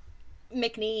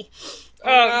 McNee.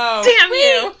 Oh, damn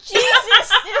you!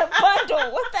 Jesus, in a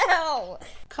bundle. What the hell?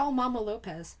 Call Mama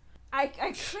Lopez. I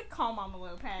could call Mama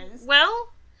Lopez. Well,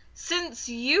 since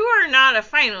you are not a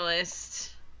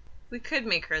finalist, we could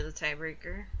make her the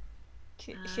tiebreaker.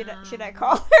 Should I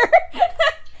call her?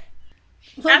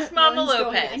 Ask Mama Lauren's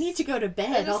Lopez. I need to go to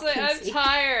bed. I'm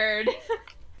tired.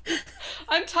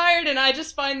 I'm tired, and I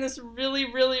just find this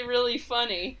really, really, really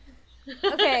funny.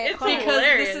 Okay, It's Because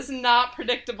hilarious. this is not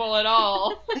predictable at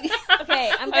all.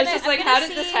 Okay, I was just like, how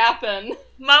did this happen?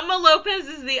 Mama Lopez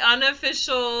is the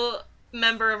unofficial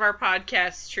member of our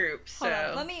podcast troupe, so...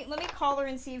 Hold on, let me call her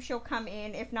and see if she'll come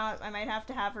in. If not, I might have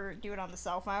to have her do it on the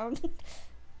cell phone.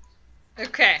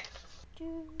 Okay.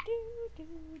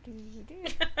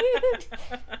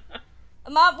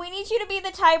 Mom, we need you to be the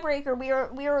tiebreaker. We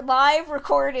are live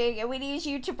recording, and we need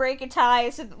you to break a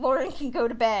tie so that Lauren can go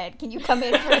to bed. Can you come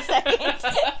in for a second?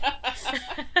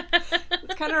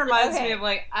 This kind of reminds me of,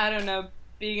 like, I don't know,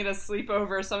 being at a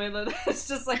sleepover or something like that. It's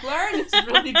just like, Lauren is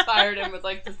really tired and would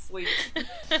like to sleep.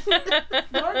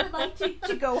 Lauren would like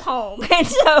to go home, and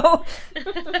so...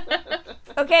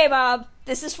 Okay, Bob,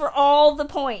 this is for all the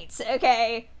points,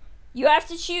 okay? You have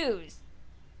to choose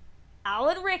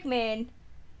Alan Rickman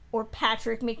or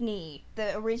Patrick McNee,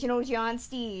 the original John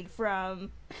Steed from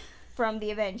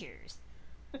the Avengers.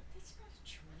 That's not a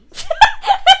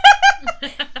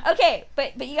choice. Okay,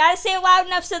 but you gotta say it loud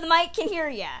enough so the mic can hear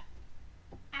ya.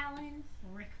 Alan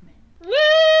Rickman.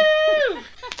 Woo!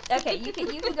 Okay, you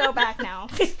can go back now.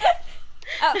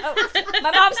 Oh,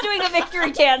 my mom's doing a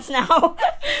victory dance now.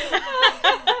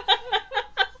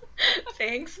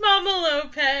 Thanks, Mama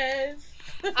Lopez.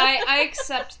 I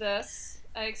accept this.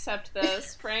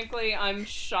 Frankly, I'm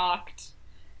shocked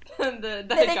that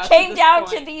it came down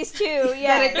to these two,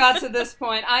 yeah. That it got to this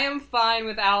point. I am fine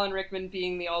with Alan Rickman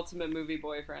being the ultimate movie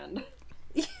boyfriend.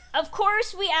 Of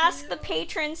course, we ask the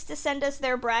patrons to send us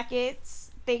their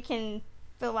brackets. They can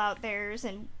fill out theirs,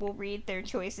 and we'll read their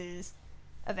choices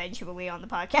eventually on the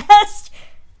podcast.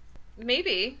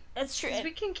 Maybe. That's true. 'Cause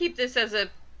we can keep this as a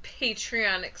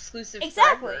Patreon exclusive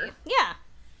Exactly. forever. Yeah.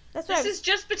 That's what This is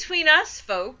just between us,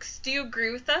 folks. Do you agree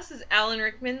with us? Is Alan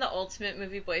Rickman the ultimate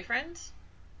movie boyfriend?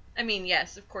 I mean,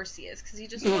 yes, of course he is, because he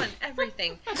just won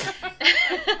everything. But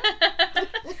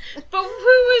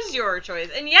who is is your choice.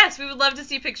 And yes, we would love to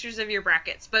see pictures of your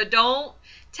brackets, but don't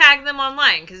tag them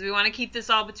online because we want to keep this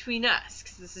all between us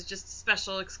because this is just a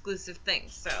special exclusive thing.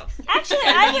 So actually,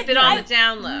 I would keep it on the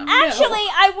down low. Actually,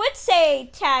 I would say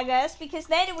tag us because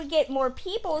then it would get more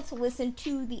people to listen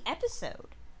to the episode.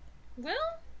 Well,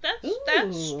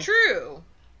 that's true.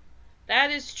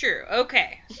 That is true.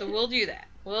 Okay, so we'll do that.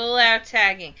 We'll allow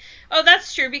tagging. Oh,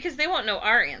 that's true because they won't know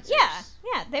our answers.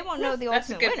 Yeah, they won't know the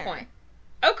ultimate winner. That's a good point.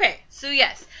 Okay, so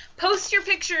yes, post your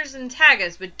pictures and tag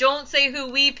us, but don't say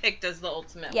who we picked as the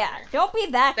ultimate winner. Don't be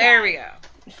that guy. There we go.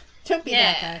 Don't be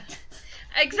that guy.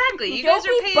 Exactly. You Don't guys are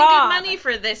be paying Bob. good money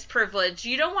for this privilege.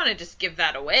 You don't want to just give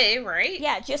that away, right?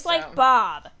 Yeah, just like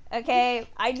Bob. Okay,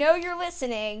 I know you're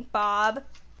listening, Bob.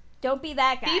 Don't be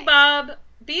that guy.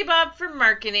 Be Bob from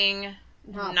marketing,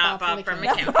 not Bob from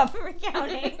accounting. Not Bob from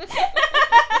accounting.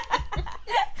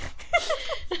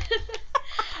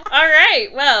 All right,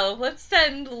 well, let's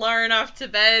send Lauren off to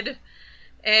bed,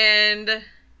 and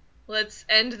let's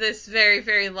end this very,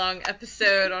 very long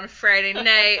episode on Friday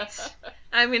night.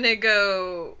 I'm going to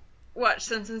go watch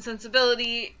Sense and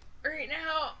Sensibility right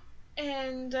now,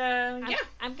 and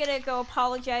I'm going to go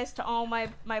apologize to all my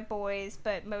boys,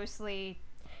 but mostly...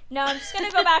 No, I'm just going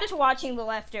to go back to watching The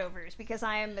Leftovers, because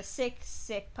I am a sick,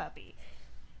 sick puppy.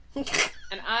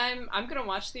 And I'm gonna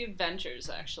watch The Avengers,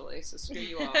 actually, so screw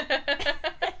you all.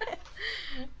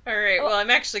 Alright, well, I'm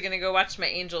actually gonna go watch my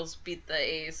Angels beat the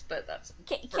A's, but that's...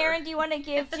 Karen, do you want to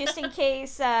give, just in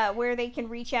case, where they can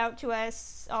reach out to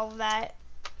us, all of that?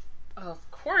 Of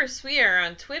course, we are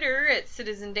on Twitter at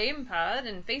Citizen Dame Pod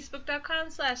and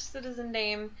Facebook.com/Citizen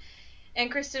Dame.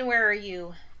 And Kristen, where are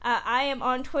you? I am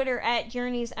on Twitter at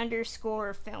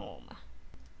Journeys_film.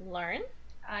 Lauren?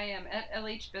 I am at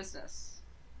LH Business.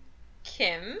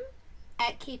 Kim?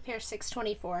 At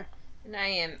KPair624. And I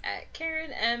am at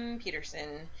Karen M.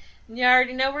 Peterson. And you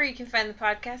already know where you can find the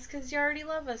podcast because you already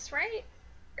love us, right?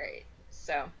 Right.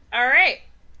 So, alright.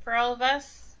 For all of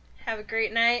us, have a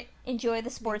great night. Enjoy the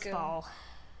sports ball.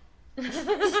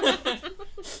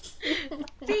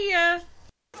 See ya.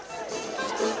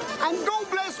 And God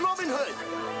bless Robin Hood.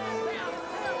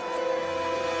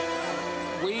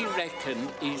 We reckon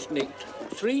he's nicked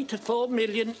 3 to 4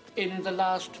 million in the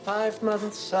last 5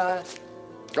 months, sire.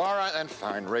 All right, then,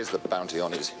 fine. Raise the bounty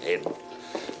on his head.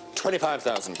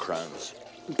 25,000 crowns.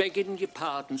 Begging your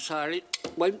pardon, sire, it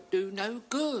won't do no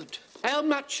good. How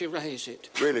much you raise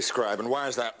it? Really, Scribe, and why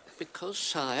is that? Because,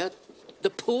 sire, the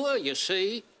poor, you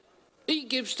see, he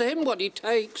gives them what he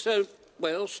takes, so,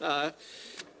 well, sire,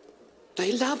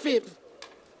 they love him.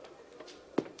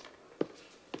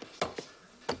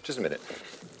 Just a minute.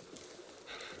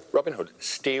 Robin Hood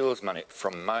steals money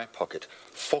from my pocket,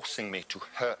 forcing me to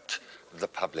hurt the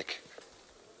public.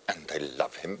 And they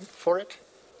love him for it?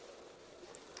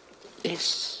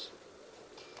 Yes.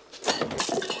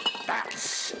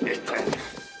 That's it then.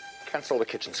 Cancel the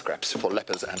kitchen scraps for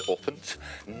lepers and orphans.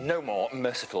 No more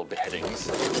merciful beheadings.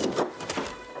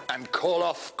 And call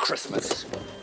off Christmas.